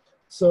 3.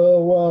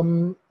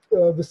 So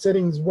the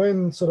settings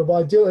went sort of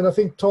ideal. And I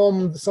think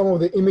Tom, some of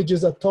the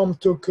images that Tom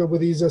took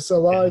with his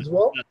SLR as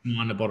well. That's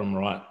mine, the bottom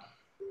right.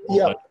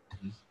 Yeah.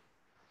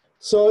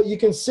 So you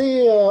can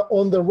see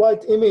on the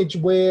right image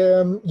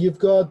where you've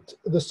got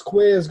the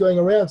squares going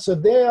around. So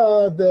there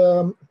are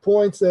the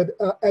points that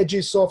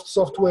Agisoft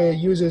software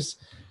uses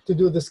to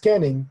do the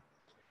scanning.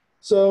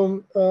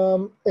 So,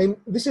 and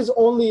this is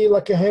only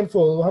like a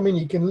handful. I mean,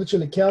 you can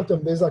literally count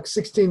them. There's like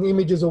 16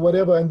 images or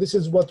whatever, and this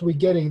is what we're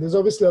getting. There's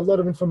obviously a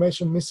lot of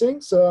information missing,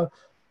 so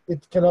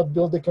it cannot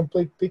build a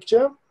complete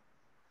picture.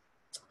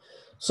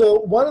 So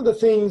one of the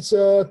things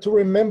to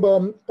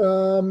remember,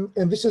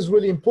 and this is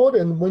really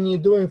important when you're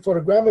doing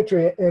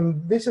photogrammetry,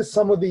 and this is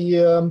some of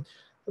the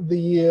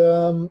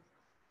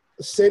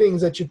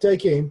settings that you're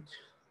taking.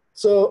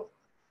 So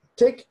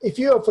if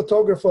you're a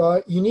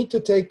photographer, you need to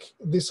take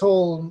this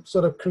whole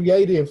sort of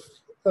creative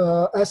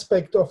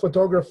aspect of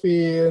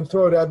photography and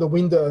throw it out the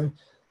window.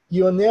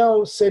 You are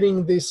now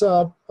setting this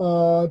up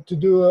to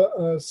do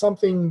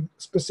something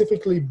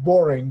specifically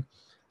boring.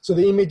 So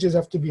the images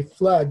have to be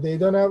flat. They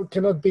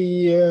cannot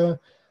be, you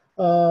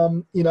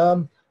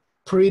know,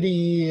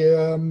 pretty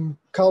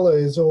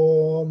colors,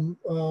 or,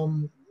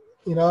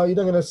 you know, you're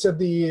not going to set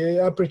the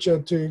aperture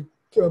to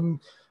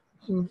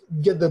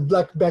get the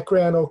black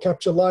background or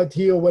capture light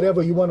here or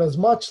whatever. You want as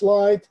much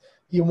light.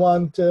 You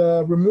want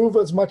remove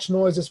as much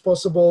noise as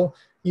possible.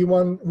 You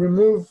want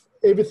remove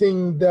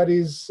everything that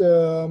is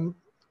going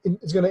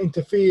to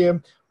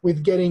interfere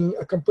with getting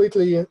a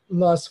completely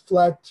nice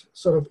flat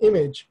sort of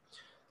image.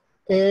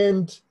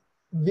 And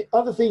the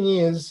other thing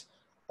is,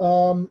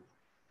 even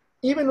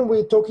when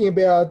we're talking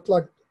about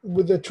like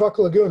with the Truck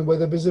Lagoon, where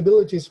the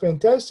visibility is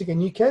fantastic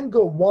and you can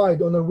go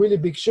wide on a really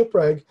big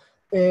shipwreck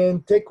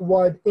and take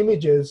wide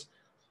images,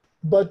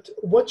 but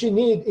what you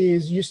need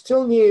is you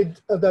still need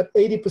that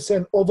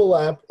 80%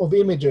 overlap of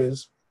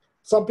images.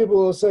 Some people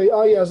will say,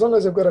 oh yeah, as long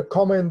as I've got a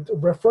common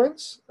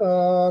reference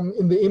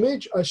in the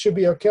image, I should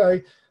be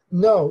okay.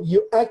 No,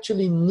 you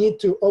actually need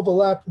to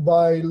overlap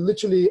by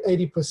literally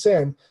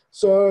 80%.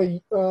 So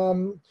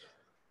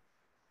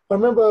I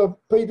remember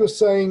Pete was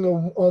saying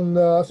on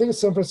I think it's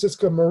San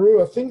Francisco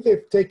Maru, I think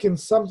they've taken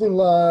something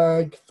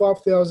like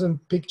 5,000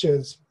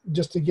 pictures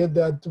just to get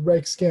that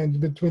rake scanned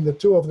between the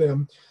two of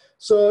them.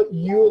 So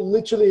you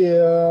literally,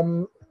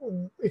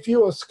 if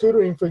you are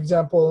scootering, for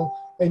example,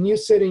 and you're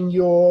setting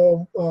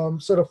your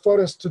sort of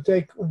photos to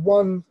take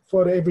one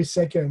photo every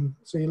second,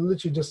 so you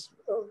literally just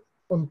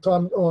on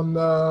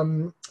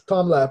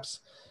time lapse,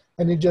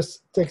 and it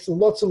just takes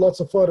lots and lots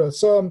of photos.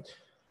 So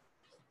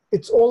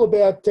it's all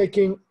about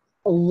taking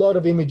a lot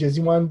of images.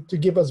 You want to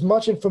give as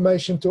much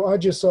information to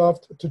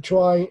Agisoft to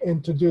try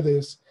and to do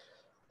this.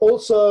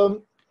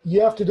 Also, you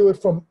have to do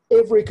it from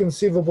every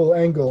conceivable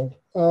angle.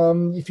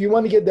 If you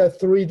want to get that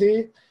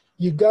 3D,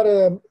 you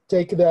gotta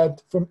take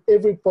that from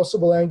every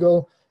possible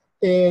angle,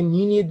 and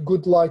you need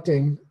good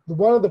lighting.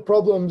 One of the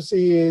problems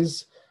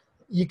is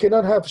you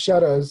cannot have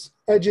shadows.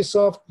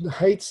 Agisoft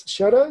hates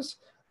shadows,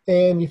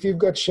 and if you've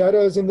got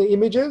shadows in the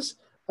images,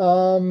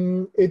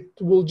 it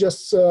will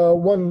just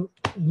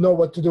know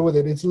what to do with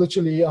it. It's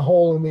literally a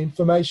hole in the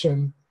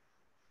information.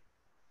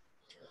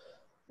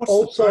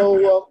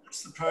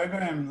 What's the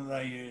program that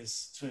they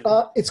use?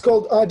 It's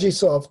called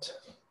RGSoft.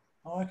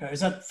 Oh, okay. Is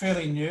that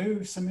fairly new,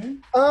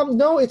 Samir?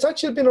 No, it's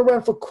actually been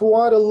around for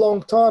quite a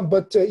long time,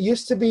 but it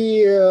used to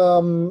be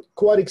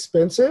quite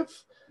expensive.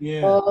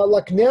 Yeah.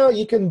 Like now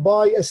you can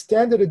buy a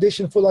standard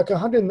edition for like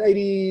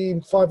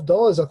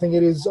 $185, I think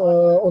it is,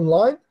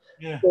 online.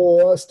 Yeah.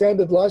 Or a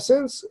standard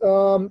license,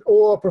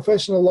 or a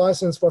professional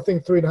license for I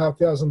think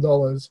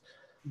 $3,500.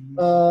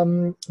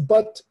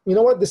 But you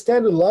know what? The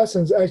standard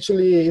license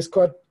actually is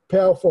quite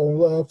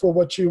powerful for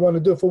what you want to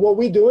do. For what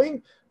we're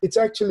doing, it's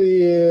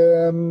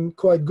actually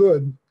quite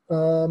good.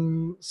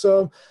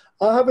 So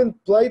I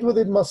haven't played with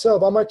it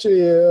myself. I'm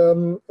actually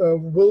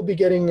will be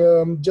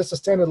getting just a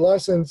standard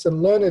license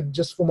and learn it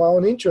just for my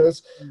own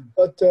interest.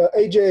 But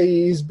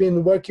AJ has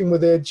been working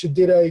with it. She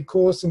did a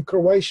course in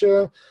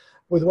Croatia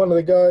with one of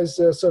the guys,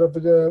 sort of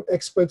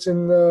experts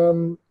in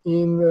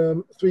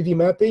 3D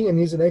mapping, and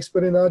he's an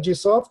expert in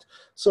RGSoft.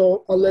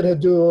 So I'll let her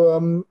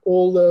do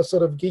all the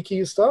sort of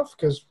geeky stuff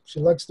because she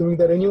likes doing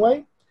that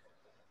anyway.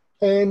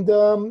 And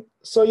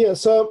so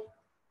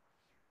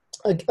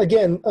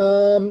again,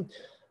 and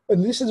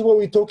this is what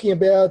we're talking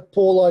about,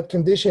 poor light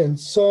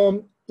conditions.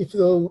 So if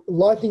the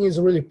lighting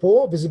is really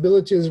poor,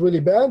 visibility is really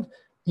bad,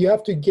 you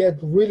have to get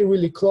really,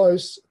 really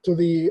close to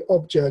the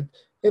object.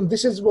 And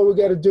this is what we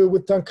got to do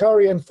with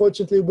Tankari,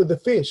 unfortunately, with the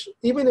fish.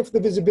 Even if the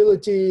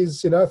visibility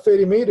is,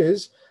 30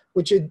 meters,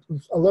 which a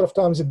lot of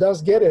times it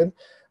does get it,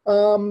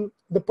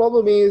 the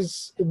problem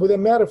is with the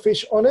amount of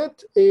fish on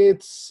it,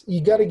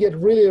 you got to get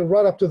really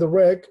right up to the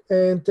wreck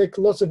and take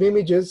lots of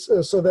images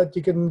so that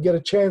you can get a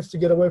chance to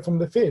get away from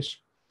the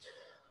fish.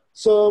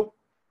 So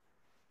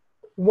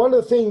one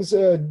of the things,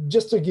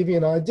 just to give you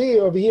an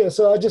idea over here,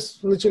 so I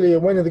just literally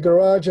went in the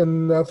garage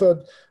and I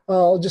thought,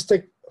 I'll just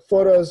take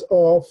photos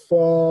of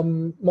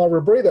my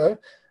rebreather,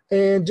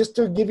 and just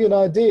to give you an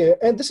idea,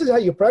 and this is how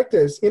you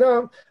practice.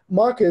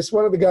 Marcus,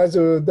 one of the guys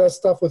who does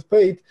stuff with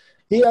Pete,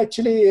 he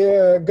actually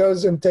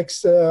goes and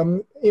takes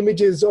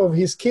images of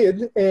his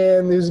kid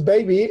and his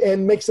baby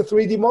and makes a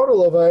 3D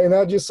model of it in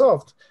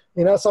RGSoft.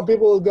 Some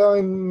people go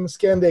and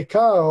scan their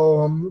car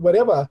or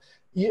whatever.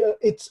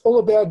 It's all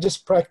about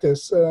just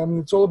practice.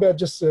 It's all about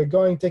just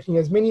taking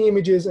as many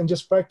images and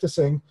just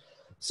practicing.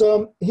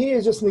 So here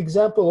is just an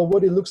example of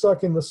what it looks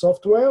like in the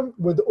software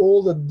with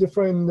all the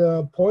different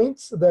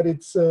points that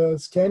it's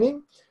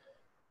scanning.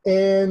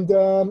 And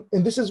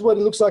this is what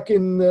it looks like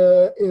in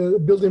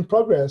build in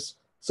progress.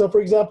 So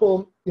for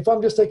example, if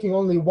I'm just taking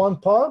only one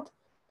part,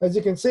 as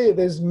you can see,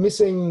 there's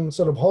missing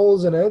sort of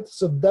holes in it.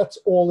 So that's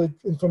all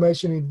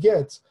information it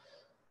gets.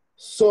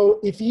 So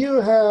if you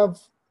have,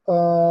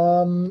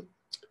 for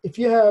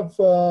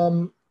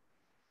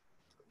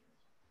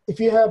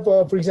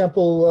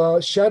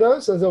example,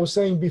 shadows, as I was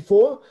saying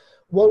before,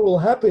 what will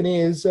happen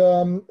is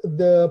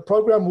the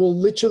program will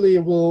literally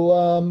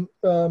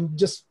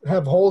just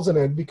have holes in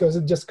it because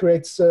it just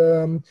creates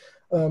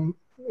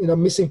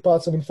missing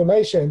parts of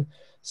information.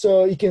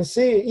 So you can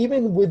see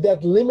even with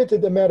that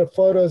limited amount of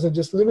photos and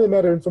just limited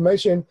amount of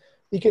information,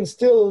 you can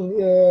still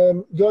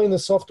go in the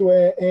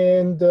software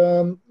and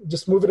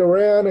just move it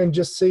around and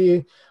just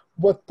see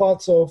what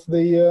parts of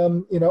the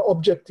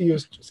object you're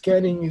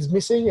scanning is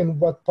missing and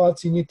what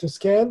parts you need to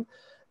scan.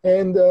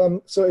 And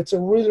so it's a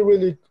really,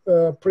 really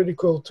pretty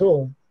cool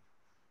tool.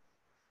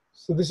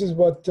 So this is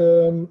what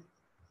you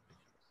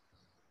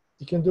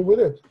can do with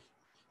it.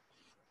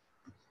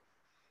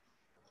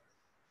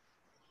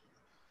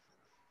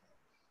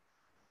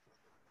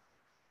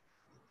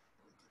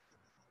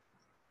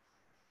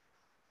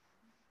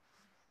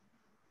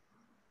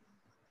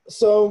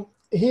 So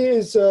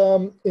here's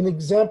an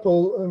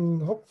example,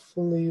 and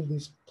hopefully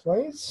this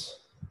plays.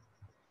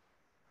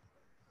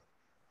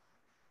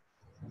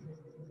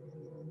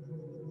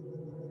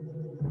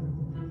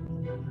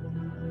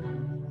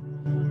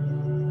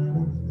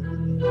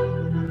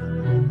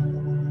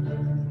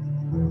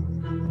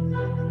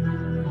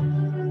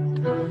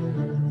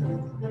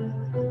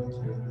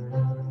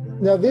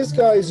 Now this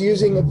guy is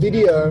using a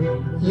video.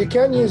 You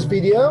can use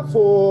video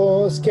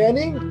for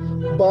scanning,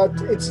 but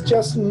it's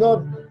just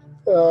not,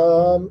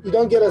 you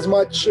don't get as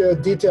much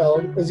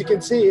detail. As you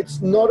can see, it's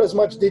not as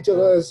much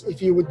detail as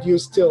if you would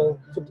use still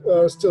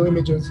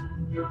images.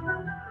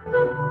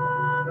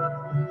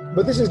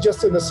 But this is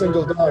just in a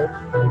single dive.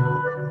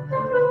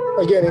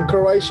 Again, in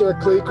Croatia,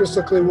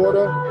 crystal clear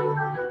water.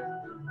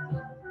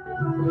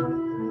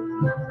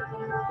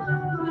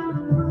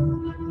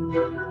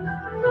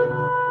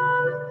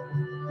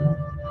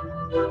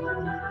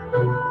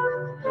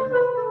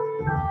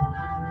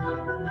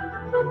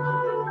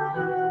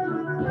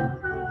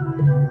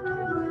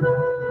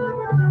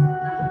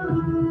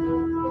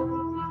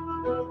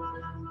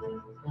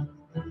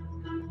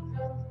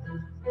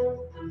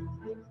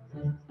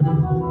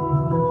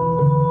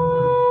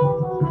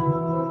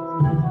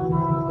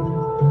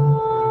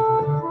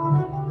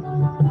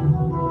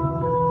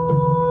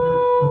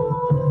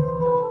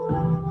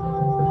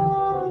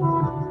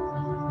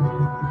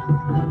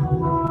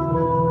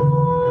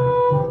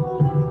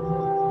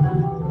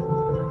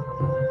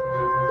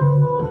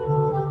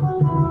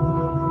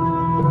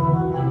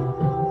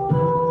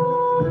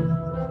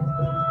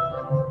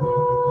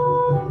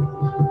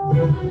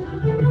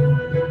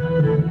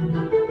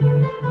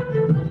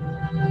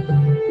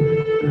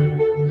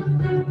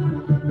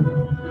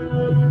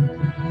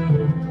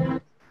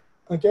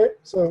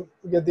 So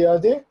you get the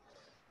idea.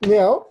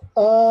 Now,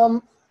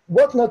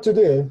 what not to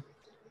do.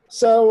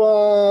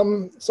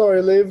 So,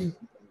 sorry, Liv,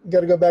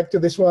 got to go back to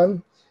this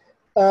one.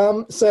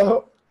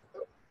 So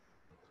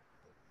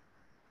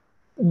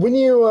when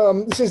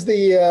you, this is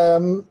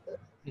the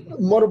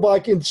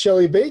motorbike in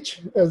Shelley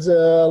Beach, as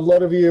a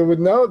lot of you would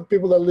know,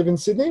 people that live in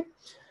Sydney.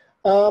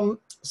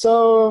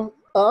 So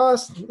I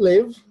asked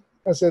Liv,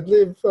 I said,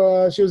 Liv,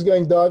 she was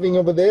going diving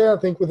over there, I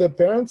think with her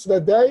parents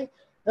that day.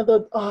 I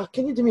thought,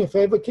 can you do me a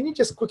favor? Can you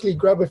just quickly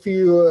grab a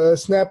few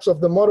snaps of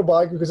the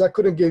motorbike, because I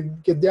couldn't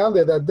get down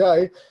there that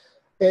day.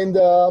 And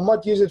I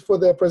might use it for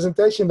the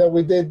presentation that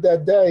we did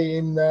that day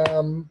in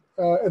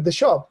at the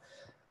shop.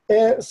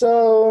 And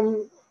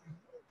so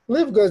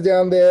Liv goes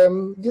down there,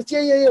 goes,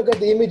 yeah, I got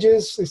the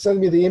images. They send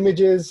me the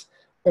images,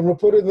 and we'll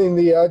put it in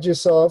the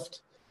Argisoft.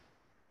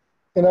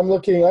 And I'm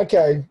looking,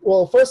 okay,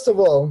 well, first of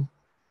all,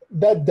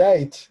 that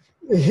date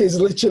is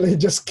literally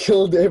just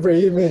killed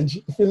every image.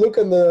 If you look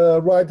on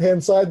the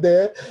right-hand side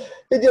there,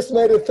 it just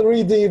made a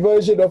 3D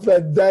version of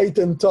that date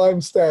and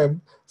timestamp.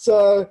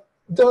 So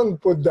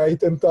don't put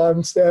date and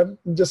timestamp,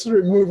 just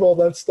remove all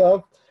that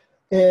stuff.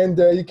 And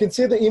you can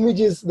see the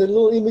images, the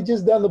little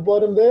images down the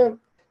bottom there.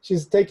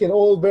 She's taken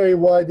all very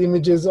wide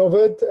images of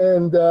it.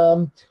 And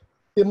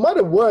it might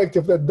have worked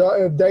if the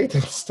date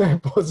and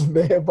stamp wasn't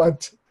there,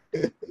 but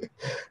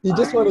you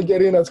just want to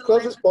get in as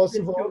close as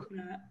possible.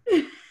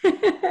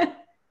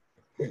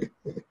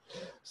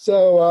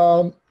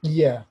 So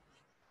yeah,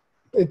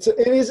 it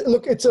is.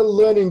 Look, it's a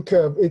learning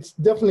curve. It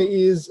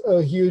definitely is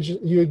a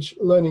huge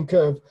learning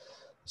curve.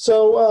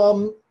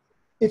 So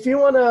if you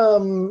want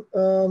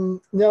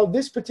to now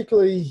this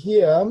particularly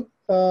here,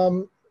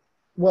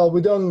 well,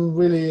 we don't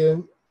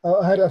really.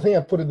 I think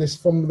I put this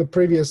from the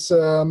previous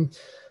talk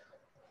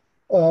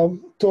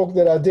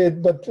that I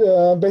did, but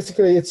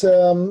basically it's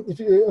if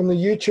you on the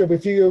YouTube,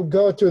 if you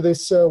go to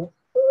this, and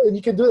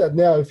you can do that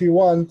now if you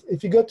want.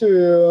 If you go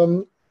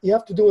to you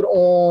have to do it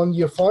on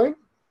your phone.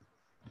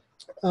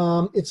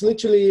 It's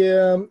literally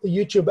a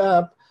YouTube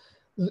app.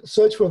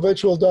 Search for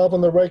virtual dive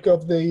on the wreck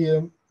of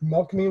the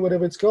Malcolm,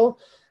 whatever it's called.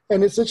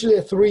 And it's literally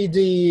a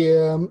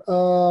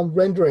 3D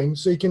rendering.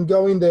 So you can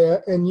go in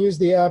there and use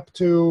the app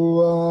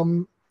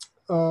to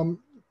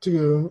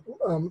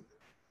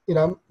you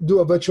know, do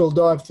a virtual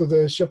dive through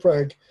the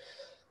shipwreck.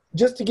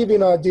 Just to give you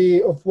an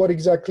idea of what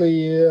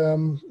exactly,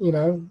 you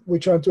know, we're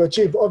trying to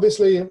achieve.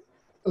 Obviously, a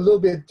little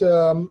bit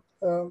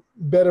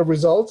better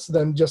results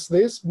than just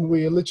this.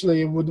 We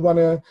literally would want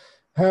to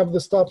have the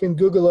stuff in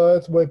Google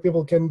Earth where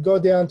people can go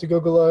down to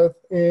Google Earth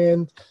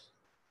and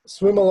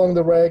swim along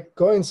the wreck,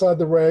 go inside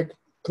the wreck,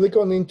 click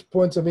on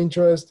points of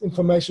interest,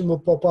 information will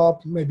pop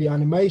up, maybe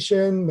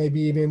animation,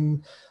 maybe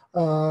even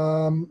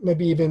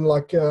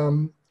like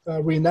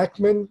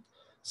reenactment.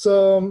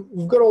 So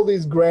we've got all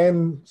these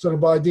grand sort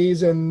of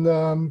ideas and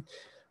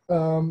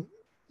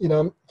you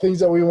know, things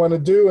that we want to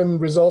do and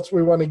results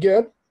we want to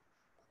get.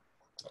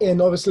 And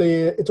obviously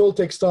it all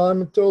takes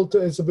time.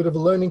 It's a bit of a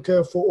learning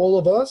curve for all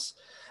of us.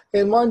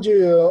 And mind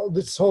you,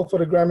 this whole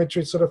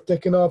photogrammetry is sort of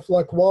taken off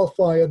like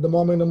wildfire at the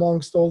moment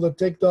amongst all the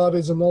tech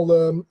divers and all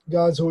the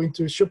guys who are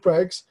into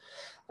shipwrecks.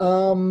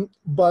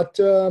 But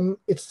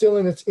it's still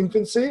in its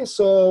infancy.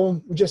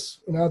 So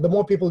just, you know, the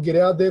more people get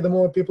out there, the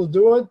more people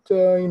do it,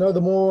 you know,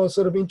 the more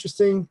sort of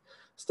interesting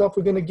stuff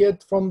we're going to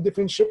get from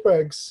different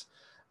shipwrecks.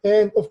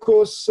 And of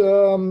course,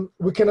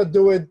 we cannot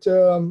do it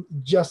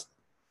just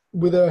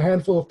with a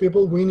handful of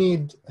people. We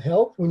need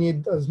help. We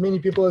need as many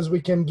people as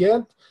we can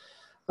get.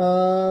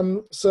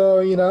 So,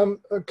 you know,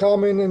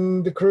 Carmen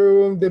and the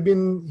crew, they've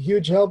been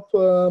huge help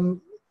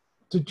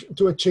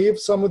to achieve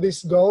some of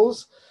these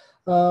goals.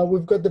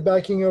 We've got the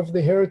backing of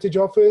the Heritage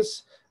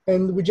Office,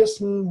 and we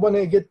just want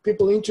to get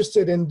people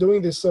interested in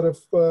doing this sort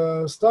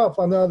of stuff.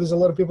 I know there's a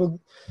lot of people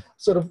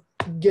sort of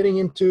getting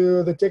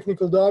into the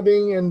technical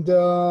diving, and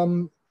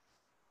you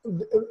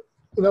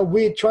know,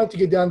 we're trying to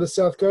get down the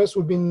South Coast.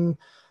 We've been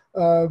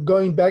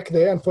going back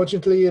there.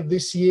 Unfortunately,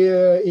 this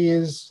year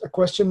is a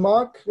question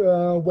mark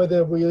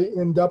whether we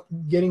end up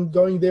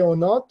going there or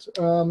not.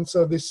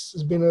 So this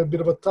has been a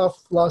bit of a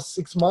tough last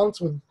 6 months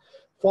with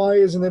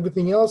fires and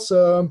everything else.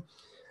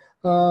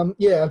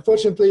 Yeah,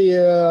 unfortunately,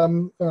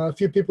 a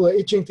few people are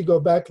itching to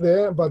go back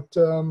there, but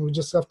we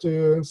just have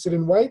to sit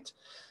and wait.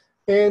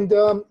 And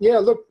yeah,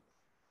 look,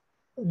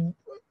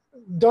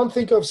 don't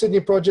think of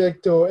Sydney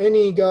Project or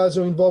any guys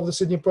who are involved in the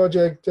Sydney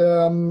Project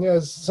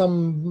as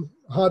some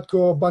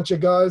hardcore bunch of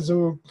guys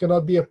who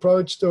cannot be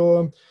approached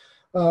or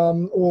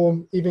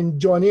even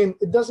join in.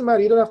 It doesn't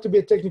matter. You don't have to be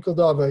a technical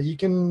diver. You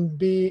can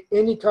be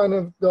any kind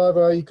of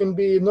diver. You can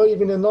be not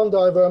even a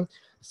non-diver,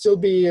 still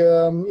be,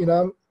 you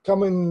know,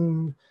 come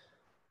and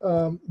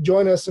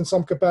join us in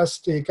some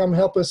capacity. Come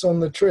help us on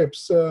the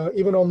trips,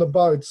 even on the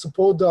boat,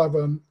 support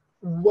diver,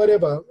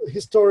 whatever,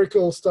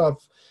 historical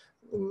stuff,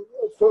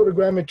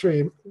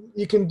 photogrammetry.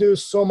 You can do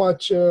so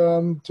much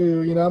to,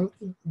 you know,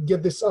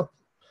 get this up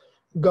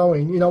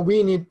going. You know,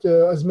 we need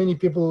as many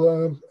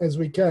people as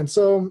we can.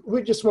 So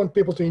we just want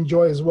people to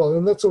enjoy as well.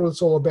 And that's what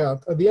it's all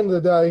about. At the end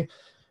of the day,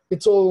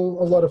 it's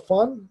all a lot of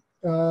fun.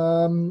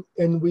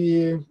 And we,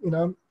 you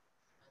know,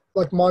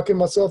 like Mark and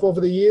myself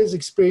over the years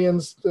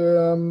experienced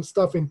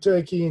stuff in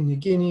Turkey and New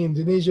Guinea,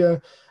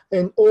 Indonesia,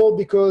 and all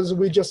because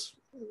we just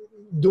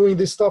doing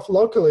this stuff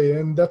locally,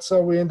 and that's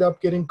how we end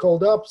up getting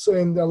called up. So,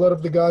 and a lot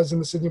of the guys in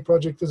the Sydney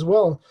project as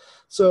well.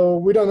 So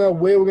we don't know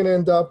where we're going to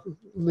end up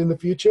in the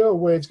future,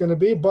 where it's going to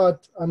be,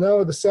 but I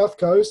know the South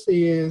Coast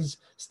is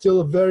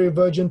still a very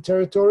virgin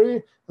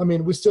territory. I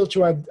mean, we still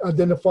try to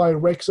identify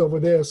wrecks over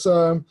there.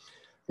 So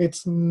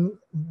it's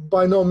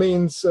by no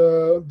means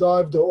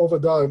dived or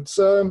overdived.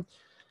 So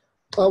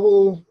I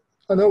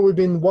know we've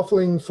been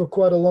waffling for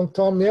quite a long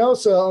time now,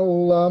 so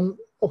I'll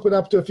open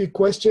up to a few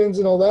questions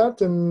and all that,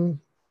 and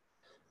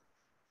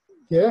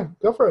yeah,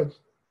 go for it.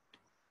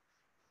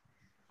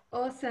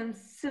 Awesome.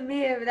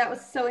 Samir, that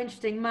was so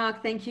interesting.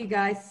 Mark, thank you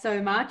guys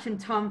so much. And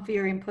Tom for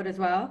your input as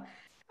well.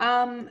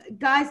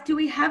 Guys, do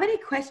we have any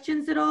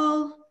questions at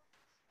all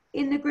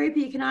in the group?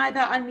 You can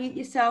either unmute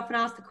yourself and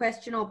ask the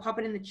question or pop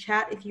it in the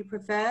chat if you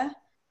prefer.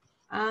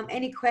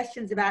 Any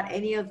questions about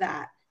any of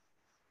that?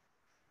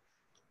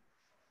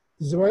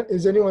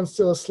 Is anyone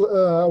still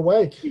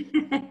awake?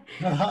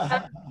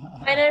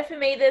 I know for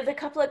me, there's a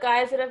couple of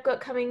guys that I've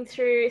got coming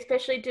through,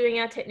 especially doing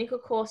our technical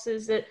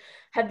courses, that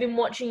have been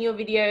watching your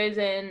videos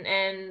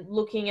and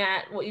looking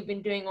at what you've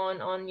been doing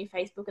on your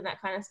Facebook and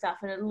that kind of stuff,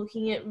 and are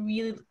looking at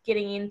really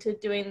getting into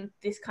doing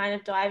this kind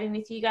of diving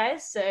with you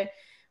guys. So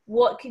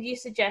what could you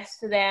suggest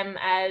for them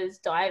as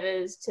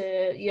divers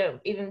to, you know,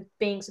 even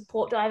being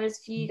support divers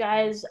for you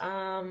guys?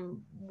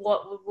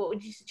 What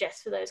would you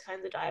suggest for those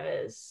kinds of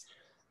divers?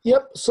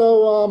 Yep.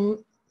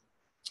 So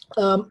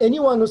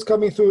anyone who's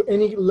coming through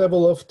any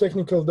level of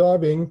technical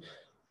diving,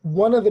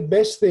 one of the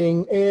best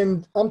thing,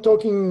 and I'm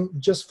talking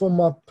just from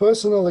my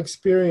personal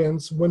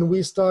experience when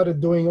we started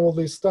doing all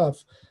this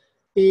stuff,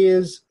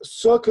 is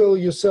circle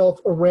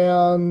yourself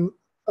around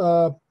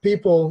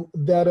people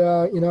that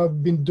are, you know,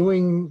 been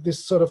doing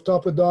this sort of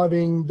type of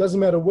diving. Doesn't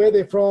matter where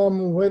they're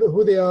from,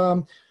 who they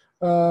are,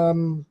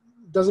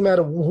 doesn't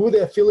matter who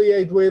they're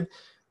affiliated with.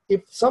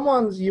 If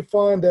someone you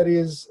find that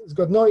has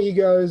got no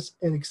egos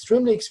and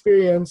extremely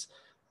experienced,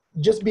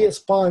 just be a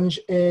sponge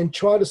and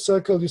try to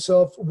circle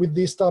yourself with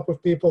these type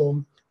of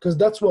people, because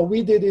that's what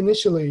we did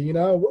initially. You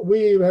know,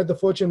 we had the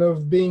fortune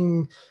of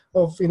being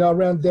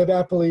around Dev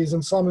Appley's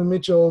and Simon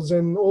Mitchell's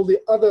and all the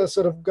other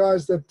sort of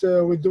guys that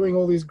were doing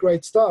all these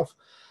great stuff.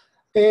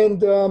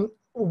 And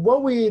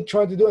what we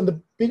tried to do, and the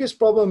biggest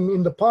problem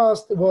in the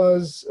past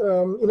was,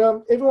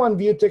 everyone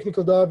viewed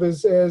technical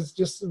divers as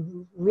just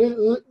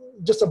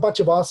a bunch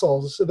of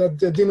assholes that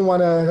didn't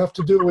want to have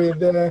to do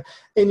with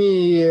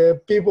any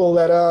people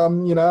that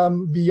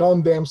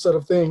beyond them, sort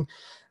of thing.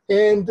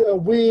 And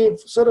we've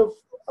sort of,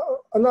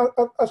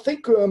 I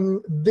think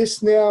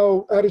this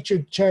now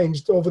attitude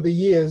changed over the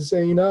years.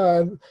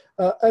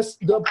 As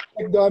the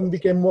diving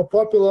became more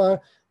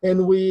popular,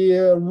 and we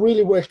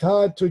really worked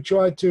hard to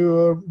try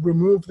to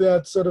remove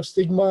that sort of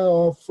stigma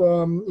of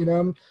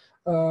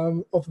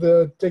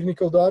the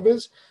technical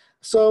divers.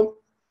 So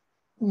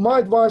my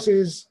advice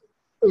is,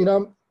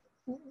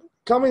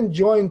 come and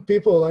join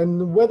people,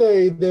 and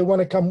whether they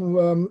want to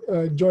come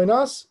join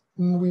us,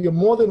 we are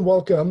more than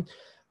welcome.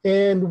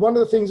 And one of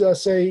the things I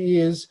say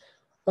is,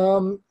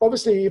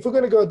 obviously, if we're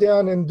going to go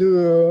down and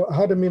do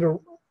 100-meter,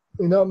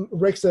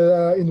 wrecks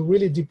in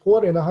really deep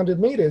water in 100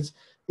 meters,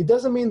 it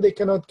doesn't mean they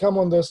cannot come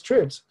on those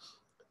trips.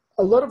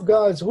 A lot of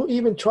guys who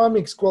even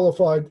Trimix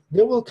qualified,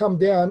 they will come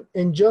down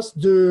and just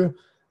do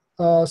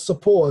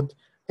support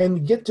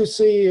and get to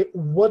see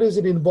what is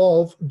it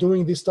involved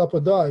doing this type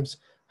of dives.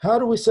 How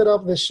do we set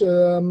up the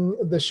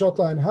shot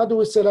line? How do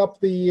we set up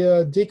the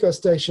deco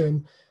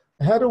station?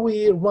 How do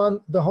we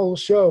run the whole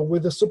show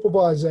with the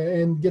supervisor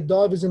and get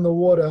divers in the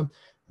water?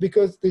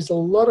 Because there's a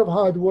lot of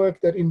hard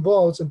work that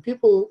involves, and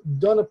people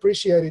don't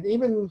appreciate it.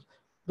 Even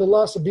the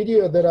last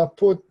video that I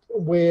put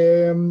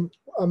where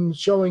I'm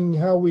showing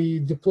how we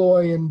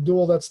deploy and do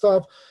all that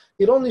stuff,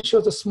 it only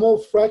shows a small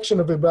fraction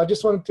of it, but I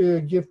just wanted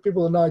to give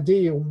people an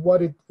idea of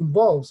what it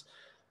involves.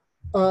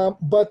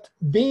 But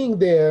being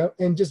there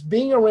and just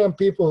being around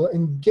people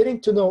and getting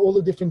to know all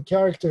the different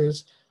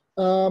characters,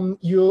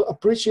 you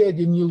appreciate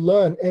and you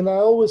learn. And I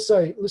always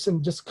say,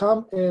 listen, just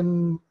come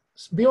and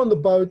be on the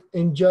boat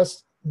and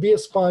just be a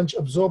sponge,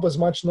 absorb as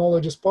much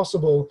knowledge as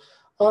possible,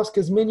 ask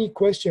as many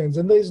questions.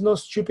 And there's no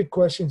stupid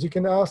questions. You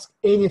can ask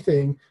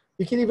anything.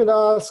 You can even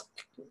ask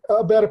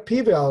about a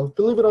P-valve.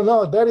 Believe it or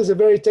not, that is a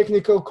very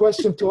technical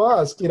question to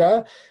ask.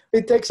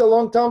 It takes a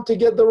long time to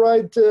get the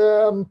right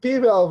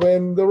P-valve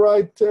and the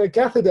right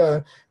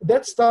catheter.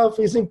 That stuff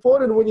is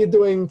important when you're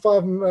doing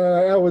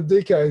 5-hour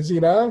decos,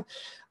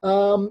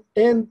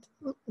 and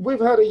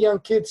we've had a young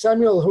kid,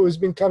 Samuel, who has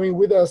been coming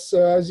with us,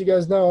 as you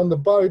guys know, on the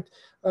boat.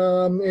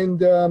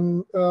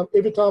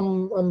 Every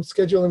time I'm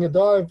scheduling a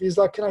dive, he's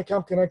like, can I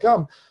come? Can I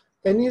come?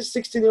 And he's a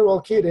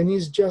 16-year-old kid, and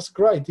he's just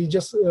great. He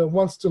just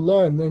wants to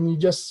learn, and he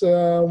just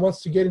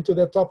wants to get into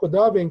that type of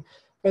diving.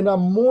 And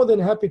I'm more than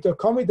happy to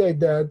accommodate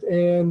that.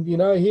 And,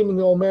 him and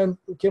the old man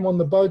came on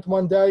the boat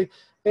one day,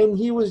 and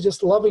he was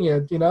just loving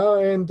it,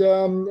 And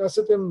I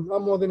said to him,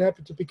 I'm more than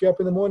happy to pick you up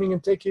in the morning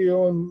and take you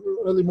on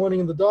early morning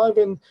in the dive,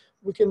 and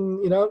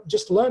you know,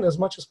 just learn as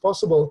much as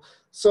possible.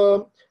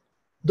 So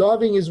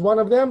diving is one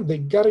of them. They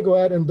got to go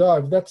out and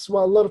dive. That's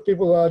why a lot of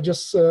people are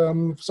just,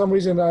 for some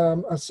reason,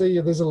 I see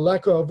there's a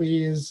lack of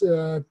is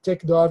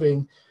tech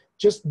diving.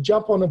 Just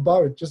jump on a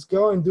boat. Just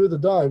go and do the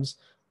dives.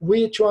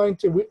 We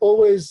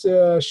always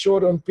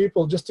short on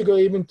people just to go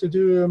even to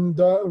do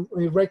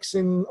wrecks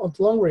on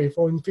long reef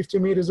or in 50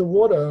 meters of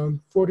water,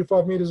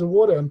 45 meters of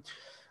water.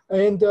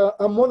 And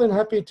I'm more than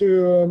happy to,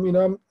 you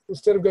know,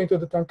 instead of going to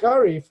the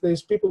Tankari, if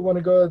there's people who want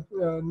to go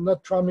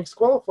not trimix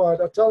qualified,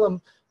 I tell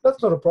them,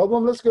 that's not a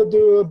problem. Let's go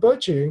do a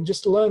birchie and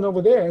just learn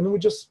over there. And we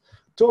just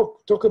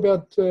talk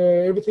about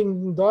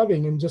everything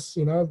diving and just,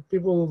 you know,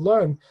 people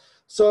learn.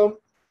 So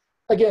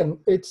again,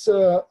 it's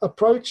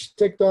approach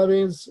tech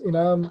diving is, you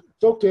know,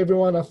 talk to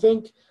everyone. I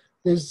think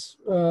there's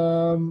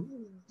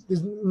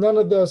none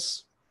of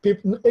those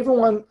people,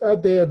 everyone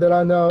out there that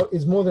I know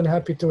is more than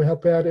happy to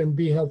help out and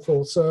be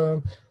helpful.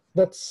 So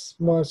that's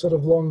my sort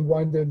of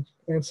long-winded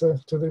answer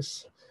to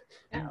this.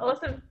 Yeah,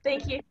 awesome.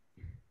 Thank you.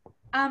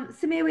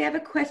 Samir, we have a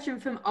question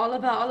from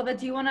Oliver. Oliver,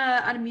 do you want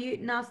to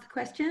unmute and ask the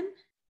question?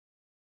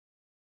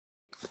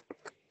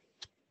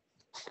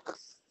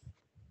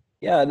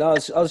 Yeah, no, I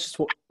was just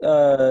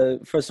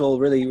first of all,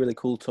 really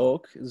cool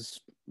talk. It was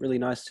really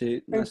nice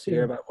to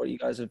hear about what you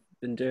guys have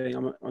been doing.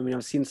 I mean,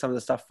 I've seen some of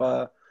the stuff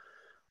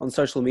on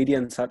social media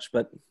and such,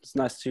 but it's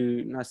nice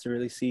to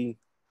really see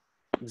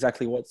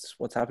exactly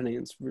what's happening.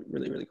 It's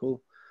really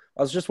cool.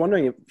 I was just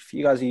wondering if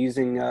you guys are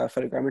using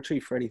photogrammetry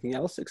for anything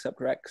else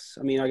except Rex.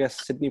 I mean, I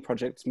guess Sydney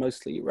project's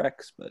mostly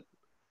Rex, but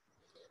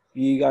have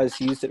you guys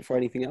used it for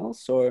anything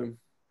else or?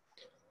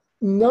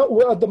 No,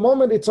 well, at the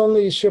moment it's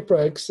only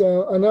shipwrecks.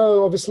 I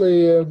know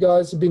obviously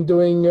guys have been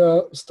doing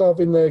stuff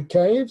in the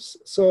caves.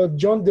 So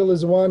John Dill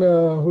is one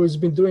who's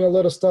been doing a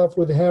lot of stuff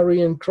with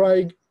Harry and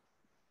Craig.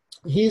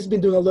 He's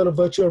been doing a lot of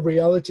virtual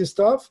reality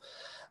stuff.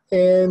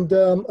 And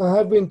I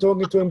have been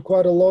talking to him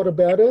quite a lot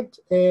about it.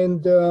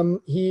 And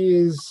he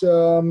is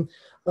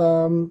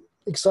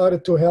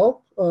excited to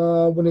help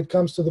when it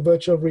comes to the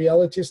virtual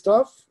reality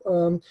stuff.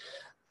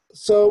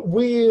 So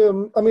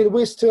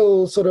we're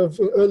still sort of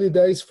early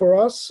days for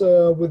us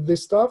with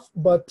this stuff,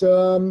 but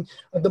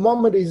at the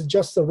moment it's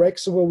just the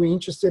Rex where we're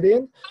interested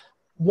in.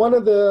 One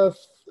of the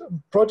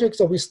projects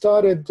that we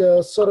started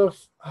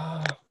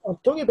I'm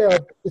talking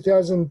about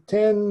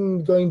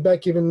 2010, going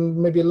back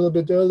even maybe a little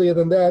bit earlier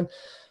than that.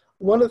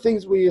 One of the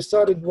things we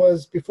started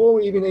was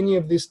before even any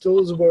of these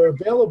tools were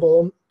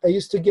available, I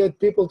used to get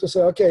people to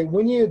say, okay,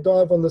 when you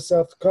dive on the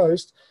South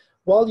Coast,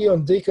 while you're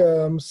on deck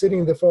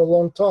sitting there for a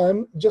long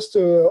time, just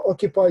to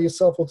occupy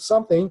yourself with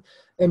something,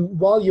 and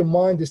while your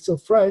mind is still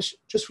fresh,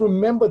 just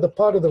remember the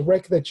part of the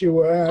wreck that you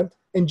were at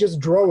and just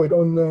draw it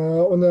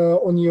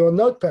on your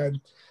notepad.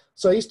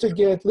 So I used to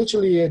get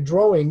literally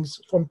drawings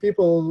from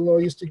people who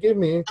used to give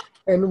me,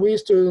 and we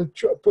used to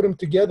put them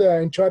together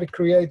and try to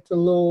create a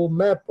little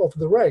map of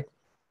the wreck.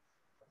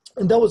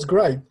 And that was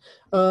great.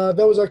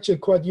 That was actually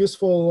quite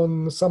useful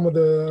on some of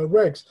the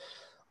wrecks.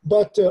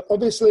 But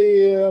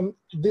obviously,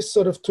 these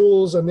sort of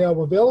tools are now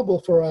available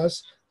for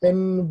us,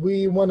 and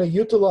we want to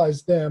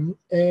utilize them.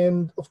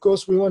 And of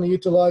course, we want to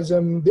utilize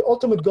them. The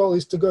ultimate goal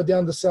is to go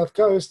down the South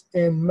Coast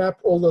and map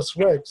all those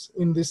wrecks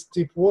in this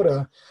deep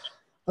water.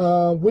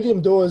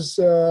 William Dawes,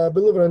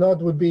 believe it or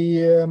not, would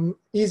be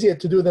easier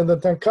to do than the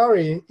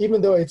Tankari,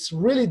 even though it's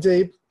really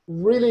deep,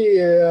 really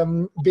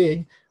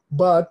big,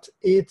 but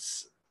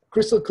it's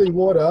crystal clear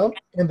water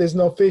and there's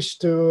no fish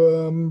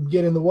to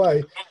get in the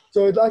way.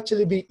 So it'd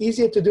actually be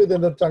easier to do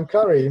than the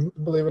Tankari,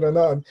 believe it or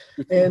not.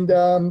 And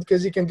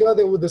because you can go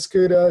there with the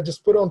scooter,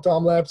 just put on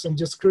time lapse and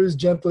just cruise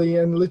gently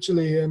and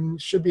literally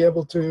should be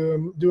able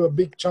to do a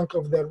big chunk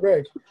of that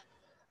wreck.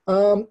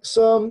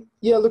 So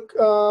yeah, look,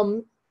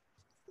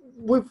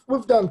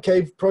 we've done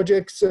cave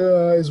projects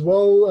as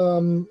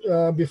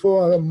well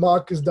before.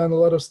 Mark has done a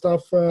lot of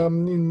stuff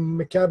in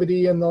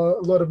Macavity and a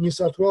lot of New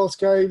South Wales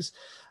caves.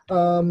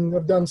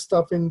 I've done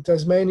stuff in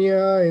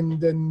Tasmania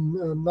and then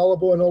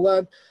Nullarbor and all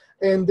that.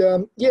 And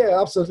yeah,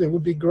 absolutely, it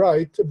would be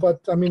great. But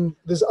I mean,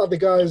 there's other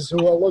guys who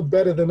are a lot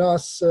better than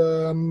us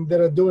that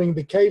are doing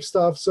the cave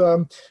stuff.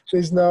 So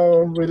there's no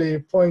really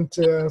point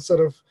to sort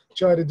of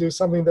try to do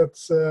something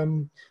that's, I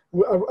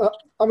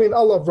mean, I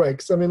love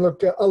wrecks. I mean,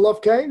 look, I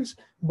love caves,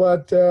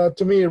 but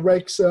to me,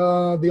 wrecks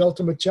are the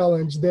ultimate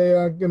challenge. They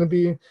are going to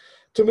be,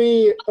 to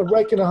me, a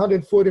wreck in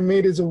 140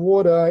 meters of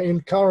water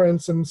in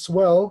currents and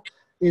swell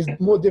is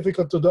more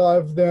difficult to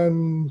dive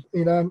than,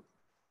 you know,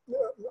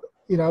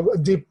 a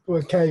deep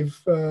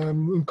cave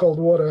in cold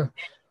water.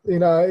 You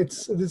know,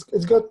 it's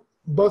got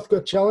both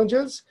got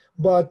challenges,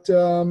 but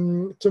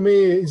to me,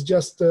 it's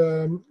just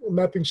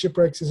mapping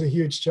shipwrecks is a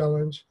huge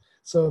challenge.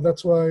 So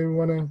that's why we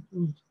want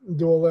to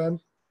do all that.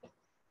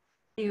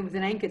 It was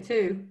an anchor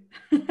too.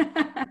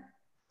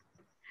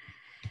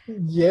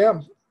 Yeah.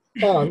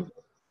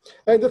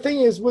 And the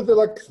thing is, with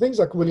things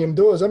like William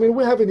Dawes, I mean,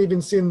 we haven't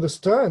even seen the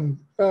stern.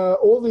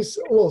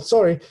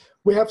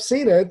 We have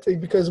seen it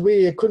because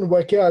we couldn't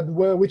work out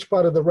which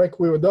part of the wreck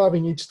we were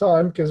diving each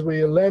time because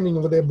we were landing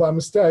over there by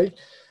mistake.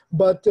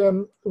 but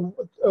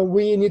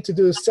we need to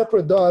do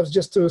separate dives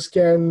just to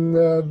scan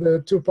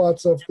the two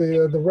parts of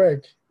the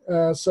wreck.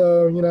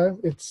 So, you know,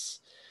 it's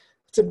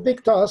a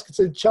big task, it's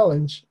a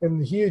challenge,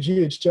 and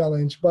huge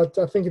challenge, but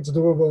I think it's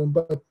doable.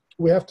 But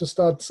we have to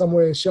start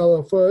somewhere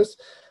shallow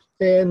first.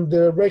 And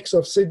the wrecks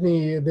of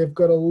Sydney, they've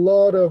got a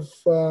lot of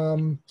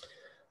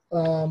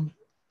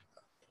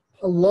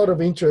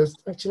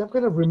interest. Actually, I'm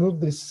going to remove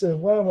this.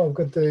 While I've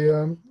got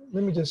the,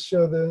 let me just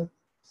show the,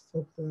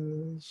 stop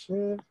the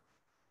share.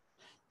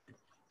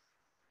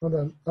 Hold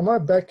on. Am I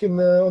back in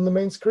on the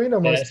main screen?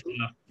 Am Yes.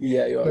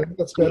 Yeah, you are. Okay,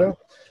 that's better.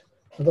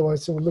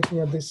 Otherwise, we're looking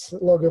at this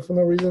logo for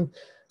no reason.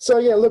 So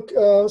yeah, look.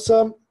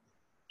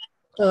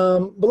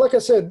 But like I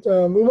said,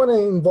 we want to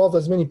involve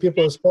as many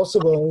people as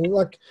possible.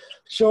 Like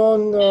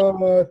Sean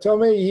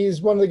Tommy,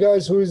 he's one of the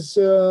guys who's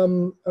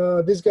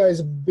this guy is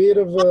a bit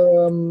of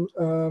a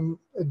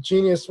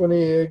genius when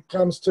it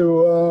comes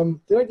to.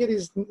 Did I get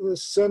his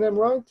surname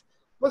right?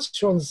 What's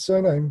Sean's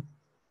surname?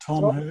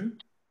 Tom who?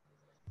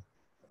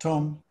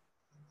 Tom.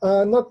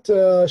 Not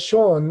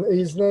Sean.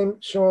 His name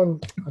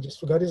Sean. I just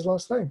forgot his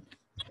last name.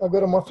 I've got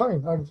it on my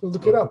phone. I will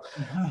look it up.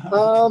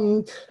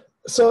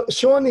 So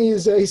Sean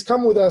is he's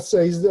come with us.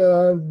 He's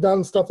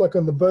done stuff like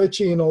on the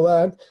Birchie and all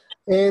that,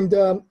 and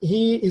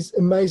he is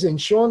amazing.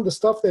 Sean, the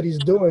stuff that he's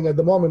doing at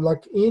the moment,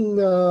 like in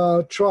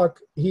truck,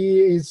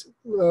 he is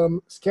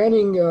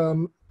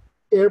scanning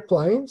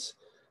airplanes.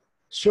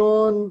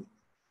 Sean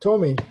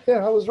Tomey,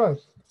 yeah, I was right.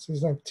 That's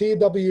his name,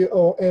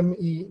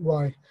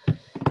 Twomey.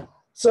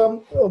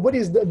 So what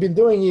he's been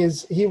doing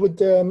is he would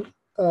do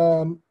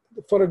a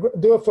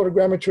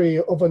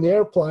photogrammetry of an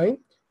airplane.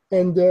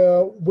 And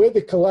where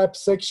the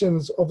collapsed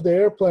sections of the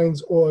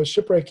airplanes or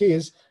shipwreck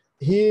is,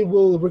 he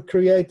will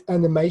recreate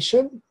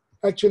animation,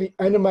 actually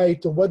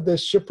animate what the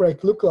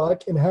shipwreck looked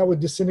like and how it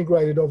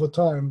disintegrated over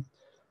time.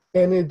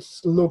 And it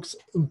looks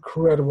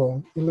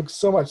incredible. It looks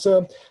so much.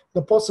 So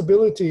the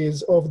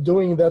possibilities of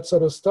doing that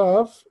sort of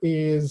stuff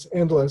is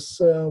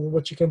endless,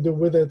 what you can do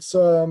with it.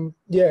 So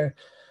yeah,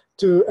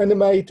 to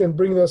animate and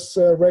bring those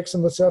wrecks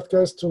on the South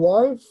Coast to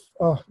life,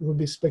 it would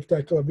be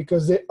spectacular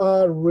because they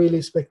are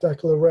really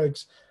spectacular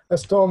wrecks.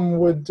 As Tom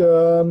would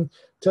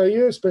tell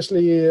you,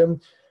 especially,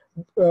 and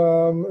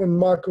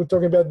Mark were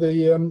talking about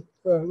the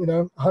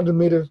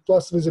 100-meter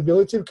plus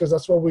visibility, because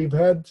that's what we've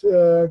had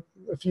a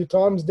few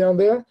times down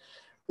there,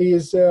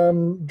 is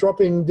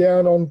dropping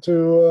down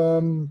onto,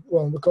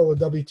 well, we call it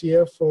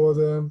WTF, or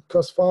the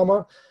Coast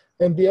Farmer,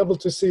 and be able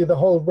to see the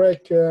whole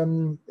wreck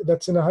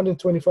that's in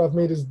 125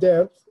 meters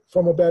depth.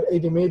 From about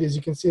 80 meters,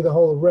 you can see the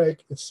whole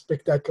wreck. It's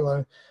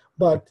spectacular.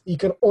 But you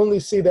can only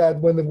see that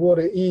when the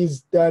water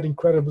is that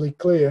incredibly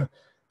clear.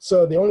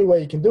 So the only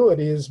way you can do it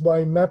is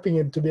by mapping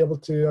it to be able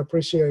to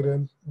appreciate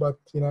it. But,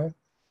 you know.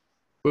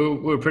 We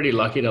were pretty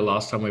lucky the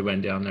last time we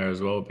went down there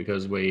as well,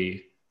 because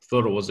we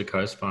thought it was a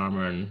Coast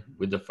Farmer, and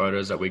with the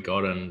photos that we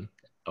got and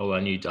all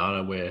our new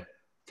data, we're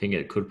thinking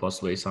it could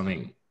possibly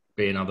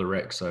be another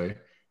wreck. So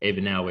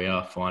even now we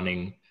are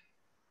finding,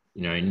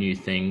 you know, new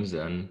things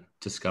and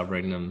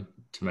discovering them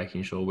to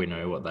making sure we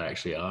know what they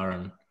actually are,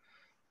 and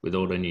with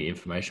all the new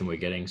information we're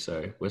getting.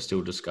 So we're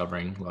still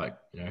discovering, like,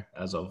 you know,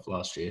 as of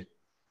last year.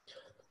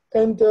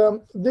 And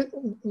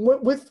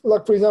with,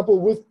 like, for example,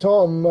 with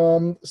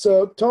Tom,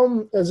 so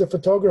Tom as a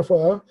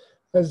photographer,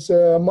 as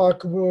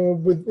Mark,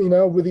 with, you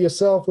know, with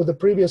yourself, with the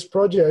previous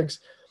projects,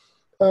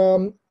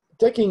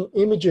 taking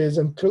images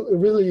and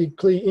really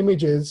clear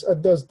images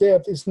at those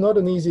depths is not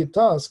an easy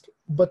task.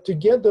 But to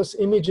get those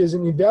images is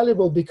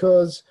invaluable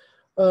because,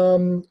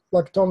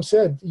 like Tom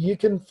said, you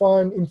can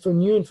find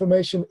new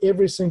information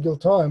every single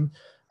time.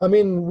 I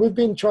mean, we've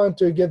been trying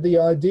to get the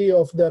idea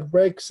of that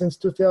wreck since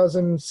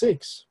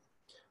 2006.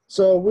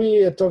 So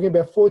we are talking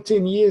about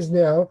 14 years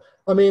now.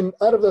 I mean,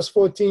 out of those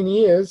 14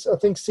 years, I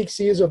think 6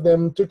 years of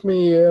them took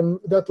me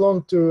that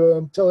long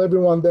to tell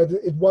everyone that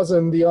it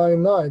wasn't the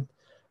Iron Knight.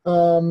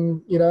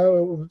 You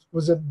know, it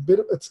was a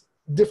bit, it's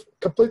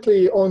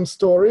completely own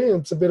story.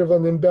 It's a bit of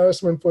an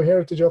embarrassment for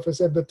Heritage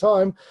Office at the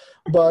time,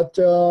 but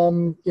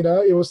you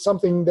know, it was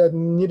something that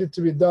needed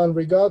to be done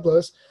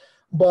regardless.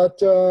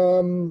 But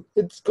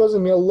it's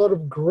causing me a lot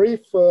of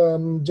grief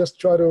just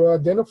try to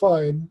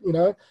identify it, you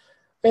know.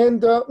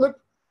 And look,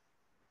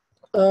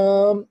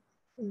 the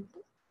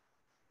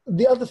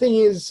other thing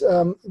is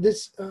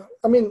this.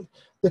 I mean,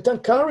 the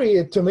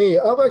Tankari, to me,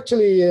 I've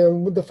actually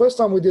the first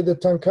time we did the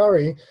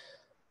Tankari,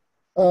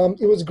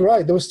 it was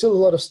great. There was still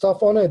a lot of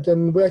stuff on it,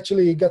 and we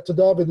actually got to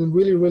dive it in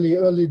really, really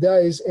early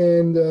days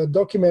and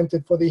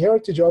documented for the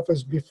Heritage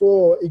Office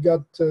before it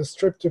got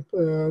stripped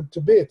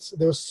to bits.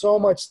 There was so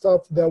much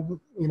stuff that,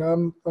 you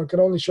know, I can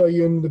only show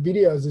you in the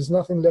videos. There's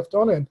nothing left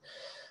on it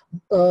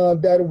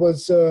that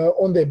was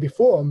on there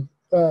before.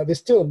 There's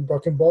still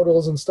broken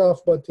bottles and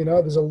stuff, but, you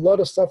know, there's a lot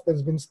of stuff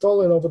that's been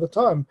stolen over the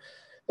time.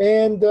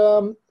 And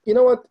you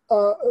know what?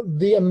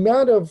 The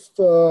amount of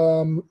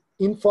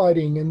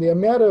infighting and the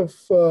amount of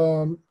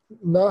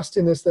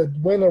nastiness that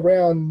went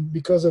around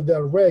because of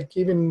that wreck,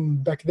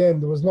 even back then,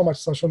 there was not much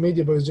social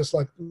media, but it was just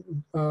like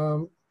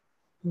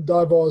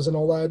divers and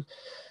all that.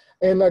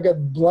 and I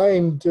got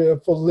blamed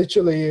for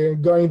literally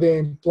going there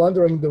and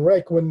plundering the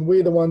wreck when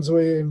we're the ones who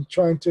were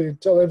trying to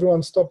tell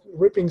everyone stop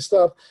ripping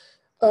stuff.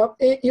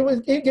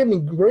 It gave me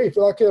grief.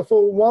 Like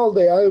for a while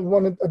there, I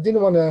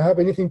didn't want to have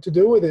anything to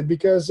do with it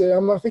because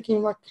I'm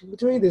thinking like, we're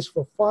doing this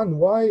for fun.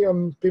 Why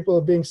people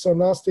are being so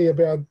nasty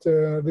about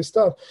this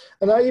stuff?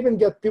 And I even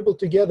got people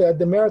together at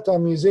the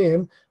Maritime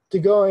Museum to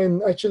go and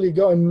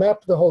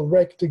map the whole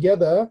wreck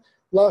together.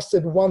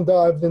 Lasted one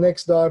dive, the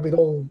next dive it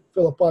all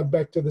fell apart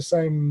back to the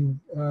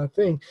same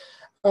thing.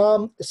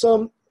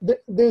 So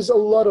there's a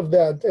lot of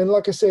that, and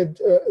like I said,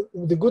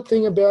 the good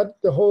thing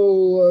about the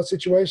whole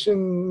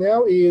situation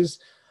now is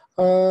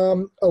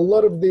a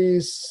lot of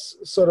these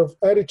sort of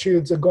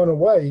attitudes are gone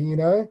away. You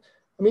know,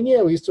 I mean,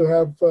 yeah, we used to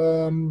have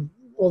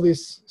all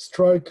this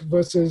stroke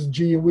versus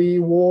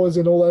GUE wars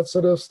and all that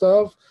sort of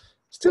stuff.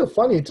 Still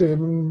funny to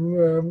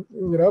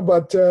you know,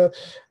 but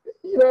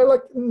you know,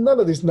 like none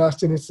of this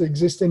nastiness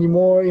exists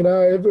anymore. You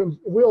know,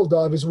 we all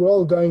divers, we're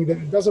all going there.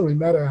 It doesn't really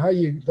matter how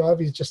you dive.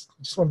 You just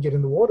want to get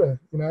in the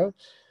water. You know.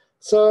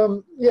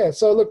 So yeah,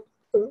 so look,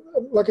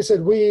 like I said,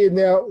 we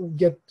now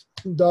get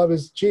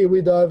divers,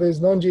 GUE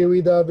divers,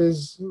 non-GUE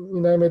divers, you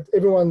name it,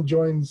 everyone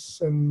joins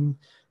and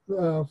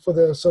for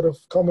the sort of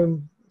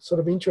common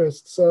sort of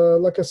interests.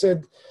 Like I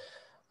said,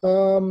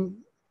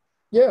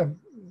 yeah,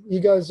 you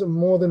guys are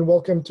more than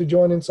welcome to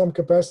join in some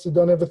capacity.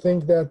 Don't ever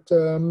think that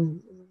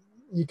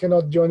you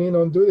cannot join in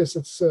and do this.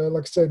 It's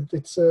like I said,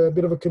 it's a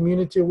bit of a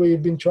community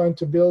we've been trying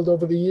to build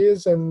over the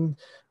years, and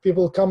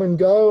people come and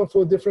go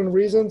for different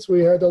reasons.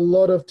 We had a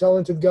lot of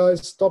talented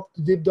guys stop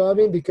deep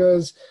diving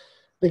because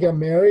they got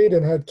married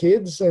and had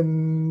kids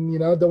and, you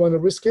know, don't want to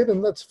risk it,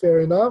 and that's fair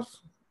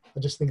enough. I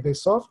just think they're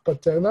soft,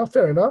 but no,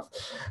 fair enough.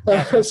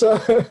 So,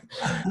 you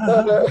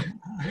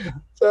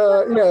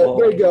know,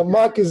 there you go.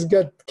 Mark has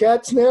got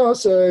cats now,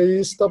 so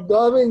he stopped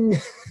diving.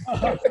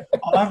 I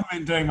haven't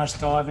been doing much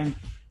diving.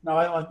 No,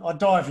 I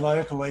dive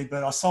locally,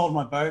 but I sold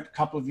my boat a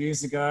couple of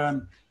years ago,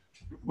 and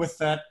with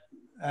that,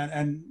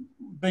 and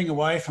being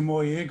away from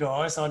all you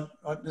guys,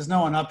 there's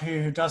no one up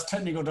here who does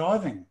technical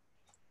diving.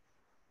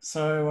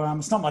 So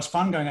it's not much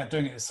fun going out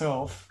doing it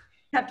yourself.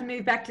 You have to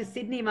move back to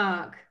Sydney,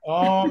 Mark.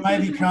 Oh,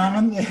 maybe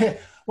Carmen. Yeah.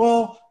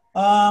 Well,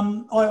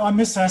 I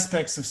miss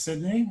aspects of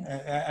Sydney,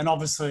 and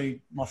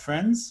obviously my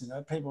friends, you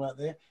know, people out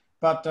there.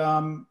 But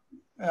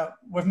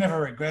we've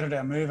never regretted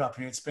our move up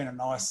here. It's been a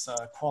nice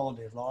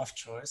quality of life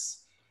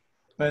choice.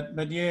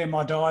 But yeah,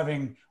 my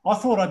diving, I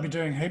thought I'd be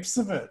doing heaps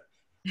of it.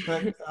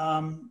 But,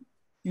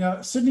 you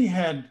know, Sydney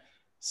had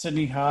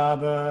Sydney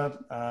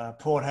Harbour,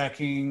 Port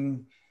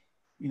Hacking,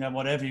 you know,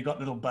 whatever. You've got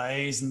little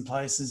bays and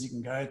places you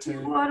can go to.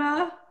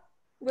 Water,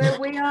 where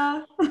we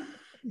are.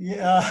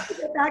 Yeah.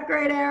 That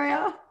great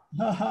area.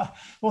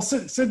 Well,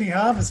 Sydney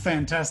Harbour's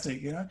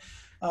fantastic, you know.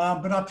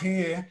 But up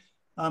here,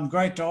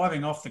 great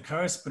diving off the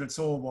coast, but it's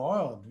all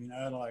wild, you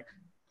know, like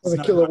the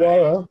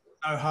Kilawara.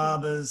 No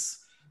harbours.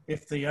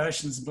 If the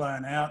ocean's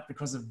blown out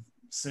because of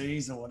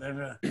seas or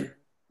whatever, you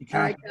can't.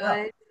 All right,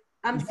 guys.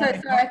 I'm so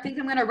sorry. I think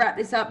I'm going to wrap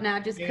this up now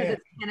just because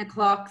it's 10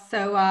 o'clock.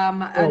 So I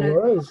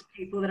know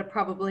people that are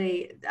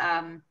probably,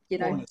 you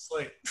know,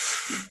 asleep.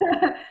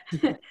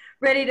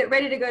 ready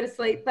to go to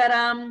sleep. But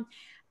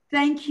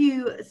thank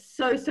you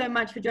so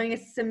much for joining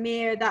us,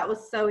 Amir. That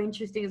was so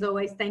interesting as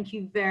always. Thank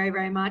you very,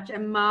 very much.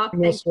 And Mark,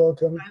 thank you so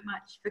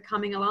much for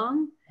coming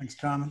along. Thanks,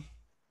 Carmen.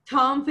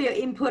 Tom, for your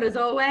input as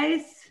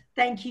always.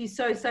 Thank you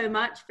so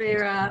much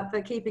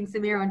for keeping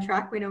Samir on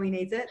track. We know he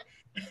needs it.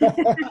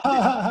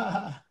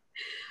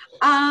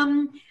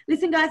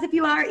 Listen, guys, if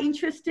you are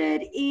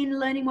interested in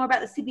learning more about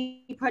the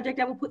Sydney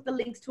project, I will put the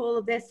links to all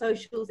of their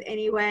socials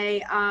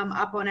anyway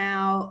up on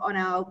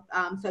our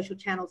social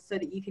channels so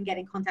that you can get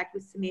in contact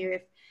with Samir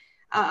if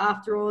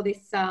after all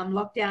this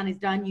lockdown is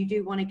done, you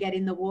do want to get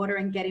in the water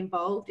and get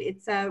involved.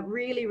 It's a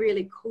really,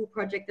 really cool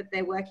project that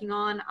they're working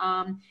on.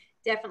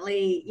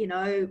 Definitely, you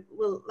know,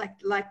 well,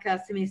 like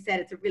Samir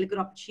said, it's a really good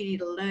opportunity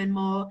to learn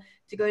more,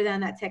 to go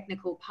down that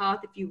technical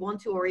path if you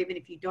want to, or even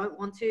if you don't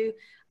want to.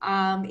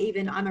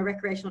 Even I'm a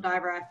recreational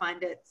diver, I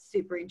find it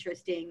super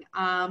interesting.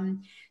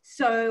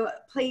 So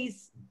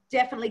please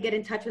definitely get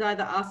in touch with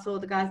either us or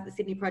the guys at the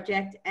Sydney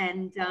Project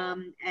and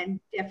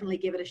definitely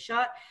give it a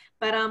shot.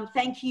 But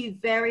thank you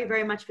very,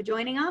 very much for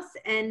joining us,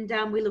 and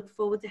we look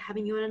forward to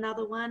having you in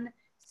another one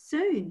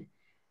soon.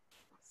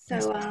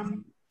 So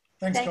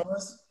thanks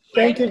guys.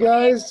 Thank you,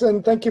 guys,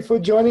 and thank you for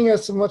joining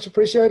us. Much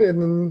appreciated,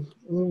 and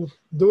we'll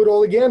do it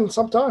all again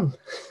sometime.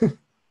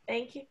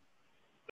 Thank you.